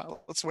can do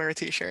well, let's wear a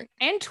t-shirt.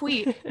 And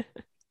tweet.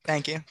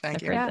 Thank you.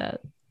 I've you. heard Yeah.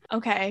 that.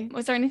 Okay.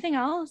 Was there anything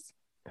else?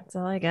 That's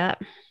all I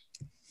got.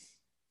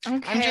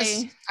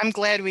 Okay. I'm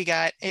glad we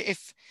got,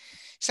 if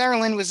Sarah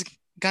Lynn was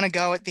gonna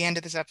go at the end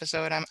of this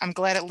episode, I'm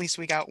glad at least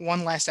we got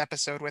one last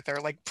episode with her,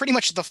 like pretty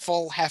much the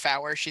full half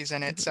hour she's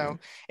in it. So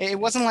it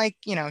wasn't like,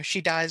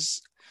 she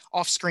dies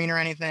off screen or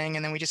anything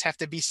and then we just have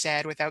to be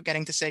sad without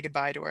getting to say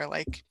goodbye to her.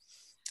 Like,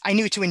 I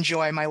knew to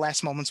enjoy my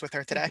last moments with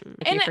her today.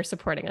 Thank you for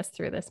supporting us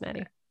through this,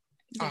 Maddie.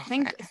 Oh,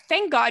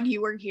 Thank God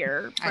you were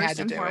here I had first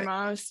to and do it.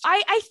 foremost.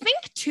 I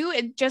think too,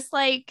 it just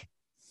like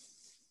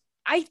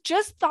I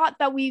just thought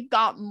that we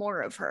got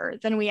more of her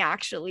than we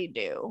actually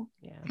do.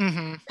 Yeah.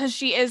 Mm-hmm. Because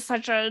she is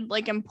such a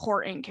like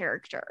important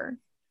character.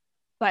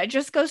 But it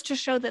just goes to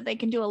show that they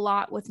can do a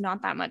lot with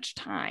not that much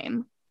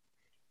time.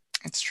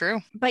 It's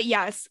true. But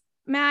yes,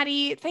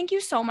 Maddie, thank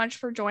you so much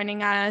for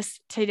joining us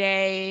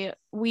today.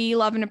 We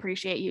love and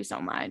appreciate you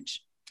so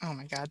much. Oh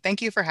my God.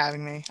 Thank you for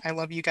having me. I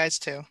love you guys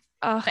too.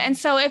 And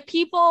so if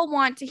people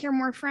want to hear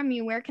more from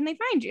you, where can they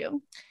find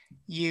you?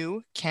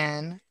 You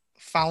can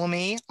follow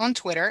me on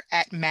Twitter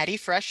at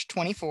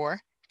MaddieFresh24.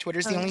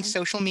 Twitter's the only Okay.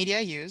 social media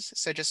I use,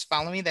 so just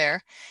follow me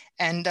there.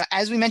 And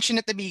as we mentioned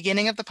at the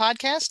beginning of the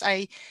podcast,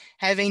 I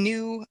have a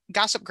new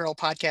Gossip Girl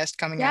podcast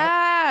coming out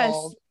Yes.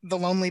 called The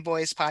Lonely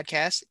Boys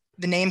Podcast.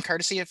 The name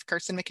courtesy of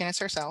Kirsten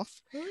McInnes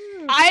herself.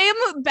 I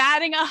am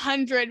batting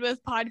 100 with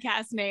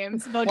podcast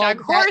names. BoJack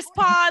Well, Horse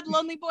Pod,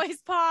 Lonely Boys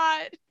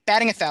Pod.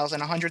 Batting 1,000,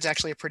 100's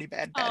actually a pretty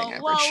bad batting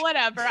average. Well,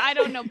 whatever. I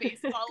don't know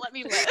baseball. Let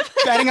me live.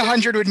 Batting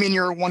 100 would mean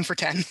you're 1 for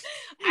 10.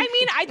 I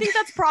mean, I think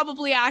that's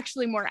probably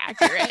actually more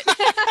accurate.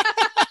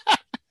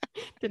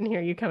 Didn't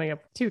hear you coming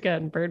up with Tuca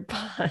and Bird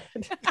Pod.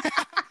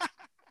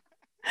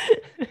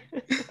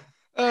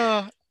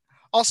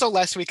 Also,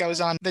 last week I was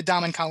on the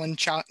Dom and Colin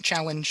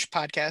Challenge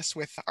podcast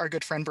with our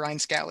good friend Brian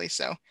Scally.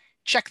 So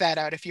check that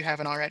out if you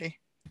haven't already.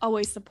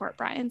 Always support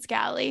Brian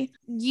Scally.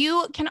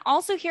 You can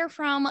also hear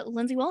from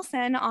Lindsay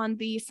Wilson on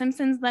the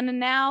Simpsons Then and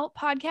Now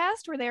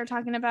podcast, where they are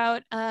talking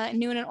about a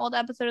new and an old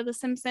episode of The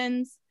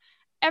Simpsons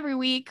every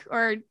week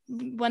or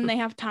when they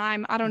have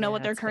time. I don't know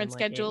what their current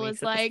schedule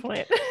is like.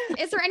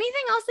 Is there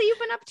anything else that you've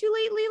been up to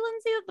lately,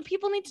 Lindsay, that the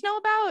people need to know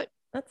about?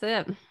 That's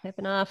it. I've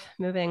been off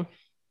moving.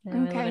 Now I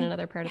live Okay. in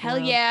another part of the Hell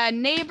world. yeah,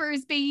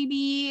 Neighbors,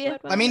 baby.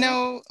 Let me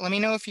know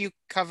if you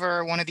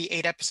cover one of the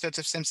 8 episodes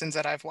of Simpsons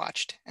that I've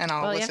watched, and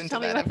I'll Well, you have listen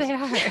to to tell me that. what they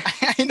are.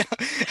 I know.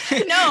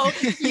 No,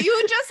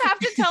 you just have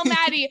to tell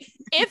Maddie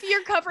if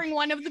you're covering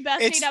one of the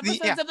best It's 8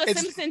 episodes of The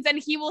it's- Simpsons, and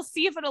he will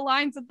see if it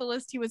aligns with the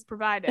list he was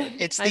provided.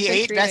 It's I've the been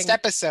 8 best treating-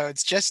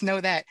 episodes. Just know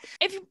that.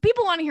 If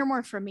people want to hear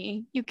more from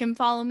me, you can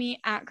follow me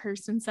at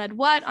Kirsten Said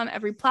What on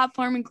every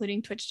platform,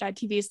 including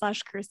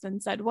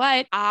twitch.tv/Kirsten Said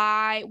What.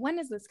 When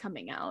is this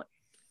coming out?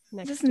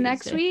 Just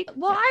next Tuesday. week?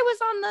 Well, Yeah. I was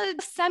on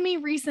the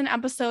semi-recent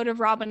episode of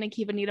Rob and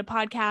Akiva Need a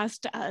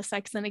Podcast,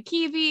 Sex and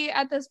Akiva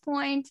at this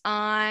point.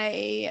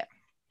 I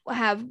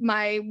have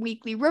my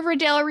weekly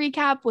Riverdale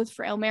recap with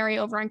Frail Mary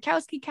over on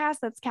Kowski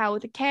Cast. That's Cow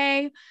with a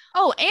K.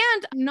 Oh,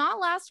 and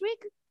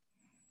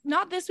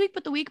not this week,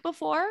 but the week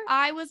before,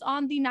 I was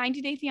on the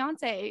 90 Day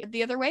Fiance,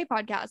 the Other Way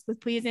podcast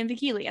with Please and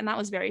Vakili, and that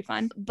was very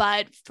fun.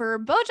 But for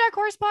BoJack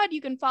Horsepod, you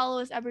can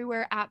follow us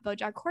everywhere at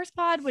BoJack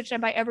Horsepod, which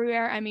by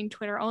everywhere, I mean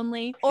Twitter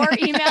only, or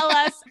email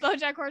us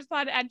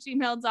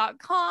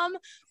bojackhorsepod@gmail.com.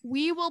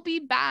 We will be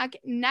back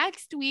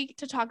next week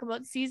to talk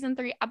about season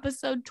 3,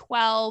 episode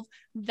 12.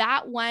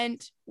 That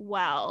went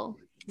well.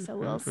 So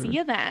we'll see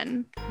you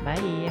then.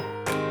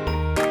 Bye.